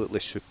absolutely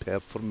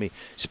superb for me,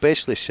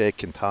 especially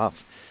second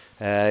half.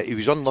 He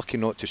was unlucky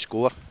not to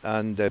score,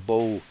 and the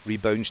ball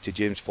rebounds to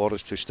James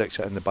Forrest, who sticks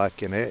it in the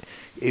back of the net.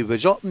 He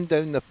was up and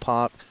down the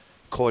park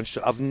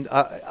constantly.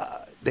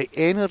 The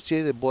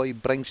energy the boy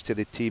brings to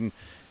the team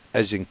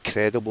is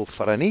incredible.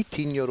 For an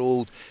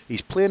 18-year-old,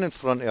 he's playing in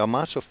front of a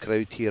massive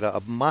crowd here at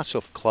a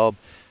massive club,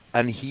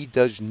 and he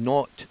does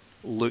not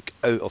look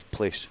out of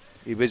place.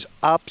 He was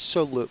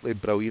absolutely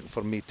brilliant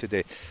for me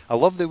today. I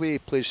love the way he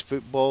plays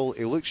football.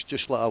 He looks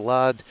just like a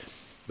lad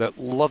that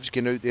loves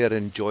going out there and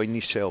enjoying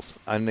himself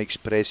and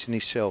expressing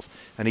himself,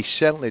 and he's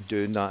certainly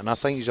doing that, and I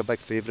think he's a big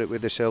favourite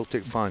with the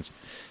Celtic fans.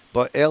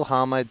 But El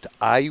Hamid,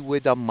 I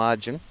would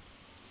imagine,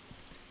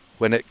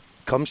 when it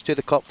comes to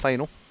the cup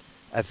final,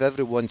 if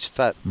everyone's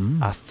fit,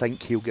 I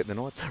think he'll get the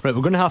nod. Right,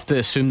 we're going to have to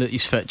assume that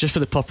he's fit just for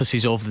the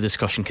purposes of the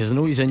discussion, because I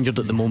know he's injured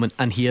at the moment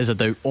and he is a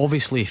doubt.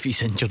 Obviously, if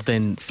he's injured,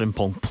 then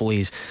Frimpong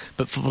plays.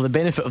 But for the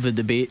benefit of the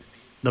debate,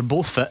 they're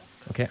both fit.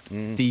 Okay.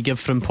 Do you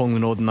give Frimpong the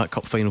nod in that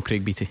cup final,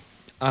 Craig Beattie?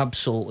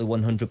 Absolutely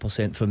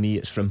 100% for me.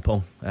 It's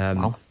Frimpong.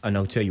 Wow. And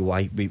I'll tell you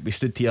why. We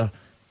stood here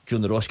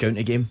during the Ross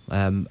County game,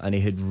 and he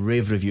had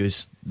rave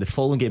reviews. The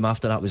following game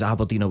after that was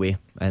Aberdeen away,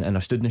 and I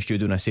stood in the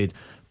studio and I said,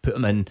 put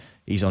him in,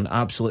 he's on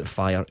absolute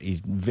fire,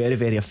 he's very,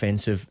 very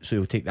offensive, so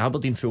he'll take the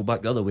Aberdeen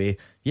fullback the other way.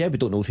 Yeah, we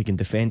don't know if he can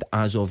defend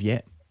as of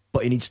yet,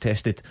 but he needs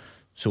tested.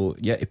 So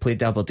yeah, he played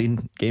the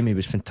Aberdeen game, he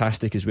was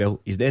fantastic as well.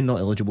 He's then not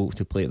eligible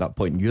to play at that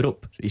point in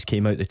Europe, so he's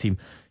came out of the team,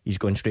 he's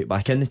gone straight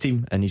back in the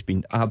team, and he's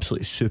been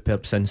absolutely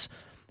superb since.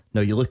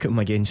 Now you look at him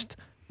against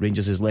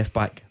Rangers' left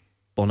back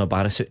Borna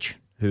Barisic,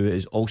 who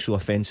is also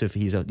offensive.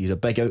 He's a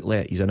big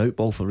outlet, he's an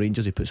outball for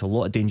Rangers, he puts a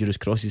lot of dangerous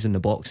crosses in the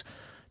box.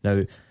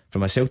 Now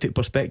from a Celtic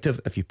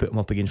perspective, if you put him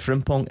up against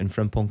Frimpong and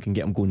Frimpong can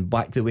get him going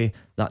back the way,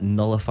 that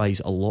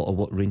nullifies a lot of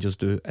what Rangers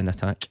do in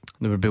attack.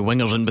 There would be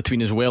wingers in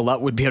between as well.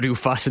 That would be a real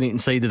fascinating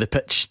side of the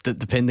pitch, that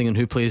depending on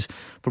who plays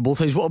for both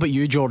sides. What about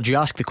you, George? You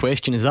asked the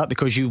question, is that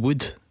because you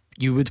would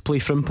play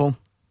Frimpong?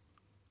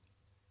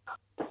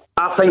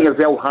 I think if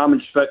El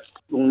Hamid's fit,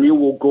 O'Neill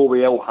will go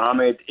with El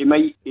Hamid. He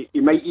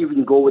might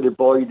even go with the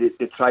boy that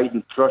they tried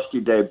and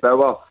trusted,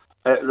 Bauer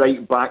at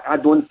right back. I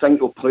don't think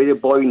he'll play the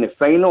boy in the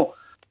final.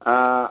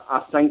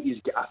 I think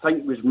he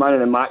was man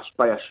of the match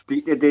by a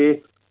street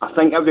today. I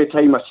think every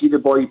time I see the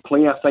boy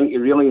play, I think he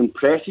really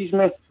impresses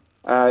me.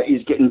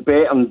 He's getting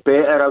better and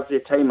better every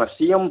time I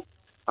see him.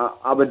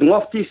 I would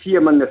love to see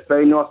him in the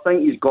final. I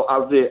think he's got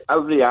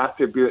every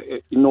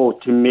attribute,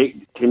 to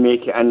make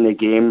it in the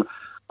game.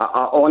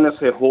 I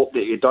honestly hope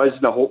that he does,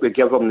 and I hope they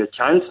give him the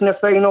chance in the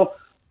final,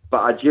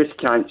 but I just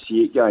can't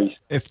see it, guys.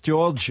 If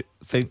George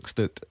thinks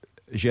that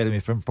Jeremy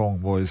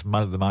Frimpong was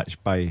man of the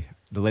match by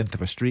the length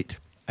of a street,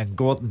 and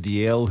Gordon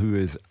Dalziel, who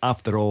is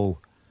after all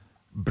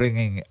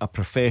bringing a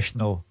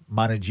professional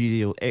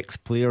managerial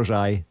ex-player's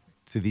eye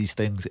to these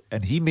things,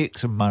 and he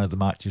makes him man of the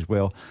match as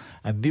well,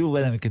 and Neil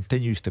Lennon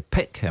continues to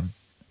pick him,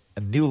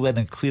 and Neil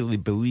Lennon clearly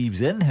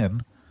believes in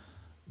him,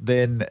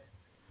 then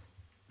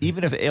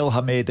even if El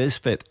Hamid is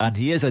fit, and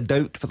he is a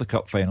doubt for the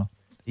cup final,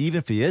 even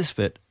if he is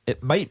fit,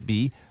 it might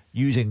be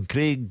using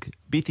Craig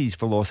Beattie's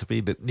philosophy,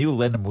 but Neil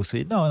Lennon will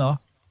say, no,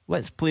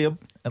 let's play him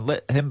and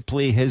let him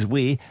play his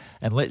way,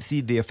 and let's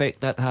see the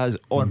effect that has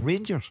on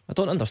Rangers. I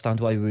don't understand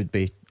why we would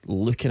be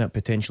looking at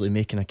potentially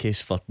making a case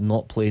for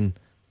not playing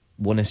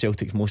one of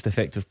Celtic's most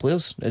effective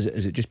players.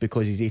 Is it just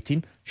because he's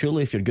 18?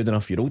 Surely if you're good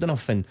enough, you're old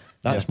enough, and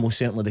that's most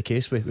certainly the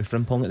case with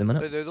Frimpong at the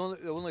minute.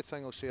 The only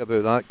thing I'll say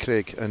about that,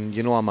 Craig, and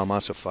I'm a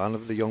massive fan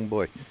of the young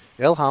boy,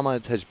 El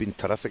Hamid has been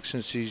terrific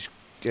since he's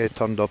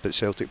turned up at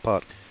Celtic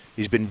Park.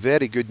 He's been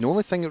very good. The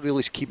only thing that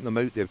really is keeping him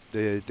out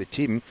the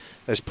team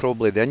is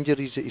probably the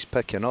injuries that he's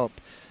picking up.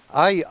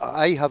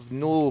 I have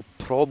no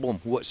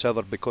problem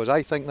whatsoever, because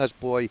I think this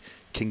boy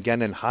can get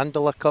in and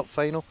handle a cup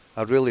final.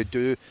 I really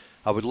do.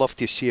 I would love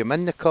to see him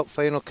in the cup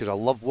final because I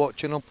love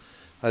watching him,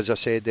 as I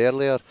said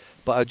earlier.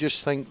 But I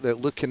just think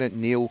that looking at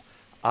Neil,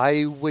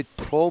 I would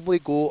probably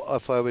go,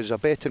 if I was a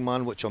betting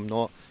man, which I'm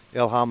not,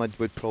 El Hamid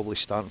would probably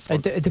stand for.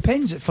 It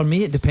depends. For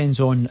me, it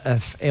depends on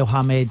if El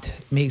Hamid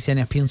makes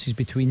any appearances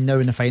between now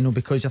and the final,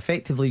 because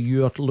effectively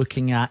you are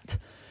looking at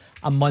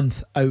a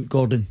month out,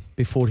 Gordon,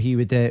 before he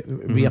would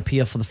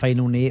reappear for the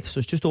final on the 8th. So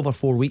it's just over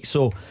 4 weeks.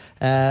 So,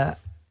 I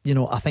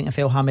think if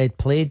El Hamid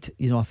played,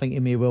 I think he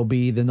may well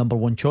be the number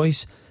one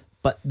choice.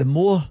 But the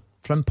more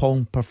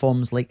Frimpong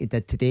performs like he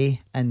did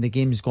today and the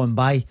game's gone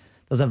by,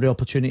 there's every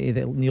opportunity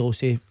that Neil will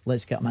say,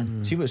 let's get him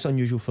in. See what's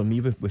unusual for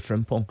me with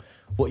Frimpong?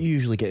 What you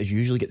usually get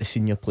the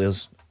senior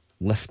players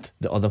lift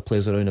the other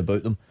players around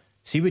about them.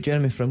 See with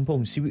Jeremy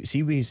Frimpong, see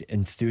with his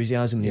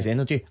enthusiasm and his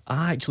energy,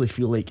 I actually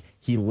feel like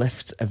he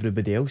lifts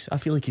everybody else. I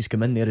feel like he's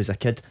come in there as a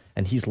kid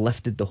and he's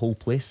lifted the whole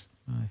place.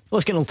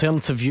 Let's get an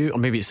alternative view, or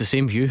maybe it's the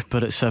same view,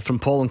 but it's from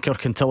Paul and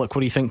Kirkintilloch. What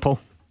do you think, Paul?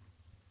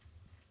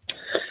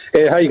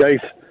 Hi guys.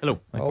 Hello.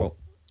 Hi, Paul.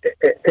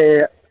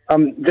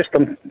 I'm just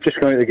going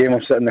to the game.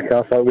 I'm sitting in the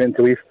car, so waiting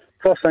to leave.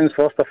 First things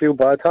first, I feel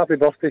bad. Happy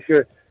birthday,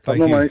 Hugh. I've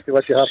not managed to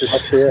wish you happy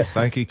birthday yet.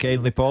 Thank you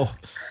kindly, Paul.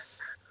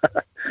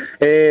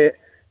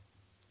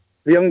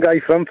 the young guy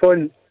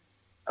Frimpong,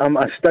 I'm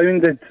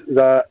astounded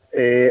that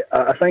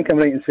I think I'm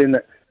right in saying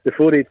that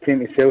before he came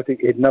to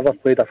Celtic, he'd never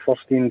played a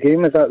first-team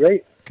game. Is that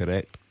right?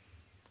 Correct.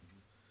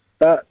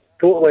 That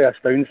totally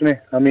astounds me.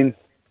 I mean,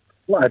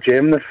 what a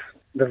gem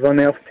they've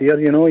unearthed here.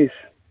 You know, he's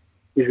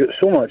got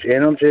so much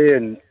energy,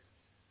 and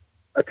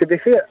to be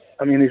fair,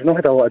 I mean, he's not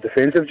had a lot of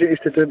defensive duties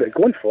to do, but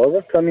going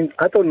forward, I mean,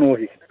 I don't know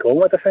if you could call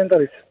him a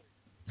defender.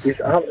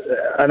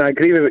 And I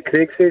agree with what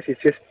Craig says.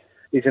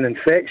 He's an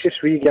infectious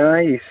wee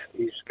guy.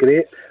 He's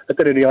great. I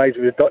didn't realise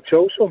he was Dutch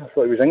also. I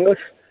thought he was English.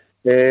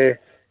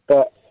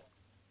 But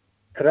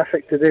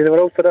terrific today. They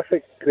were all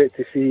terrific. Great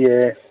to see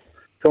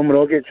Tom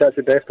Rogic. That's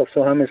the best I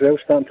saw him as well,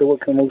 starting to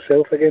look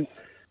himself again.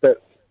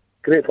 But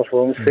great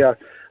performance for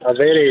a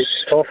very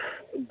tough,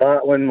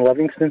 battling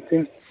Livingston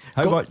team.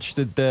 How much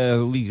did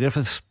Lee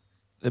Griffiths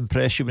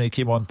impress you when he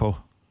came on, Paul?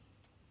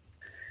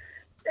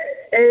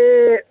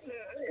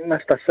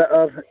 Mr.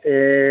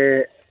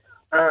 Sitter,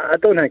 I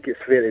don't think it's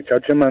fair to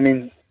judge him. I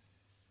mean,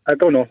 I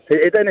don't know. He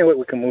didn't look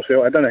like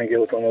himself. I don't think he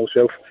looked like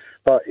himself.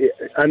 But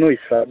I know he's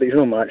fit, but he's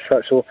no match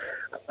fit, so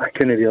I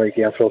couldn't really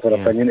give a proper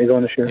opinion, to be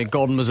honest with you.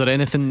 Gordon, was there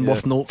anything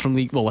worth note from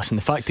Lee? Well, listen,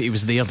 the fact that he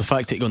was there, the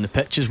fact that he got on the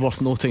pitch is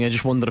worth noting. I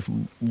just wonder if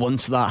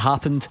once that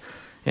happened,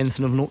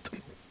 anything of note?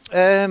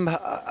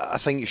 I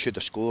think you should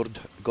have scored,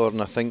 Gordon.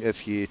 I think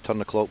if you turn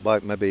the clock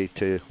back maybe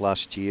to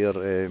last year,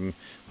 when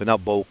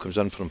that ball comes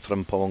in from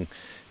Frimpong,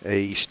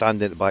 he's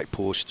standing at the back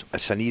post.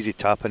 It's an easy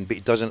tap in, but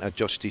he doesn't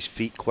adjust his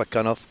feet quick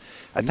enough,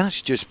 and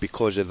that's just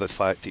because of the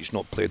fact he's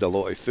not played a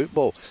lot of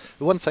football.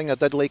 The one thing I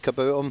did like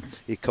about him,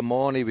 he come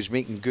on, he was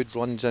making good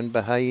runs in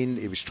behind,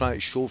 he was trying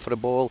to show for the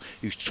ball,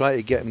 he was trying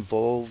to get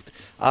involved.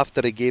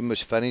 After the game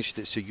was finished,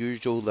 it's the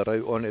usual, they're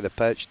out onto the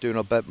pitch doing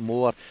a bit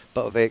more,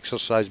 bit of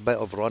exercise, bit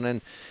of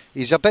running.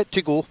 He's a bit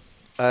to go.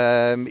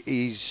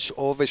 He's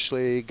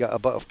obviously got a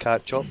bit of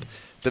catch up,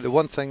 but the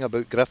one thing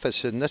about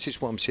Griffiths, and this is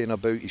what I'm saying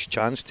about his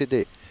chance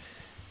today,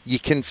 you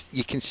can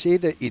say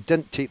that he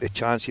didn't take the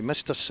chance, he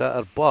missed a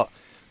sitter, but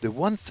the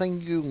one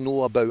thing you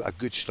know about a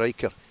good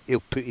striker,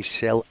 he'll put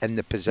himself in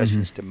the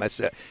positions to miss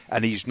it,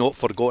 and he's not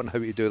forgotten how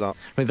to do that.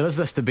 Right, there is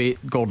this debate,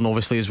 Gordon,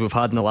 obviously, as we've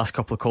had in the last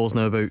couple of calls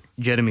now, about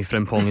Jeremy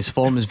Frimpong. His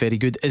form is very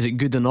good. Is it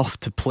good enough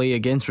to play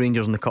against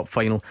Rangers in the Cup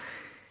final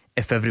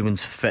if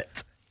everyone's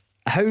fit?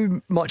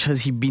 How much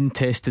has he been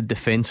tested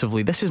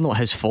defensively? This is not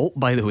his fault,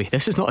 by the way.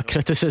 This is not a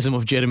criticism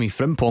of Jeremy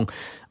Frimpong.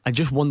 I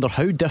just wonder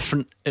how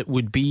different it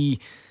would be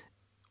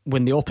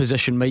when the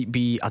opposition might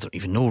be, I don't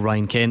even know,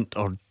 Ryan Kent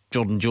or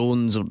Jordan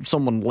Jones or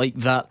someone like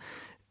that,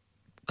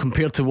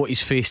 compared to what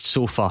he's faced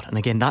so far. And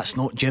again, that's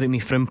not Jeremy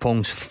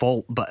Frimpong's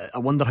fault, but I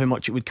wonder how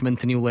much it would come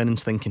into Neil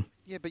Lennon's thinking.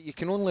 Yeah, but you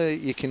can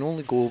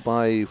only go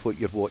by what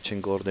you're watching,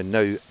 Gordon.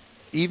 Now,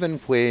 even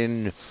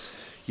when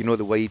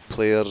the wide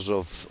players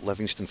of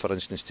Livingston, for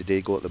instance,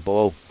 today got the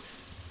ball,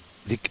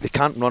 they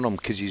can't run him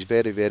because he's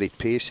very, very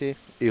pacey.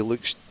 He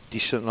looks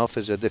decent enough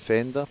as a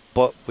defender,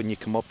 but when you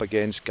come up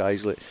against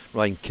guys like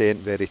Ryan Kent,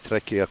 very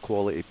tricky, a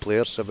quality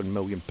player, £7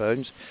 million,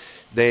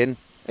 then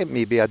it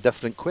may be a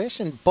different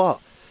question. But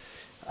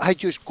I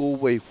just go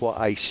with what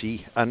I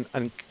see,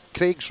 and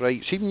Craig's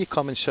right. See, when you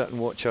come and sit and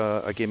watch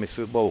a game of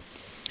football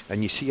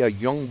and you see a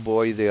young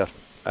boy there,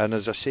 and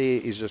as I say,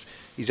 he's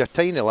a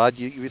tiny lad,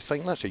 you would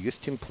think that's a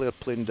youth team player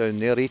playing down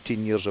there,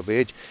 18 years of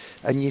age,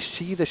 and you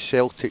see the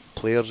Celtic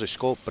players, the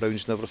Scott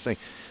Browns and everything,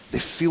 they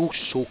feel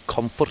so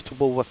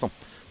comfortable with him.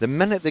 The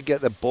minute they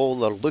get the ball,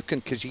 they're looking,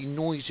 because he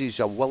knows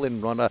he's a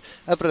willing runner,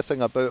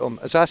 everything about him.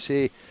 As I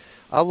say,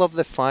 I love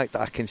the fact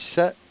that I can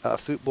sit at a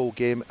football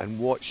game and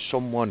watch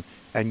someone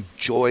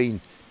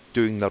enjoying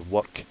doing their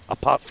work,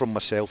 apart from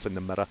myself in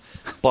the mirror.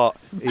 But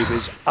it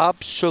was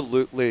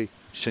absolutely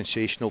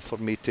sensational for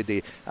me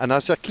today. And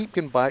as I keep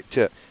going back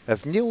to it,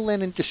 if Neil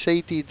Lennon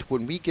decided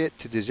when we get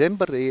to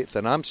December 8th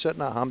and I'm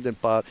sitting at Hampden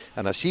Park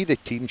and I see the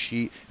team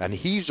sheet and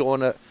he's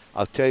on it,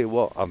 I'll tell you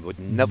what, I would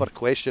never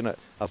question it.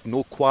 I've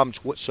no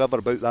qualms whatsoever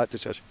about that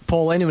decision.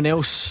 Paul, anyone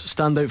else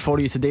stand out for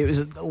you today? It was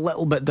a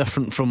little bit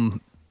different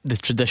from the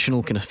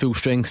traditional kind of full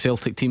strength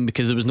Celtic team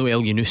because there was no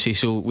El Yunusi,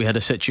 so we had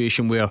a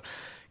situation where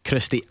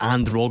Christie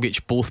and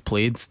Rogic both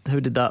played. How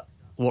did that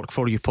work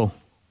for you, Paul?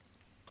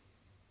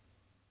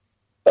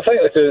 I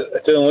think they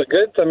do look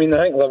good. I mean,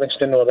 I think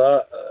Livingston are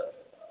that.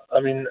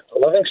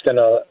 Livingston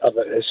are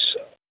about as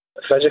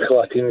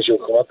physical a team as you'll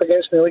come up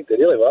against in the league. They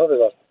really were. They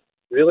were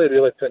really,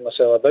 really putting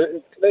themselves about.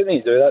 They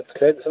need to do that, to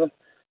credit to them.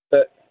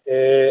 But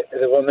they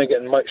weren't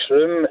getting much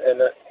room, and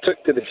it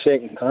took to the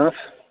second half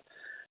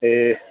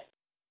to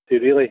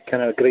really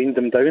kind of grind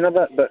them down a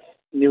bit. But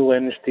Neil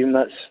Lennon's team,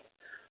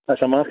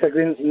 that's a mark of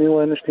Neil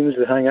Lennon's teams.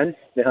 They hang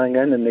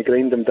in and they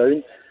grind them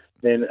down.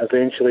 Then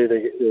eventually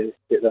they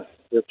get their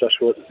just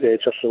rewards.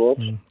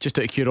 Just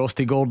out of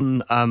curiosity,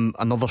 Gordon,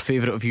 another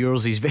favourite of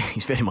yours, he's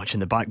very much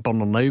in the back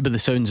burner now by the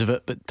sounds of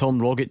it, but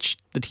Tom Rogic,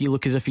 did he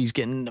look as if he's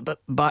getting a bit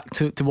back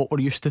to what we're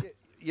used to?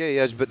 Yeah, he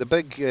is, but the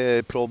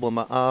big problem,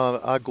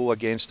 I go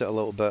against it a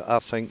little bit. I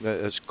think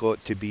that it's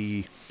got to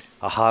be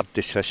a hard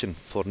decision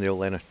for Neil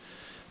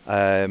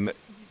Lennon.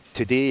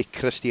 Today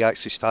Christie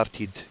actually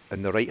started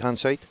on the right hand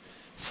side,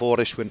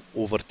 Forrest went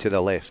over to the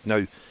left.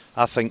 Now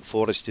I think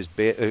Forrest is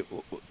better.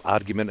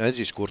 Argument is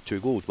he scored 2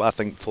 goals, but I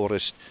think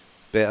Forrest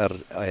better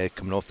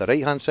coming off the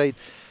right hand side.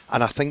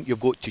 And I think you've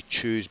got to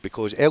choose,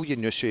 because El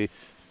Yunusi,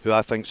 who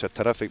I think is a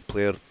terrific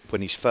player,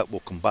 when he's fit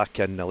will come back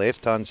in the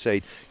left hand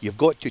side. You've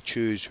got to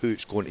choose who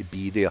it's going to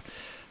be there.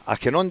 I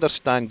can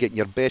understand getting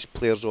your best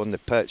players on the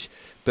pitch,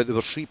 but there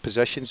were 3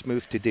 positions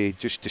moved today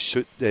just to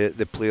suit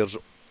the players,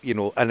 you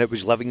know, and it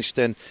was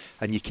Livingston,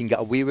 and you can get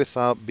away with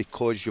that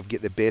because you've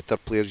got the better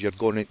players. You're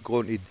going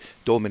to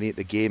dominate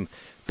the game.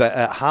 But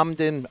at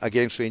Hampden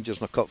against Rangers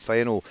in a cup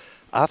final,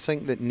 I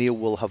think that Neil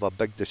will have a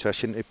big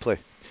decision to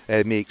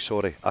make.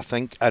 I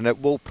think, and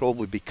it will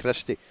probably be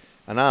Christie.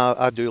 And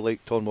I do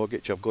like Tom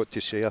Rogic, I've got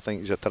to say. I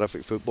think he's a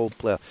terrific football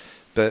player.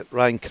 But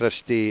Ryan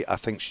Christie, I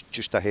think, is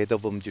just ahead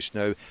of him just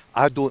now.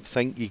 I don't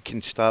think you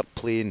can start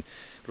playing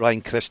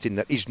Ryan Christie.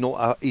 He's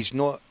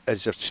not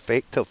as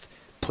effective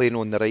playing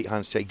on the right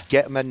hand side.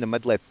 Get him in the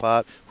mid left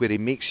part where he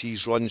makes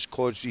his runs,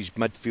 causes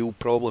midfield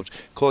problems,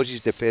 causes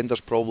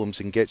defenders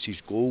problems, and gets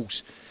his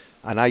goals.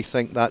 And I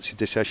think that's a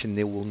decision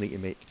they will need to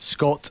make.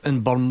 Scott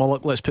in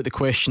Burnmulloch, let's put the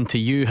question to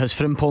you. Has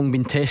Frimpong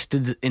been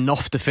tested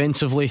enough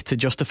defensively to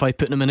justify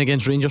putting him in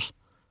against Rangers?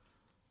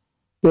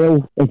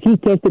 Well, if he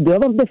tested the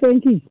other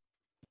defences,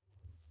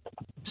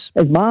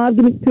 is my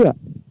argument to it.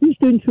 He's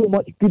doing so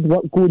much good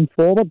work going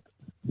forward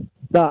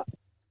that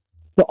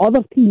the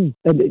other team,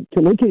 and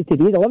to look at it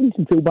today, the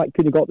Livingston fullback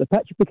could have got the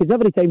pitch, because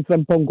every time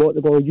Frimpong got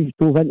the ball, he just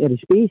drove into the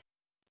space.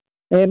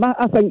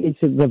 I think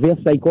it's a reverse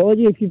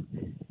psychology. If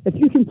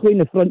you can play in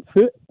the front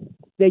foot,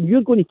 then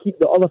you're going to keep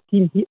the other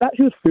team. That's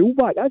your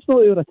fullback. That's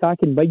not your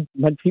attacking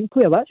midfield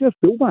player. That's your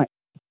fullback.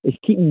 It's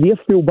keeping their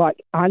fullback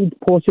and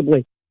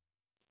possibly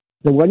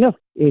the winger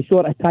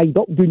sort of tied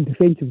up doing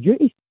defensive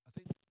duties.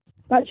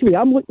 That's the way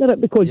I'm looking at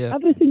it, because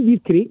everything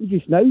we've created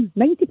just now,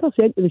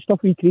 90% of the stuff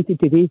we created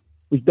today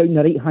was down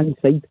the right hand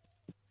side.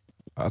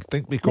 I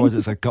think because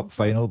it's a cup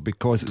final,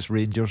 because it's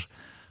Rangers,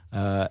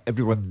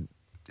 everyone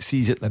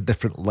sees it in a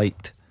different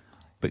light.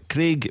 But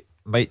Craig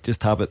might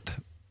just have it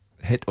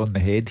hit on the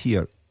head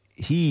here.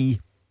 He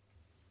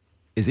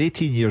is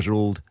 18 years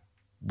old.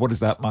 What does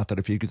that matter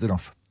if you're good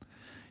enough?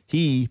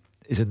 He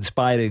is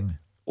inspiring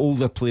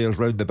older players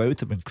round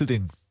about him,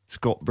 including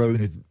Scott Brown,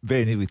 who's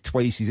very nearly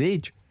twice his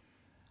age.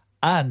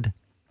 And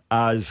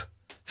as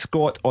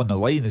Scott on the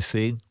line is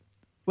saying,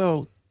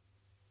 well,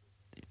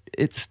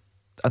 it's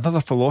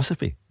another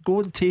philosophy. Go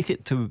and take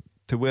it to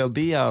where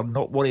they are,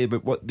 not worry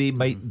about what they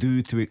might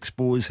do to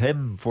expose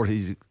him for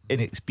his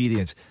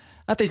inexperience.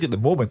 I think at the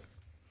moment,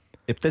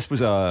 if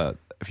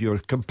you're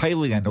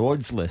compiling an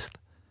odds list,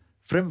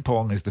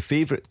 Frimpong is the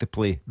favourite to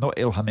play, not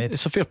El Hamed.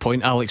 It's a fair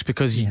point, Alex,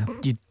 because you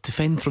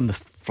defend from the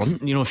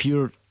front. You know, if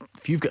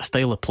you've got a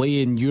style of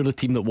play and you're the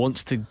team that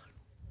wants to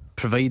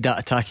provide that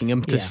attacking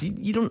impetus,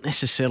 you don't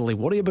necessarily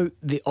worry about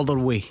the other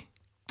way.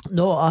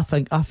 No, I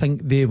think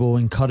they will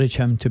encourage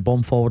him to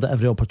bomb forward at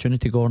every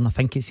opportunity, Gordon. I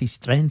think it's his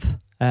strength.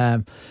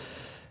 And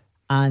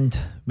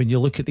when you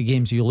look at the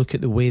games, you look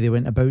at the way they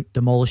went about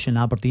demolishing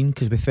Aberdeen,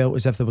 because we felt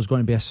as if there was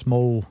going to be a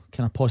small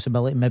kind of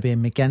possibility, maybe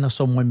in McGinn or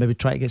someone maybe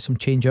try to get some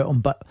change out of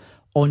him. But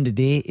on the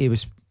day, he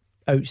was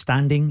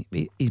outstanding.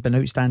 He's been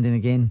outstanding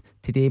again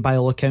today by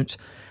all accounts.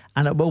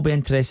 And it will be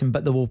interesting,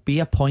 but there will be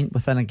a point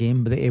within a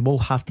game that he will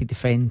have to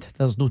defend.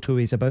 There's no two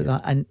ways about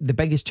that. And the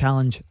biggest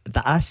challenge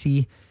that I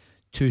see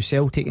to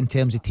Celtic in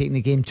terms of taking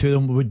the game to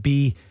them would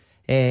be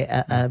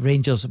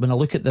Rangers. When I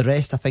look at the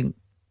rest, I think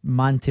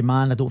man to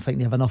man, I don't think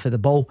they have enough of the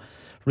ball.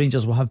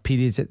 Rangers will have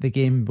periods at the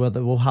game where they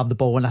will have the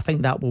ball, and I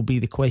think that will be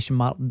the question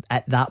mark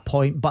at that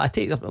point. But I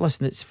take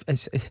listen, it's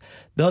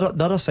the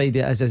other side of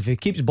it is if he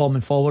keeps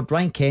bombing forward,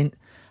 Ryan Kent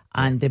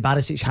and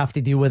Barisic have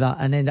to deal with that,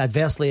 and then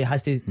adversely he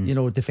has to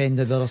defend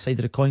the other side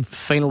of the coin.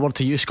 Final word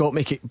to you, Scott.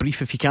 Make it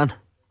brief if you can.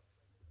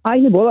 All I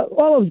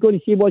was going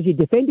to say was he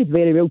defended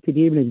very well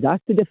today when he was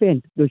asked to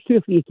defend. There was 2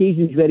 or 3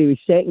 occasions where he was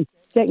second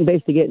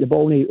best to get the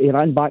ball, and he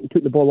ran back and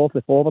took the ball off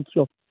the forward.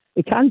 So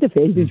he can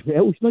defend as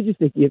well. It's not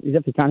just as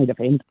if he can't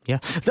defend. Yeah,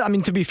 I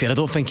mean, to be fair, I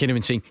don't think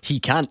anyone's saying he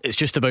can't. It's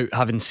just about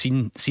having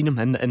seen him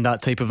in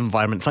that type of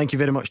environment. Thank you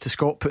very much to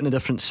Scott putting a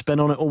different spin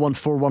on it.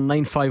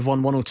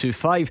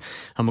 01419511025,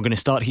 and we're going to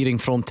start hearing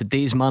from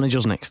today's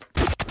managers next.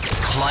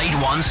 Clyde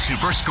One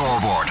Super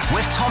Scoreboard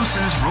with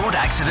Thompson's Road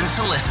Accident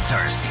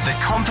Solicitors. The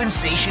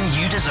compensation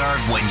you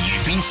deserve when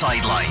you've been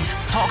sidelined.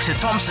 Talk to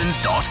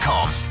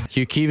Thompsons.com.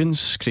 Hugh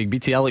Keevins, Craig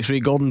Beattie, Alex Ray,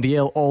 Gordon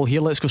DL, all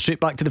here. Let's go straight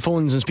back to the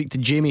phones and speak to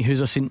Jamie,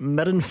 who's a St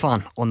Mirren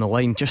fan, on the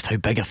line. Just how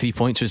big a 3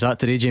 points was that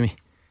today, Jamie?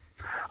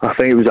 I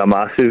think it was a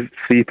massive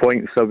 3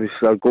 points.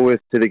 I'll go to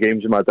the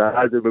games with my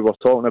dad. We were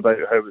talking about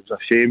how it was a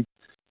shame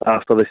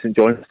after the St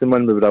Johnstone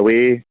win. We were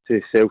away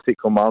to Celtic,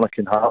 Kilmarnock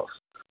and Hearts.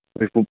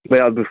 We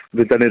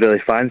didn't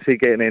really fancy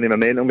getting any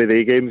momentum with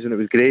the games, and it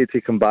was great to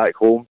come back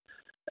home.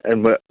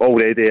 And we're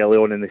already early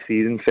on in the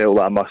season felt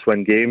like a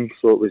must-win game,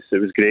 so it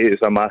was great. It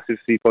was a massive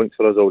 3 points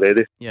for us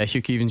already. Yeah,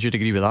 Hugh Keevins, you'd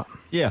agree with that?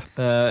 Yeah,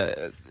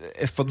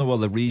 if for no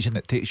other reason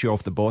it takes you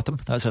off the bottom,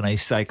 that's a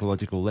nice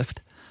psychological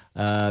lift.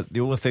 The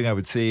only thing I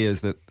would say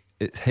is that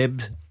it's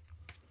Hibs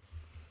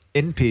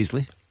in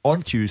Paisley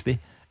on Tuesday.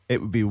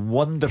 It would be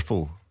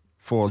wonderful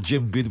for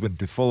Jim Goodwin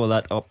to follow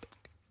that up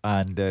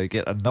and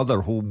get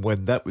another home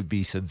win. That would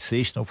be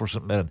sensational for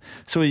St Mirren.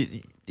 So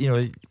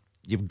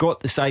you've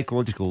got the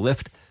psychological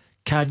lift.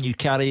 Can you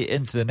carry it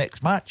into the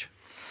next match?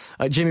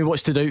 Jamie, what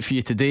stood out for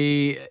you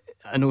today?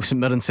 I know St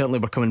Mirren certainly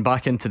were coming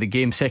back into the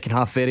game. Second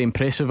half very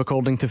impressive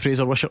according to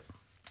Fraser Wishart.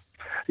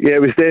 Yeah,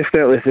 it was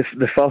definitely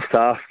the first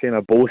half. Kind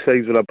of both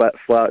sides were a bit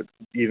flat,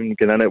 even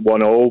going in at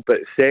 1-1. But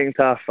second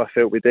half, I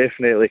felt we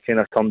definitely kind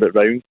of turned it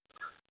round.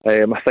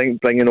 I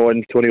think bringing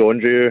on Tony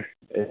Andreu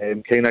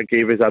kind of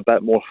gave us a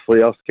bit more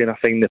flair, kind of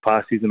finding the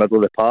passes in the middle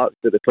of the park.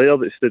 But the player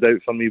that stood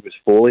out for me was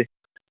Foley.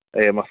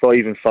 I thought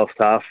even first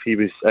half he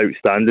was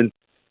outstanding.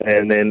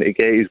 And then to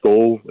get his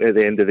goal at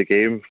the end of the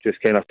game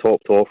just kind of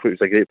topped off. It was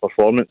a great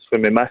performance.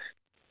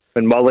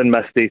 When Mullen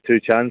missed the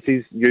two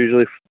chances,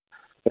 usually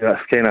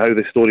that's kind of how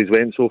the stories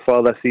went so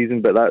far this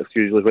season, but that's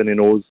usually when he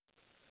knows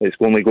it's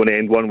only going to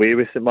end one way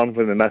with St Mirren,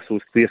 when we miss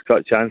those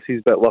clear-cut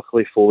chances. But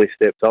luckily Foley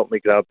stepped up and we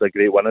grabbed a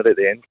great winner at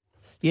the end.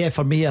 Yeah,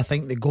 for me, I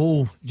think the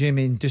goal,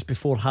 Jamie, just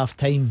before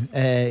half-time,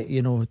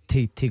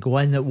 to go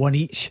in at one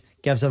each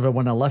gives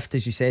everyone a lift.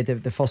 As you said,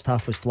 the first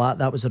half was flat.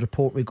 That was the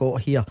report we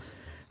got here.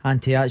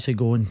 And to actually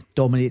go and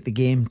dominate the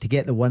game, to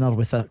get the winner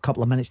with a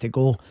couple of minutes to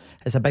go,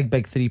 it's a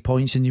big 3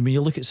 points. And when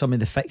you look at some of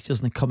the fixtures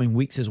in the coming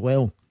weeks as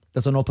well,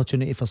 there's an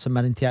opportunity for St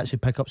Mirren to actually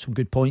pick up some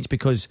good points,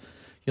 because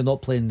you're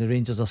not playing the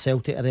Rangers or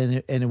Celtic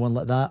or anyone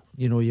like that.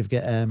 You've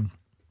got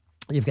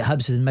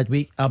Hibs in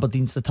midweek,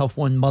 Aberdeen's the tough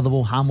one,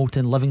 Motherwell,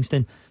 Hamilton,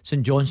 Livingston,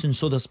 St Johnstone.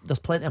 So there's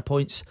plenty of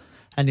points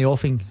in the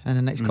offing in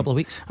the next couple of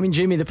weeks. I mean,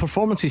 Jamie, the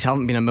performances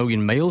haven't been a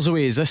million miles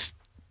away.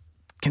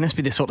 Can this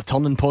be the sort of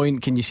turning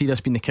point? Can you see this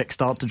being the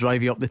kickstart to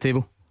drive you up the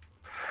table?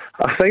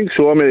 I think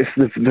so. I mean,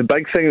 it's the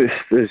big thing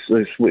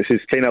which is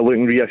kind of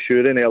looking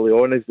reassuring early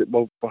on, is that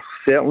we're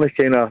certainly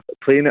kind of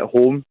playing at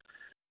home.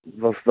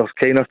 There's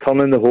kind of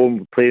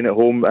turning playing at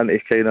home into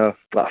kind of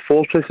like a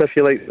fortress, if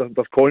you like.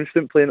 They're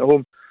constant playing at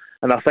home.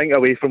 And I think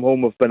away from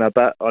home we've been a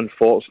bit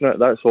unfortunate.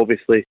 That's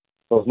obviously,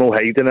 there's no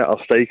hiding it.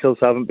 Our strikers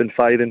haven't been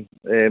firing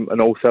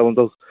in all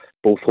cylinders,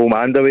 both home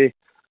and away.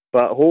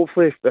 But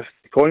hopefully, if the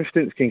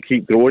confidence can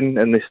keep growing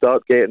and they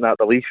start getting that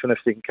belief, and if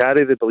they can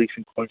carry the belief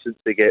and confidence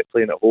they get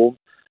playing at home,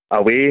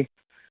 away,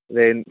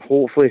 then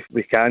hopefully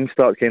we can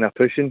start kind of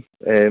pushing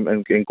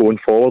and going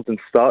forward and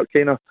start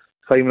kind of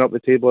climbing up the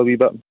table a wee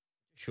bit.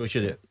 Shows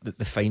you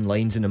the fine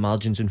lines and the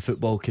margins in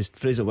football, because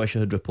Fraser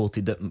Wishart had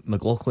reported that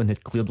McLaughlin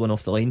had cleared one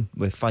off the line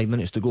with 5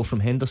 minutes to go from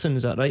Henderson.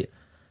 Is that right?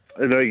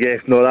 No,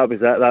 that was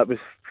it. That was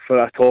for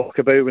a talk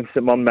about when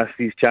St Mirren missed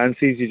these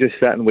chances. You just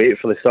sit and wait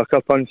for the sucker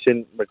punch,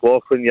 and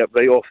McLaughlin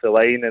right off the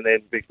line, and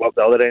then we go up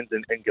the other end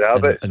and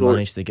grab it. And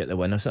managed to get the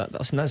winner. So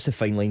that's the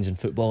fine lines in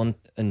football,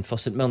 and for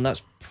St Mirren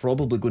that's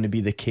probably going to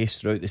be the case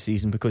throughout the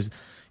season, because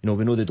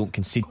we know they don't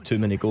concede too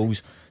many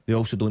goals, they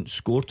also don't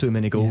score too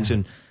many goals,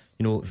 and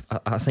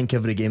I think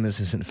every game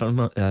as a St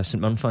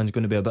Mirren fan is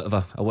going to be a bit of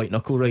a white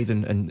knuckle ride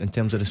in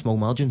terms of the small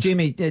margins.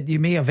 Jamie, you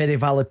make a very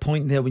valid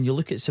point there. When you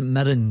look at St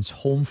Mirren's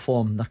home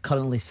form, they're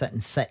currently sitting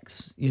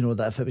 6.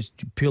 That if it was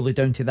purely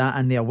down to that,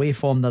 and the away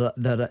form, they're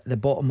at the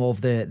bottom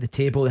of the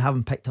table. They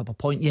haven't picked up a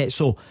point yet.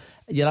 So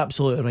you're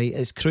absolutely right.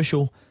 It's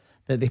crucial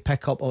that they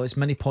pick up as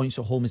many points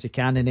at home as they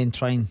can, and then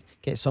try and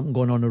get something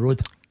going on the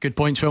road. Good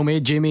points well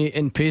made, Jamie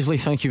in Paisley.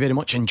 Thank you very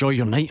much. Enjoy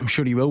your night. I'm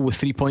sure you will, with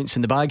 3 points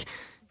in the bag.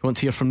 You want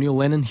to hear from Neil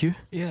Lennon, Hugh?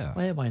 Yeah.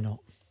 Why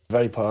not?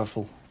 Very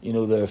powerful.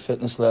 Their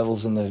fitness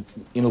levels, and they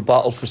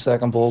battled for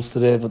second balls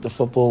today, but the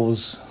football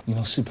was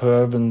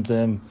superb, and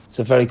it's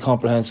a very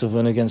comprehensive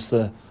win against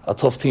a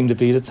tough team to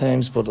beat at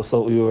times, but I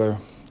thought we were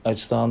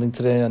outstanding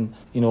today. And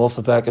off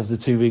the back of the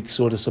 2 week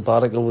sort of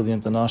sabbatical with the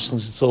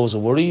internationals, it's always a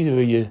worry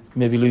where you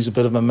maybe lose a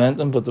bit of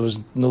momentum, but there was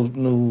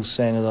no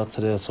sign of that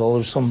today at all. There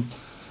was some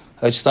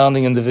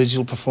outstanding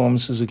individual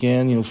performances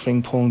again.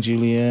 Frimpong,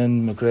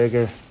 Julian,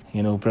 McGregor,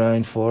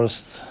 Brown,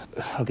 Forrest.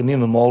 I can name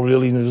them all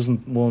really. There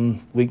isn't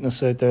one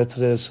weakness out there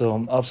today, so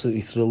I'm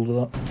absolutely thrilled with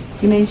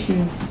that. You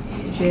mentioned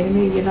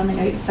Jeremy. You're running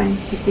out of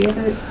things to say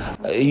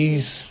about.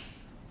 He's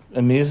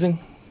amazing.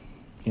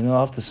 I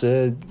have to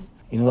say,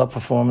 that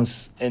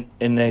performance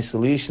in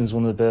isolation is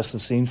one of the best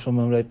I've seen from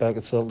him right back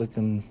at Celtic,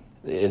 and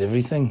at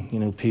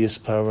everything. Pace,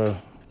 power,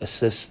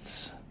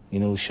 assists,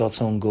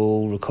 shots on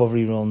goal,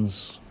 recovery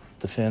runs,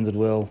 defended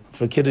well.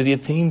 For a kid at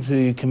 18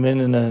 to come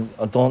in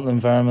a daunting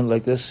environment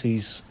like this,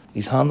 he's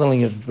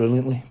handling it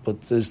brilliantly, but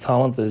his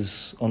talent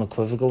is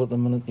unequivocal at the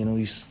minute.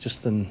 He's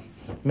just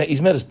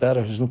he's made us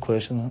better, there's no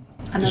question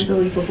that. An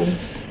unbelievable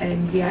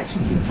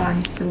reaction from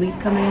fans to Lee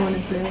coming on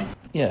as well.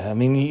 Yeah, I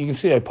mean, you can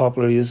see how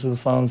popular he is with the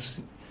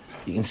fans.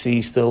 You can see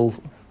he's still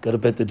got a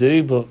bit to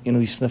do, but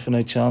he's sniffing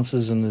out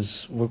chances and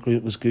his work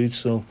rate was good.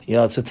 So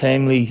yeah, it's a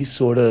timely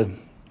sort of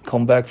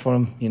comeback for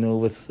him,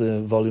 with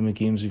the volume of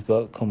games we've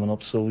got coming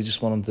up. So we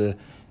just want him to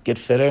get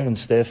fitter and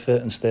stay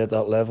fit and stay at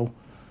that level.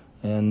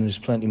 And there's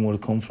plenty more to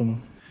come from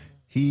him.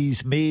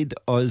 He's made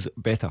us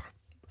better.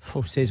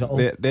 Says it all.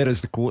 There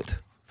is the quote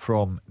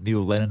from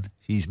Neil Lennon.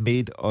 He's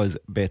made us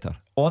better.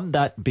 On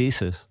that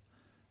basis,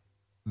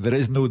 there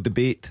is no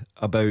debate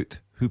about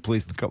who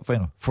plays in the cup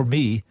final. For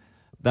me,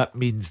 that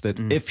means that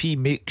if he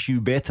makes you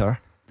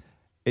better,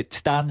 it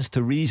stands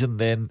to reason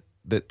then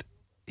that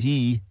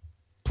he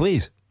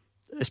plays.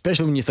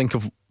 Especially when you think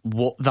of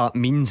what that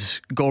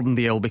means, Gordon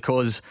Dalziel,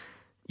 because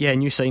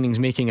new signings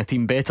making a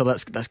team better,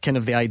 that's kind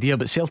of the idea,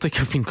 but Celtic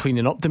have been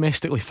cleaning up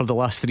domestically for the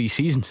last 3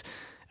 seasons,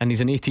 and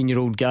he's an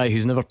 18-year-old guy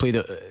who's never played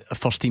a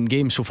first team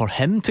game, so for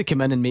him to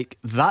come in and make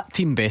that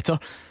team better,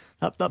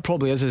 that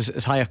probably is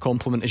as high a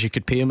compliment as you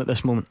could pay him at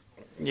this moment.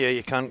 Yeah,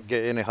 you can't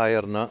get any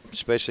higher than that,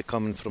 especially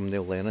coming from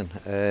Neil Lennon.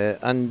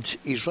 And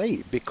he's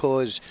right,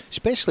 because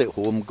especially at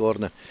home,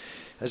 Gordon,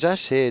 as I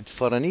said,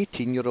 for an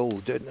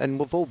 18-year-old, and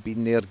we've all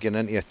been there getting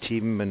into a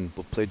team, and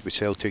we've played with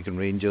Celtic and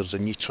Rangers,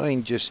 and you try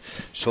and just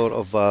sort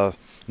of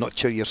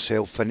nurture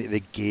yourself into the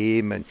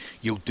game, and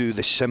you'll do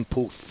the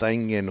simple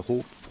thing and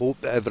hope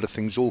that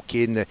everything's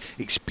okay and the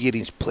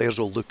experienced players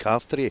will look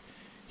after you.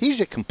 He's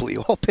the complete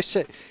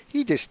opposite.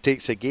 He just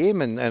takes a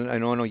game and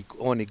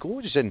on he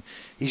goes, and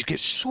he's got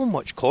so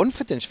much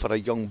confidence for a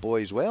young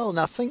boy as well. And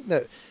I think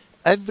that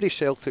every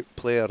Celtic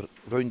player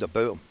round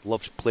about him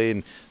loves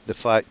playing the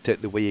fact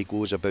that the way he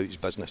goes about his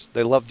business.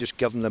 They love just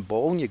giving the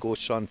ball and you go,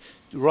 son,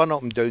 run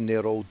up and down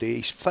there all day.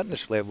 His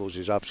fitness levels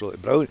is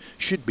absolutely brilliant.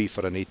 Should be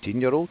for an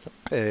 18-year-old.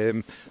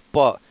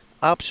 But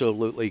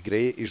absolutely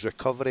great. His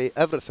recovery,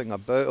 everything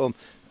about him.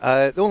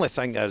 The only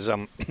thing is,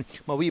 I'm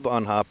a wee bit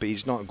unhappy.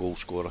 He's not a goal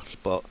scorer,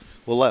 but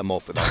we'll let him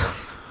off with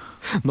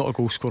that. Not a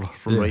goal scorer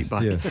from right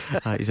back.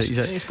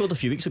 He scored a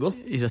few weeks ago.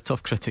 He's a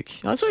tough critic.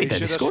 That's what he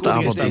did. He scored at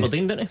against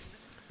Aberdeen, didn't he?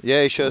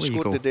 Yeah, he should have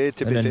scored today,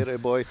 to be fair to the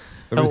boy.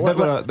 There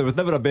was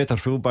never a better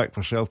fullback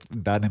for Celtic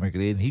than Danny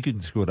McGrain. He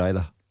couldn't score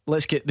either.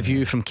 Let's get the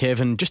view from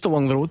Kevin just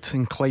along the road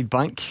in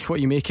Clydebank. What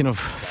are you making of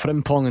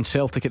Frimpong and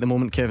Celtic at the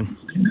moment, Kevin?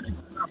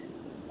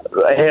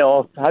 Hey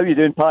all, how are you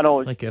doing,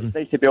 panel? Hi, Kevin.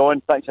 Nice to be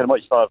on. Thanks very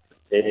much for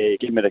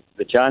giving me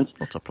the chance.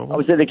 What's a problem? I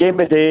was at the game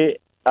today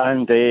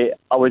and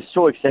I was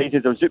so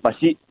excited. I was out my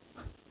seat.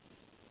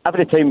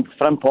 Every time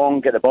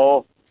Frimpong get the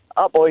ball,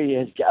 that boy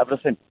has got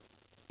everything.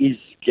 He's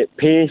got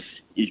pace,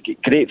 he's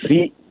got great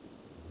feet.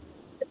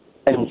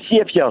 And see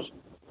if you're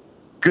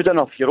good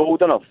enough, you're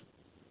old enough.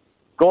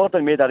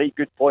 Gordon made a right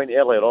good point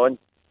earlier on.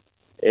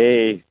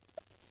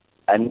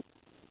 And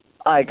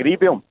I agree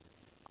with him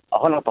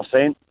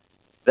 100%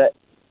 that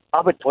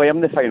I would play him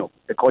in the final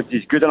because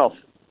he's good enough.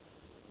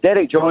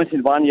 Derek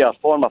Johnson, one year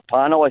former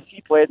panelist,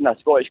 he played in a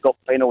Scottish Cup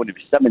final when he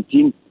was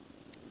 17.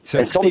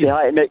 16. And somebody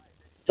had to make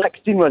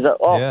 16 was it?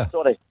 Oh, yeah.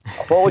 Sorry.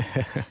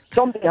 Apologies.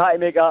 Somebody had to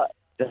make a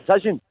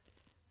decision.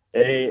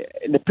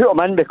 And they put him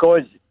in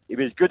because he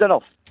was good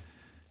enough.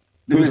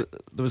 There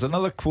was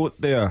another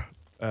quote there,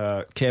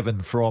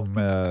 Kevin, from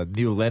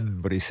Neil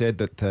Lennon, where he said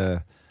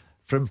that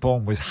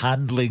Frimpong was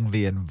handling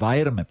the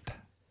environment.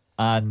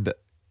 And,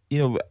 you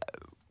know,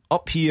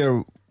 up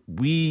here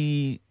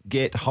we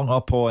get hung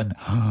up on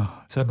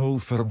it's an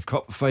Old Firm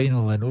Cup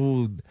final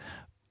and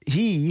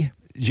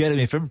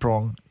Jeremy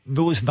Frimpong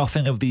knows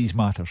nothing of these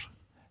matters.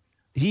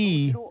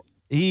 He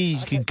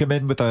can come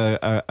in with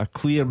a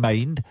clear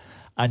mind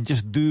and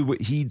just do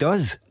what he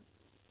does.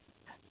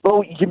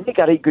 Well, you make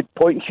a right good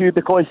point, Hugh,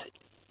 because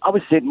I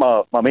was saying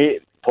to my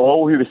mate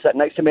Paul, who was sitting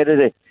next to me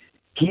today,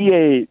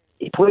 he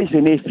plays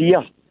with no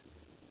fear.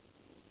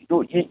 You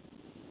know,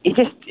 he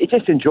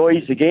just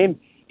enjoys the game.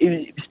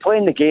 He was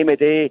playing the game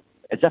today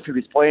as if he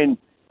was playing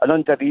an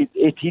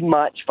under-18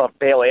 match for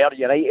Bel Air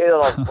United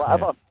or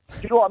whatever.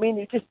 Do you know what I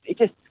mean? He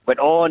just went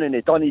on and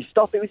he done his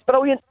stuff. It was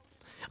brilliant.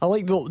 I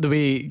like the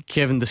way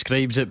Kevin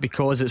describes it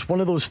because it's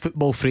one of those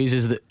football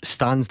phrases that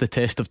stands the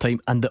test of time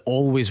and that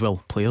always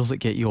will. Players that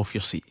get you off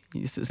your seat.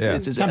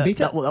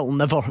 That will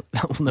never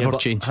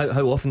change.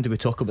 How often do we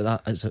talk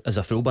about that as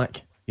a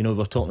fullback? You know,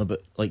 we're talking about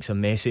like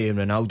some Messi and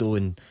Ronaldo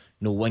and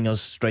wingers,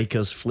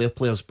 strikers, flair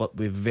players, but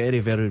we very,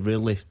 very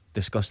rarely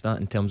discuss that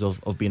in terms of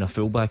being a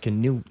fullback.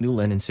 And Neil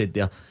Lennon said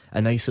there,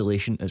 in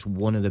isolation, it's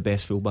one of the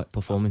best fullback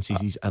performances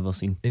he's ever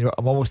seen. You know,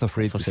 I'm almost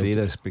afraid to say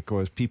this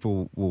because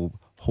people will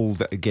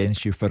hold it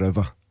against you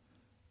forever,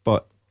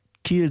 but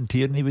Kieran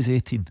Tierney was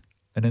 18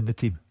 and in the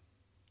team.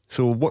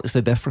 So what's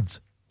the difference?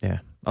 Yeah,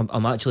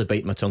 I'm actually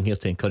biting my tongue here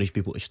to encourage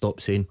people to stop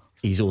saying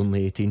he's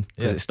only 18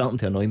 because it's starting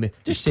to annoy me.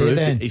 Just say it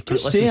then.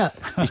 Just say it.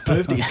 He's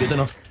proved that he's good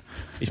enough.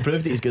 He's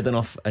proved that he's good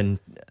enough, and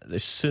the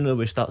sooner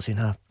we start saying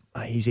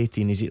he's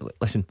 18,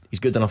 listen, he's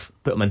good enough,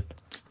 put him in.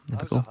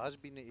 Has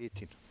been at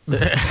 18. You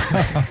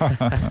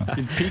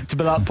peaked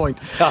by that point.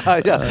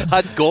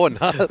 I'd gone.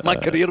 My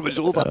career was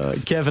over.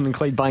 Kevin and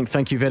Clydebank,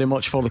 thank you very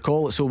much for the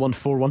call. It's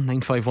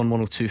 01419511025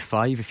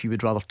 951 if you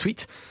would rather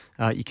tweet.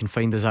 You can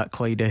find us at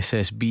Clyde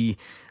SSB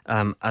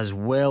as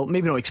well.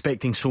 Maybe not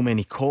expecting so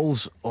many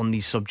calls on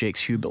these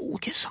subjects, Hugh, but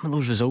look at some of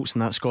those results in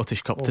that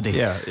Scottish Cup today.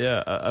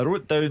 Yeah. I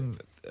wrote down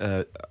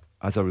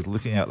as I was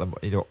looking at them,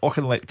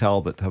 Auchinleck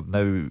Talbot have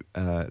now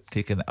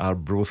taken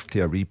Arbroath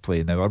to a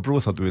replay. Now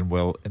Arbroath are doing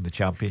well in the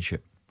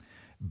Championship.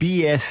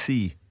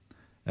 BSC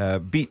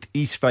beat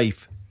East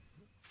Fife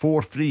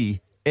 4-3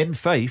 in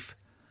Fife,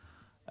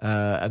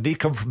 and they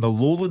come from the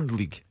Lowland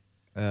League.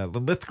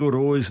 Linlithgow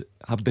Rose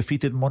have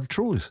defeated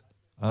Montrose.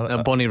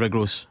 Bonnyrigg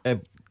Rose.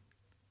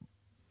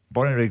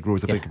 Bonnyrigg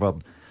Rose, I beg your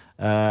pardon.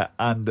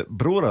 And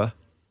Brora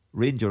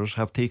Rangers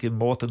have taken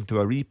Morton to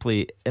a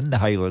replay in the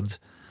Highlands.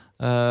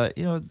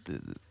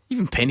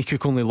 Even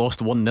Pennycook only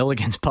lost 1-0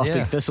 against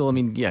Partick Thistle. I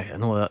mean, I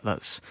know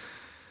that's,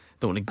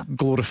 don't want to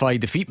glorify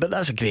defeat, but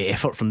that's a great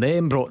effort from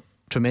them. Brought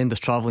tremendous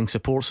travelling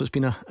support, so it's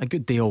been a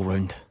good day all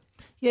round.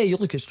 Yeah, you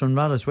look at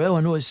Stranraer as well.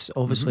 I know it's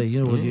obviously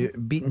you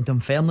beating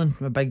Dunfermline,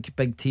 a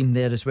big team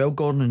there as well,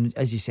 Gordon. And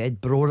as you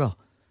said, Brora,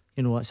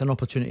 it's an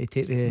opportunity to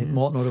take the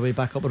Morton all the way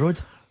back up the road.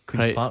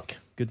 Queen's Park,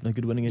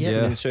 good winning in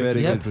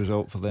very good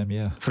result for them.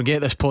 Yeah.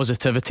 Forget this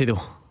positivity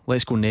though.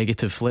 Let's go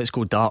negative. Let's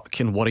go dark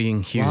and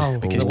worrying, Hugh. Wow,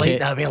 because we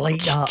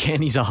like that.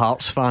 Kenny's a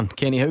Hearts fan.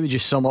 Kenny, how would you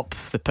sum up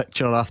the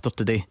picture after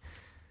today?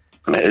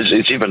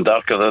 It's even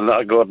darker than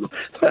that, Gordon.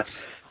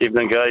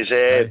 Evening, guys.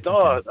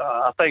 No,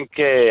 I think,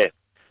 to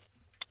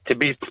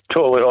be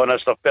totally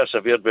honest, I've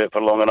persevered with it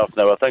for long enough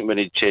now. I think we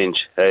need change.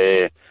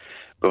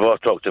 We've all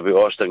talked about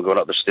Austin going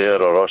up the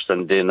stair or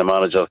Austin being the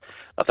manager.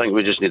 I think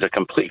we just need a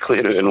complete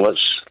clear out and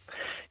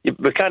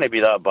we can't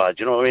be that bad.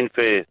 You know what I mean?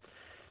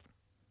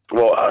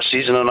 A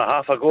season and a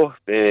half ago,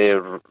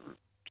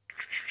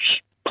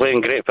 playing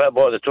great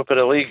football at the top of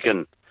the league,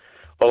 and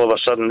all of a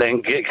sudden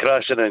then gate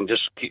crashing and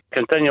just keep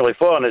continually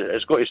falling.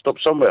 It's got to stop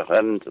somewhere,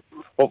 and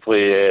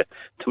hopefully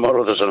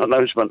tomorrow there's an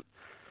announcement.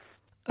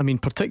 I mean,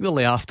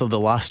 particularly after the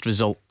last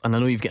result, and I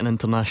know you've got an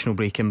international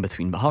break in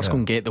between, but Hearts go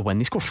and get the win.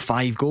 They score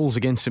 5 goals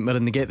against St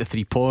Mirren. They get the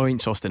 3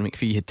 points. Austin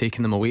McPhee had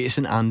taken them away to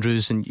St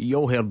Andrews, and you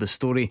all heard the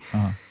story.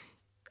 I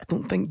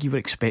don't think you were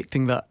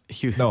expecting that,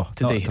 Hugh, today,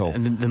 not at all.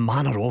 And the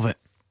manner of it.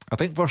 I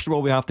think first of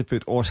all we have to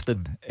put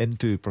Austin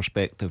into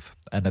perspective,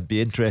 and I'd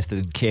be interested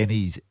in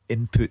Kenny's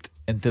input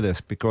into this,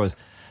 because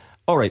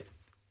alright,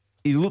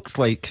 he looks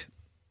like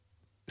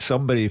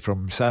somebody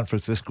from San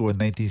Francisco in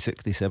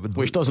 1967,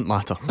 which doesn't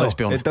matter. Let's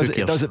be honest,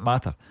 it doesn't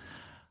matter.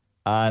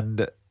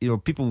 And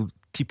people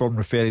keep on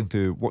referring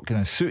to what kind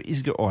of suit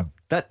he's got on.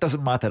 That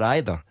doesn't matter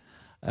either.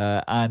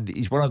 And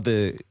he's one of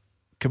the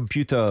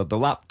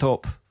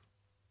laptop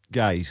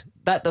guys.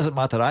 That doesn't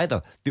matter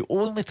either. The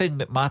only thing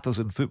that matters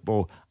in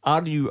football,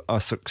 are you a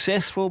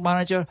successful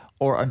manager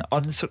or an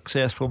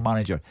unsuccessful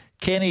manager?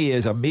 Kenny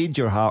is a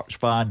major Hearts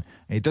fan,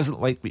 and he doesn't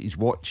like what he's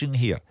watching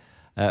here.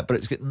 But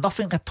it's got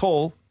nothing at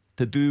all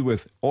to do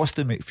with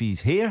Austin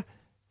McPhee's hair,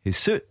 his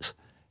suits,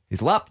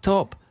 his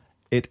laptop.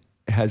 It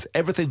has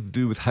everything to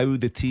do with how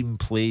the team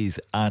plays,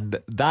 and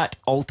that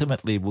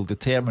ultimately will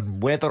determine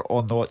whether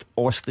or not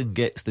Austin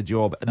gets the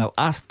job. And I'll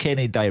ask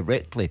Kenny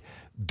directly,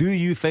 do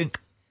you think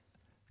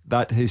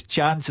that his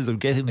chances of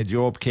getting the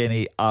job,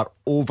 Kenny, are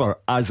over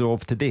as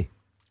of today?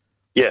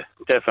 Yeah,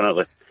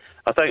 definitely.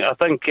 I think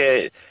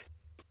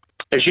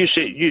as you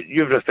say,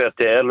 you referred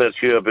to earlier,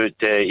 Hugh, about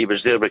he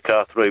was there with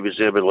Cathro, he was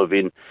there with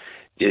Levine.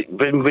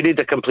 We need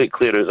a complete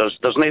clear out.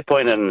 There's no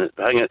point in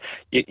hanging.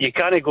 You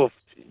can't go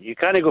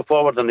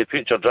forward in the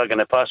future dragging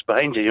the past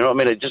behind you. You know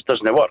what I mean? It just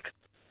doesn't work.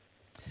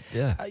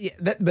 Yeah,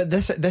 but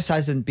this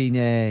hasn't been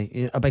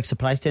a big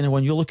surprise to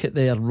anyone. You look at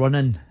their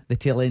running the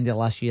tail end of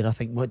last year. I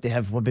think what they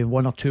have would be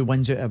 1 or 2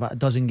 wins out of about a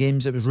dozen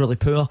games. It was really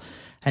poor.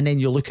 And then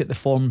you look at the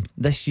form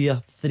this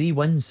year: 3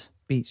 wins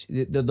beats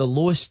the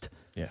lowest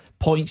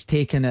points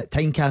taken at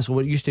Tynecastle,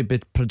 where it used to be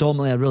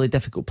predominantly a really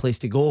difficult place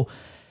to go.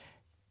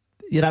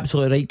 You're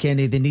absolutely right,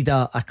 Kenny. They need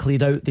a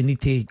clear out. They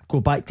need to go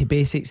back to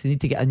basics. They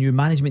need to get a new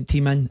management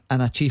team in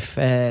and a chief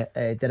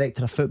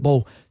director of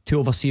football to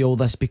oversee all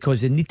this, because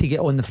they need to get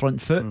on the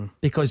front foot,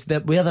 because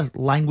where they're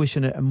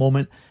languishing at the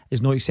moment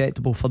is not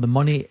acceptable for the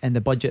money and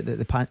the budget that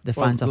the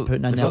fans are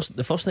putting in there.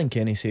 The first thing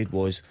Kenny said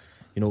was,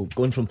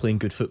 going from playing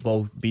good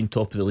football, being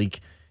top of the league,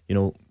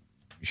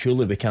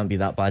 surely we can't be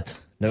that bad.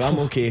 Now, I'm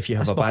okay if you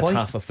have a bad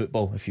half of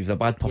football. If you've a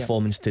bad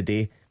performance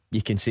today,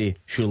 you can say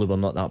surely we're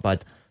not that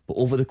bad. But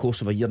over the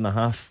course of a year and a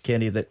half,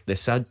 Kenny, the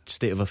sad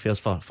state of affairs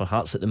for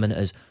Hearts at the minute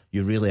is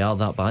you really are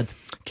that bad.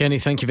 Kenny,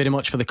 thank you very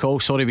much for the call.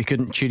 Sorry we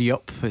couldn't cheer you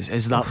up.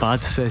 Is that bad,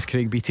 says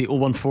Craig Beattie.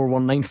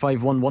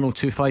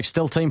 01419511025.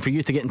 Still time for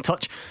you to get in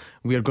touch.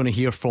 We are going to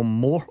hear from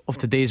more of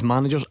today's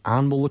managers,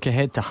 and we'll look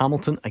ahead to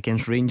Hamilton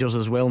against Rangers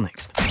as well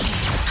next.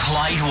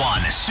 Clyde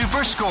One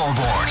Super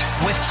Scoreboard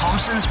with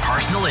Thompson's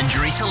personal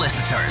injury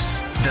solicitors,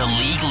 the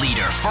league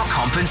leader for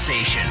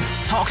compensation.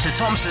 Talk to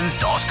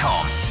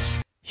Thompsons.com.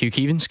 Hugh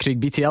Keevins, Craig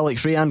Beattie,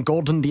 Alex Ray, and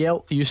Gordon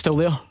DL. Are you still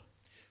there?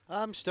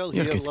 I'm still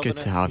You're here. good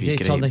to have you.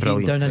 Great, turn the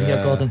heat down in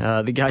here, Gordon.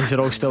 The guys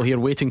are all still here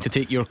waiting to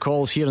take your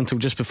calls here until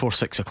just before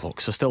 6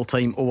 o'clock. So still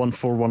time.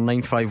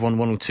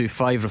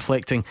 01419511025.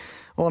 Reflecting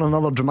on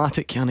another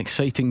dramatic and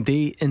exciting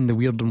day in the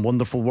weird and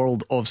wonderful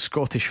world of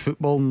Scottish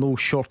football. No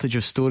shortage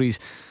of stories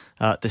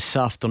this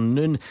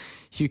afternoon.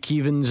 Hugh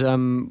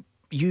Keevins,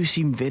 you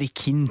seem very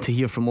keen to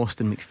hear from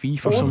Austin McPhee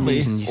for some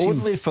reason.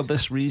 Only for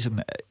this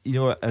reason,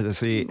 as I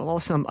say. Well,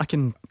 listen, I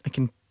can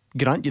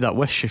grant you that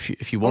wish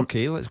if you want.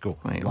 Okay, let's go.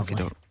 Right,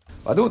 okay,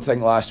 I don't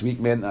think last week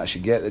meant that I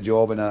should get the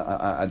job, and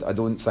I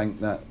don't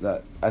think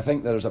that I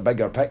think there's a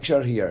bigger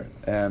picture here.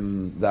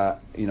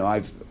 That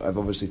I've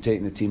obviously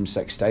taken the team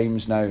 6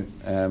 times now.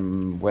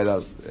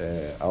 Whether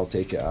I'll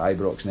take it at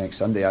Ibrox next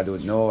Sunday, I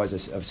don't know.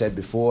 As I've said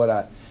before,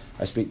 I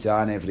speak to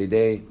Anne every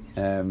day.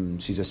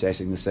 She's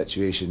assessing the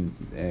situation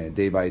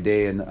day by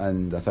day,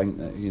 and I think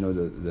that, you know,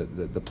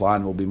 the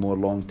plan will be more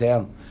long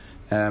term.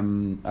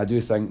 I do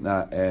think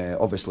that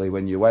obviously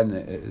when you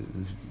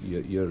win,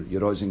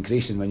 your odds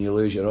increase, and when you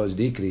lose, your odds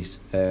decrease.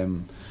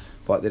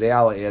 But the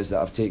reality is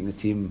that I've taken the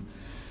team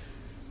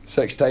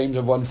 6 times,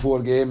 I've won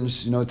 4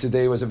 games. You know,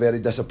 today was a very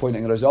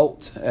disappointing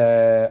result,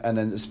 and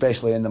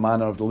especially in the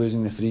manner of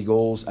losing the 3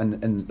 goals,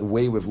 and the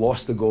way we've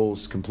lost the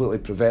goals, completely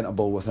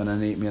preventable within an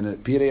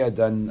 8-minute period.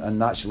 And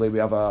naturally, we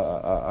have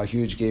a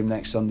huge game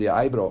next Sunday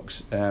at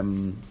Ibrox,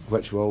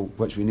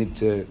 which we need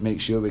to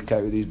make sure we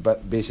cut out these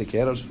basic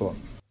errors for.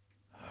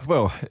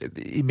 Well,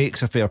 he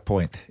makes a fair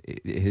point.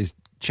 His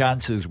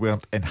chances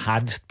weren't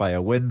enhanced by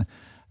a win.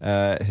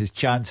 His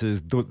chances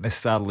don't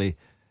necessarily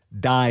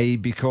die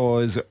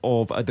because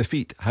of a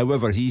defeat.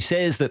 However, he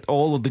says that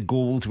all of the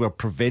goals were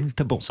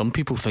preventable. Some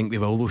people think they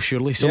will, though,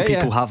 surely. Some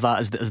people have that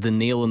as the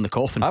nail in the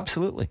coffin.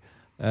 Absolutely.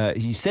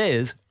 He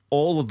says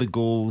all of the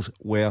goals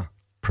were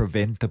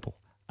preventable,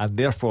 and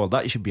therefore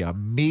that should be a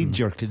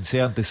major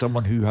concern to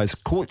someone who has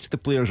coached the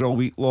players all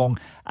week long,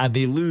 and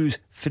they lose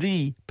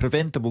 3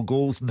 preventable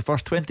goals in the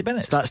first 20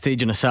 minutes. It's that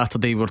stage on a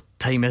Saturday where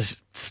time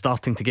is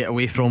starting to get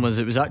away from us.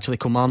 It was actually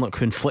Kilmarnock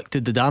who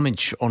inflicted the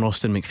damage on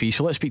Austin McPhee.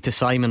 So let's speak to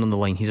Simon on the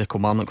line. He's a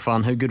Kilmarnock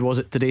fan. How good was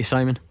it today,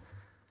 Simon?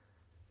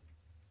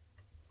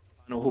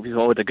 I hope you've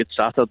all had a good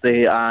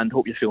Saturday, and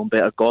hope you're feeling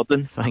better,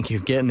 Gordon. Thank you.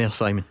 Getting there,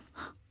 Simon.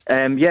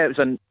 Yeah, it was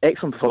an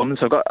excellent performance.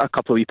 I've got a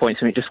couple of wee points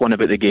to make, just one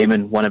about the game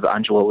and one about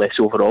Angelo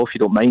Alessio overall, if you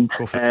don't mind.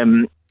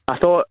 I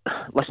thought,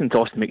 listening to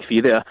Austin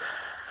McPhee there,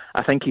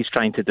 I think he's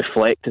trying to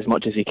deflect as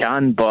much as he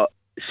can, but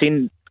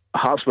seeing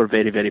Hearts were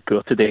very, very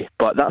poor today.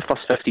 But that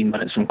first 15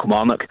 minutes from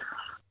Kilmarnock,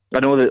 I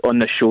know that on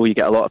this show you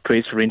get a lot of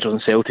praise for Rangers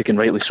and Celtic, and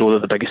rightly so, they're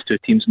the biggest 2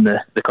 teams in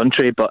the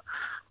country, but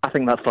I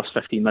think that first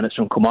 15 minutes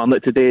from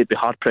Kilmarnock today, it'd be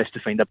hard pressed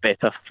to find a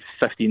better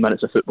 15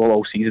 minutes of football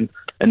all season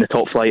in the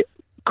top flight.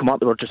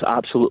 Kilmarnock were just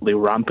absolutely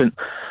rampant,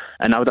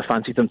 and I would have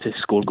fancied them to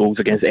score goals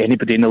against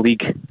anybody in the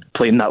league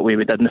playing that way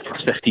we did in the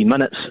first 15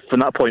 minutes. From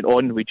that point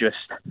on, we just,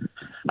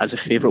 as a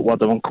favourite word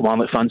among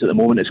Kilmarnock fans at the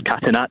moment, is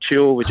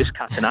catenaccio. We just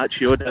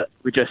catenaccioed it.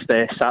 We just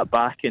sat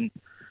back and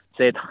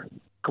said,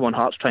 come on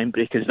Hearts, try and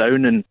break us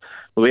down, and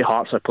the way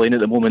Hearts are playing at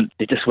the moment,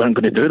 they just weren't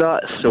going to do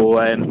that.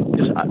 So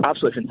just an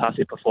absolutely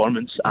fantastic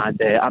performance,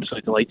 and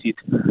absolutely delighted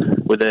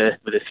with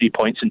the 3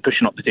 points and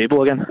pushing up the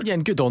table again. Yeah,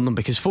 and good on them,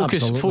 because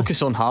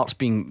focus on Hearts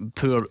being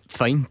poor,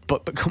 fine,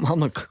 but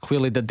Kilmarnock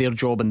clearly did their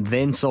job and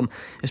then some,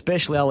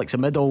 especially Alex,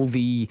 amid all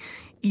the,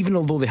 even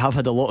although they have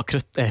had a lot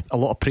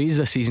of praise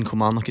this season,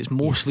 Kilmarnock, it's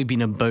mostly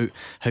been about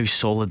how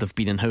solid they've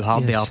been and how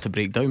hard they are to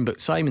break down.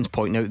 But Simon's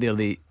pointing out there,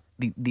 they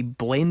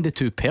blend the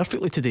 2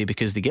 perfectly today,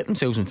 because they get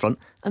themselves in front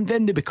and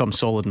then they become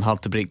solid and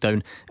hard to break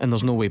down, and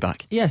there's no way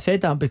back. Yeah, I said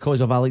that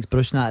because of Alex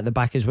Brusnat at the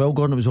back as well,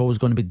 Gordon. It was always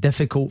going to be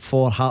difficult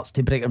for Hearts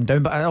to break them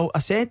down, but I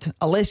said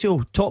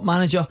Alessio, top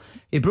manager,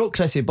 he brought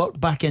Chrissy Burke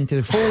back into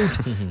the fold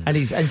and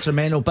he's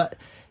instrumental. But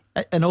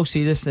in all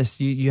seriousness,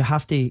 you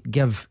have to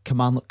give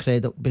Kilmarnock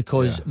credit,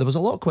 because there was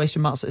a lot of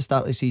question marks at the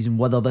start of the season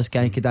whether this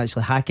guy could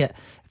actually hack it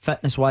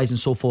fitness wise and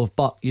so forth.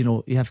 But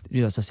you have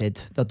to, as I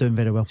said, they're doing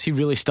very well. Is he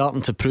really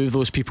starting to prove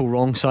those people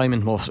wrong,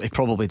 Simon? Well, he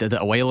probably did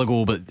it a while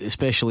ago, but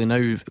especially now,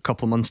 a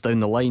couple of months down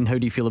the line, how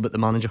do you feel about the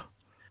manager?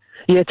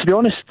 Yeah, to be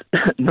honest,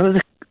 most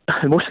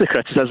of the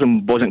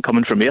criticism wasn't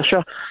coming from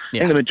Ayrshire. I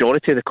think the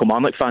majority of the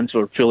Kilmarnock fans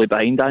were fully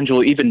behind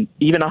Angelo, even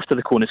after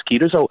the Connah's Quay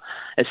result.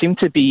 It seemed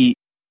to be,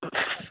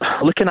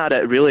 looking at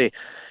it, really,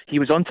 he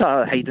was on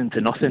to hiding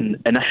to nothing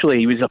initially.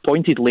 He was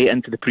appointed late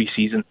into the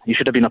pre-season. He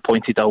should have been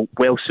appointed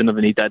well sooner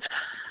than he did.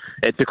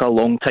 It took a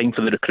long time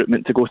for the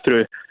recruitment to go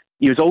through.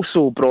 He was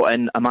also brought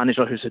in a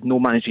manager who's had no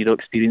managerial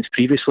experience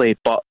previously,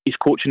 but his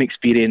coaching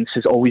experience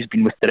has always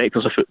been with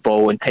directors of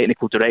football and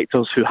technical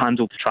directors who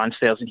handled the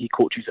transfers, and he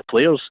coaches the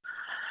players.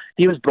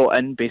 He was brought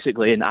in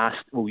basically and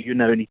asked, well, you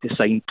now need to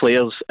sign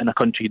players in a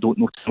country you don't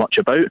know too much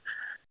about.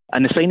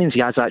 And the signings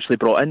he has actually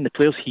brought in, the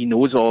players he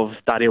knows of,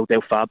 Dario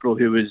Del Fabro,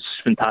 who was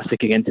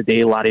fantastic again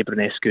today, Larry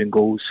Brunescu in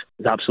goals,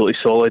 is absolutely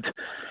solid,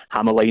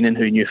 Hammerlinen,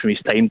 who he knew from his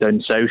time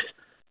down south.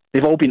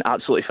 They've all been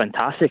absolutely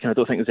fantastic, and I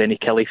don't think there's any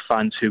Kelly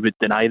fans who would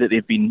deny that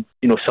they've been,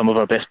 some of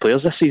our best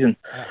players this season.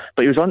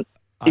 But he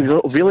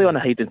was really on a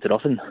hiding to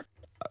nothing.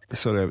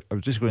 Sorry, I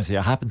was just going to say,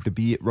 I happened to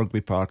be at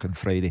Rugby Park on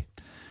Friday,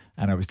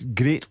 and I was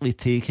greatly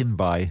taken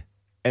by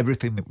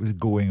everything that was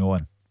going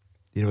on.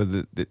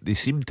 They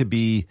seem to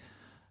be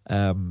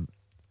a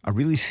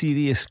really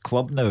serious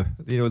club now.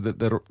 That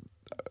they're,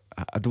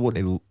 I don't want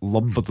to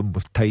lumber them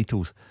with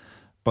titles,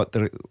 but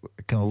they're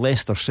kind of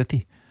Leicester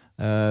City.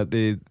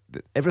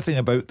 Everything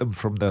about them,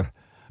 from their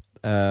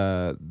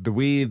the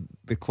way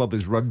the club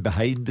is run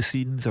behind the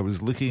scenes. I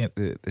was looking at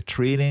the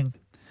training.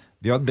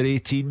 The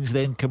under-18s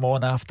then come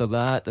on after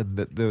that, and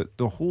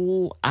the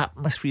whole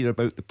atmosphere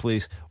about the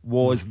place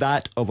was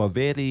that of a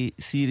very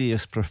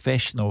serious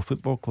professional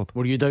football club.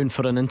 Were you down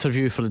for an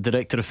interview for the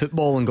director of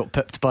football and got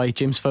pipped by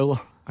James Fowler?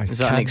 Is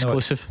that an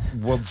exclusive?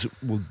 Words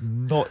will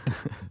not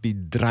be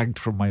dragged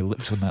from my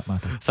lips on that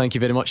matter. Thank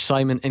you very much,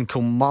 Simon. In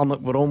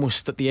Kilmarnock, we're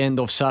almost at the end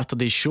of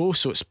Saturday's show,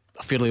 so it's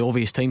a fairly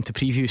obvious time to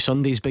preview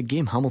Sunday's big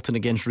game, Hamilton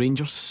against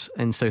Rangers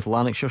in South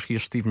Lanarkshire.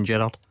 Here's Stephen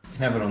Gerrard.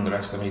 Never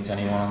underestimate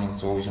anyone. I think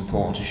it's always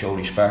important to show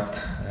respect.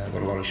 I've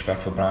got a lot of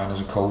respect for Brian as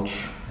a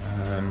coach.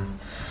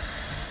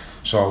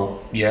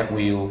 So yeah,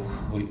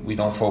 we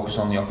don't focus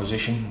on the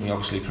opposition. We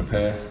obviously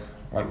prepare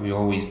like we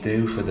always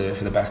do for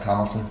the best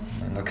Hamilton,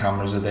 and the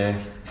cameras are there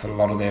for a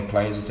lot of their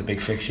players. It's a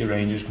big fixture.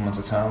 Rangers come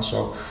into town,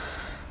 so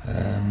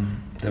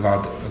they've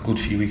had a good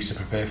few weeks to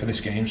prepare for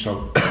this game.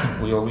 So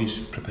we always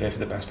prepare for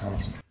the best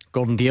Hamilton.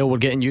 Gordon Dale, we're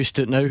getting used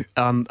to it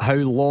now. How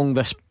long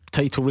this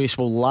title race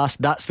will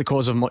last, that's the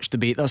cause of much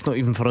debate. That's not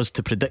even for us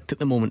to predict at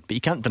the moment, but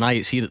you can't deny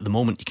it's here at the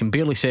moment. You can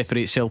barely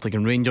separate Celtic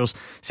and Rangers.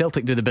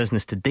 Celtic do the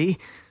business today.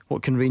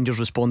 What can Rangers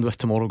respond with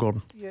tomorrow,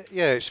 Gordon?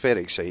 Yeah, it's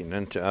very exciting,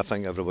 and I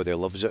think everybody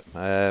loves it.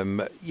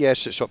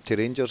 Yes, it's up to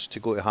Rangers to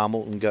go to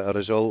Hamilton and get a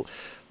result.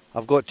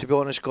 I've got to be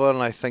honest,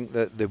 Gordon, I think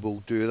that they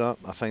will do that.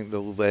 I think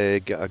they'll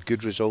get a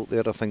good result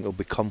there. I think they'll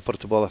be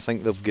comfortable. I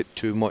think they've got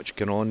too much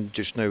going on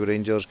just now,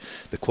 Rangers,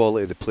 the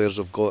quality of the players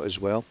they've got as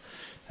well.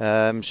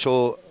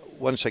 So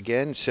once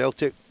again,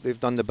 Celtic, they've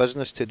done the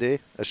business today.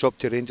 It's up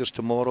to Rangers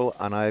tomorrow,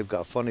 and I've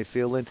got a funny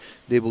feeling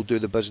they will do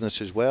the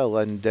business as well.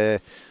 And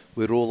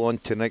we roll on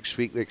to next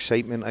week, the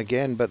excitement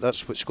again. But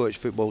that's what Scottish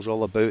football's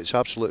all about. It's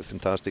absolutely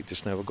fantastic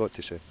just now, I've got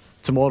to say.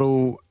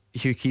 Tomorrow,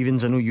 Hugh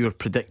Keevins, I know you were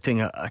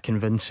predicting a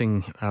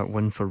convincing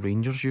win for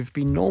Rangers. You've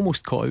been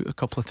almost caught out a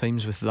couple of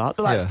times with that,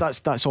 but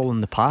that's all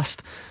in the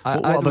past.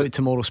 What about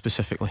tomorrow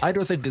specifically? I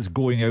don't think it's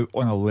going out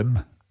on a limb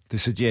to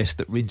suggest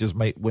that Rangers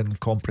might win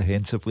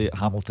comprehensively at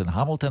Hamilton.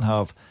 Hamilton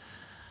have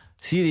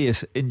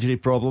serious injury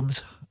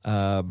problems.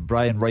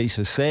 Brian Rice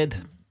has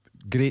said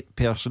great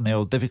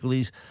personnel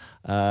difficulties.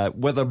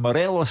 Whether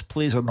Morelos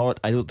plays or not,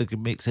 I don't think it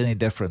makes any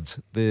difference.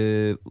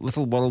 The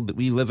little world that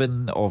we live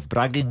in of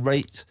bragging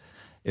rights,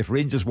 if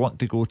Rangers want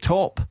to go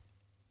top,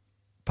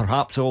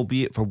 perhaps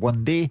albeit for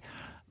one day,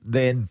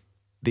 then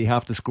they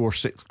have to score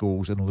 6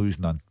 goals and lose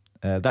none.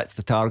 That's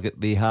the target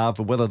they have.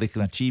 Whether they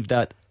can achieve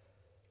that,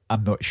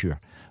 I'm not sure,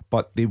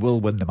 but they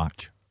will win the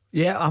match.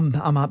 Yeah,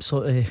 I'm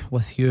absolutely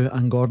with you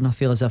and Gordon. I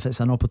feel as if it's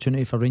an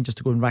opportunity for Rangers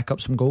to go and rack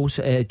up some goals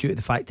due to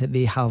the fact that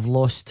they have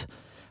lost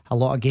a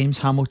lot of games.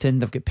 Hamilton,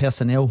 they've got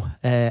personnel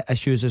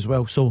issues as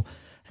well. So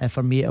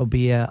for me, it'll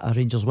be a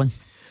Rangers win.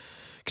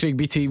 Craig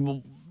Beattie,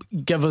 will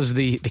give us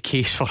the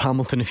case for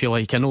Hamilton, if you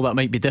like. I know that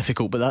might be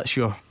difficult, but that's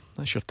your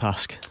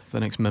task for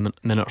the next minute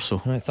or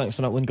so. Right, thanks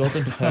for that one,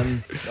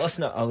 Gordon.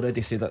 Listen, I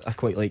already said that I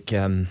quite like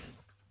the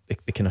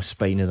kind of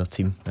spine of their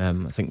team.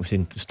 I think we've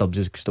seen Stubbs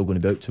is still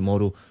going to be out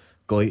tomorrow.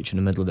 Goic in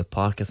the middle of the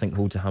park, I think,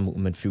 holds the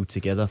Hamilton midfield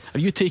together. Are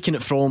you taking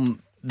it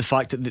from the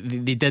fact that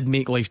they did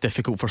make life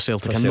difficult for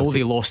Celtic? I know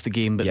they lost the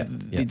game, but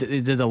they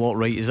did a lot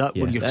right. Is that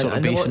what you're sort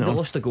of basing it on? They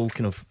lost a goal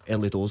kind of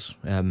early doors,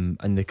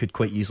 and they could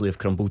quite easily have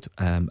crumbled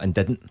and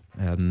didn't.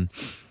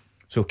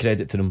 So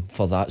credit to them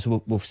for that.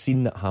 So we've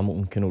seen that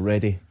Hamilton can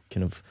already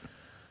kind of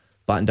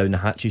batten down the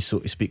hatches, so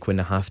to speak, when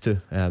they have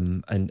to.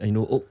 And you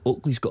know,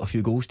 Oakley's got a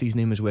few goals to his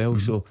name as well,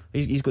 so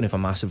he's going to have a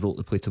massive role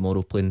to play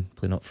tomorrow, playing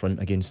up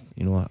front against,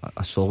 you know,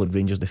 a solid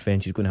Rangers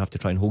defence. He's going to have to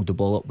try and hold the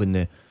ball up when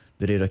the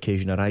rare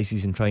occasion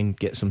arises and try and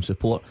get some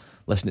support.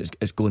 Listen,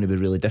 it's going to be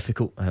really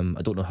difficult. I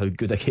don't know how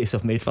good a case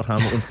I've made for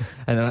Hamilton,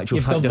 and in actual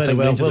fact, I think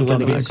Rangers will win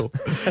the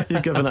game.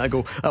 You've given it a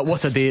go.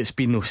 What a day it's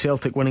been though.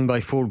 Celtic winning by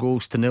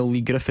 4-0.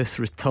 Lee Griffiths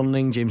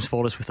returning, James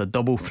Forrest with a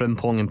double,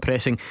 Frimpong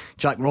impressing,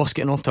 Jack Ross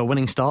getting off to a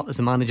winning start as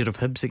the manager of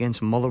Hibs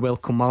against Motherwell.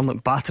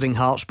 Kilmarnock battering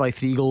Hearts by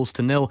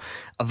 3-0.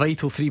 A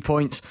vital 3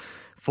 points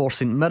for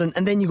St Mirren.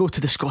 And then you go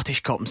to the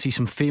Scottish Cup and see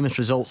some famous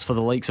results for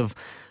the likes of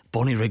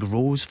Bonnyrigg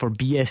Rose, for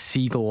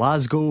BSC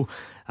Glasgow,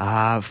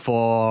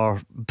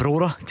 for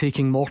Brora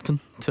taking Morton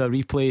to a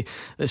replay.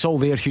 It's all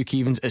there, Hugh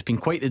Keevins. It's been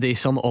quite the day.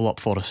 Sum it all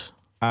up for us.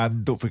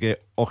 And don't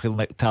forget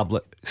Auchinleck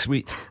Tablet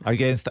Sweet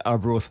against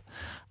Arbroath.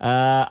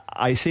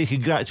 I say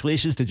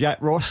congratulations to Jack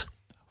Ross,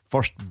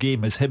 first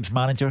game as Hibs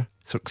manager,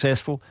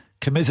 successful.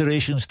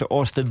 Commiserations to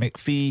Austin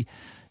McPhee.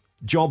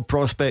 Job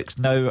prospects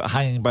now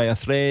hanging by a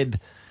thread.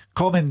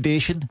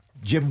 Commendation,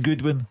 Jim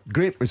Goodwin,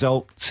 great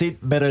result.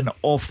 St Mirren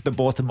off the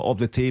bottom of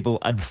the table.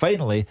 And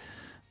finally,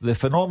 the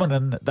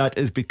phenomenon that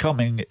is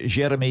becoming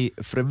Jeremy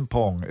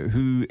Frimpong,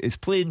 who is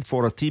playing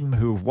for a team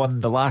who have won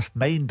the last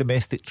 9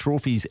 domestic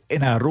trophies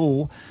in a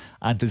row.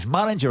 And his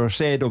manager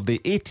said of the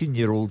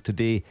 18-year-old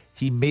today,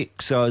 He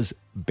makes us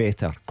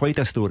better. Quite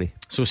a story.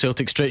 So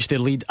Celtic stretch their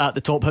lead at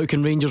the top. How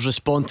can Rangers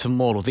respond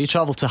tomorrow? They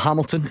travel to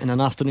Hamilton in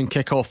an afternoon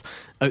kick-off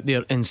out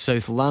there in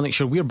South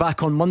Lanarkshire. We're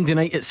back on Monday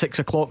night at 6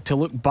 o'clock to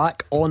look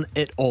back on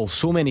it all.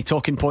 So many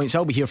talking points.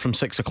 I'll be here from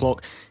 6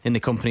 o'clock in the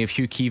company of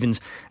Hugh Keevins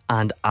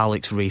and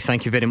Alex Ray.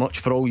 Thank you very much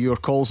for all your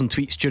calls and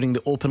tweets during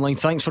the open line.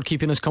 Thanks for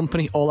keeping us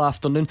company all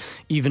afternoon,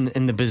 even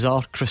in the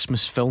bizarre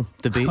Christmas film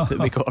debate that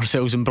we got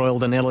ourselves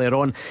embroiled in earlier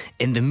on.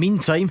 In the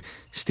meantime,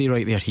 stay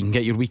right there. You can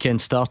get your weekend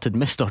started.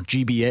 Mr.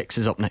 GBX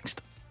is up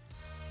next.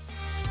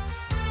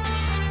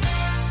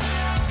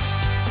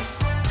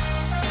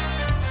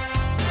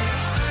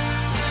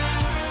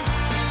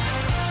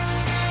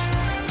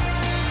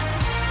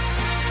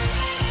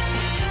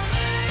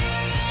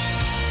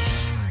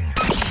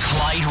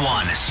 Clyde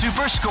One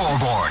Super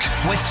Scoreboard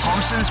with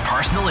Thompson's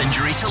personal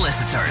injury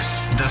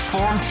solicitors. The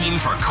form team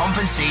for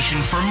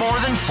compensation for more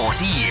than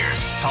 40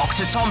 years. Talk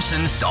to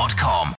Thompsons.com.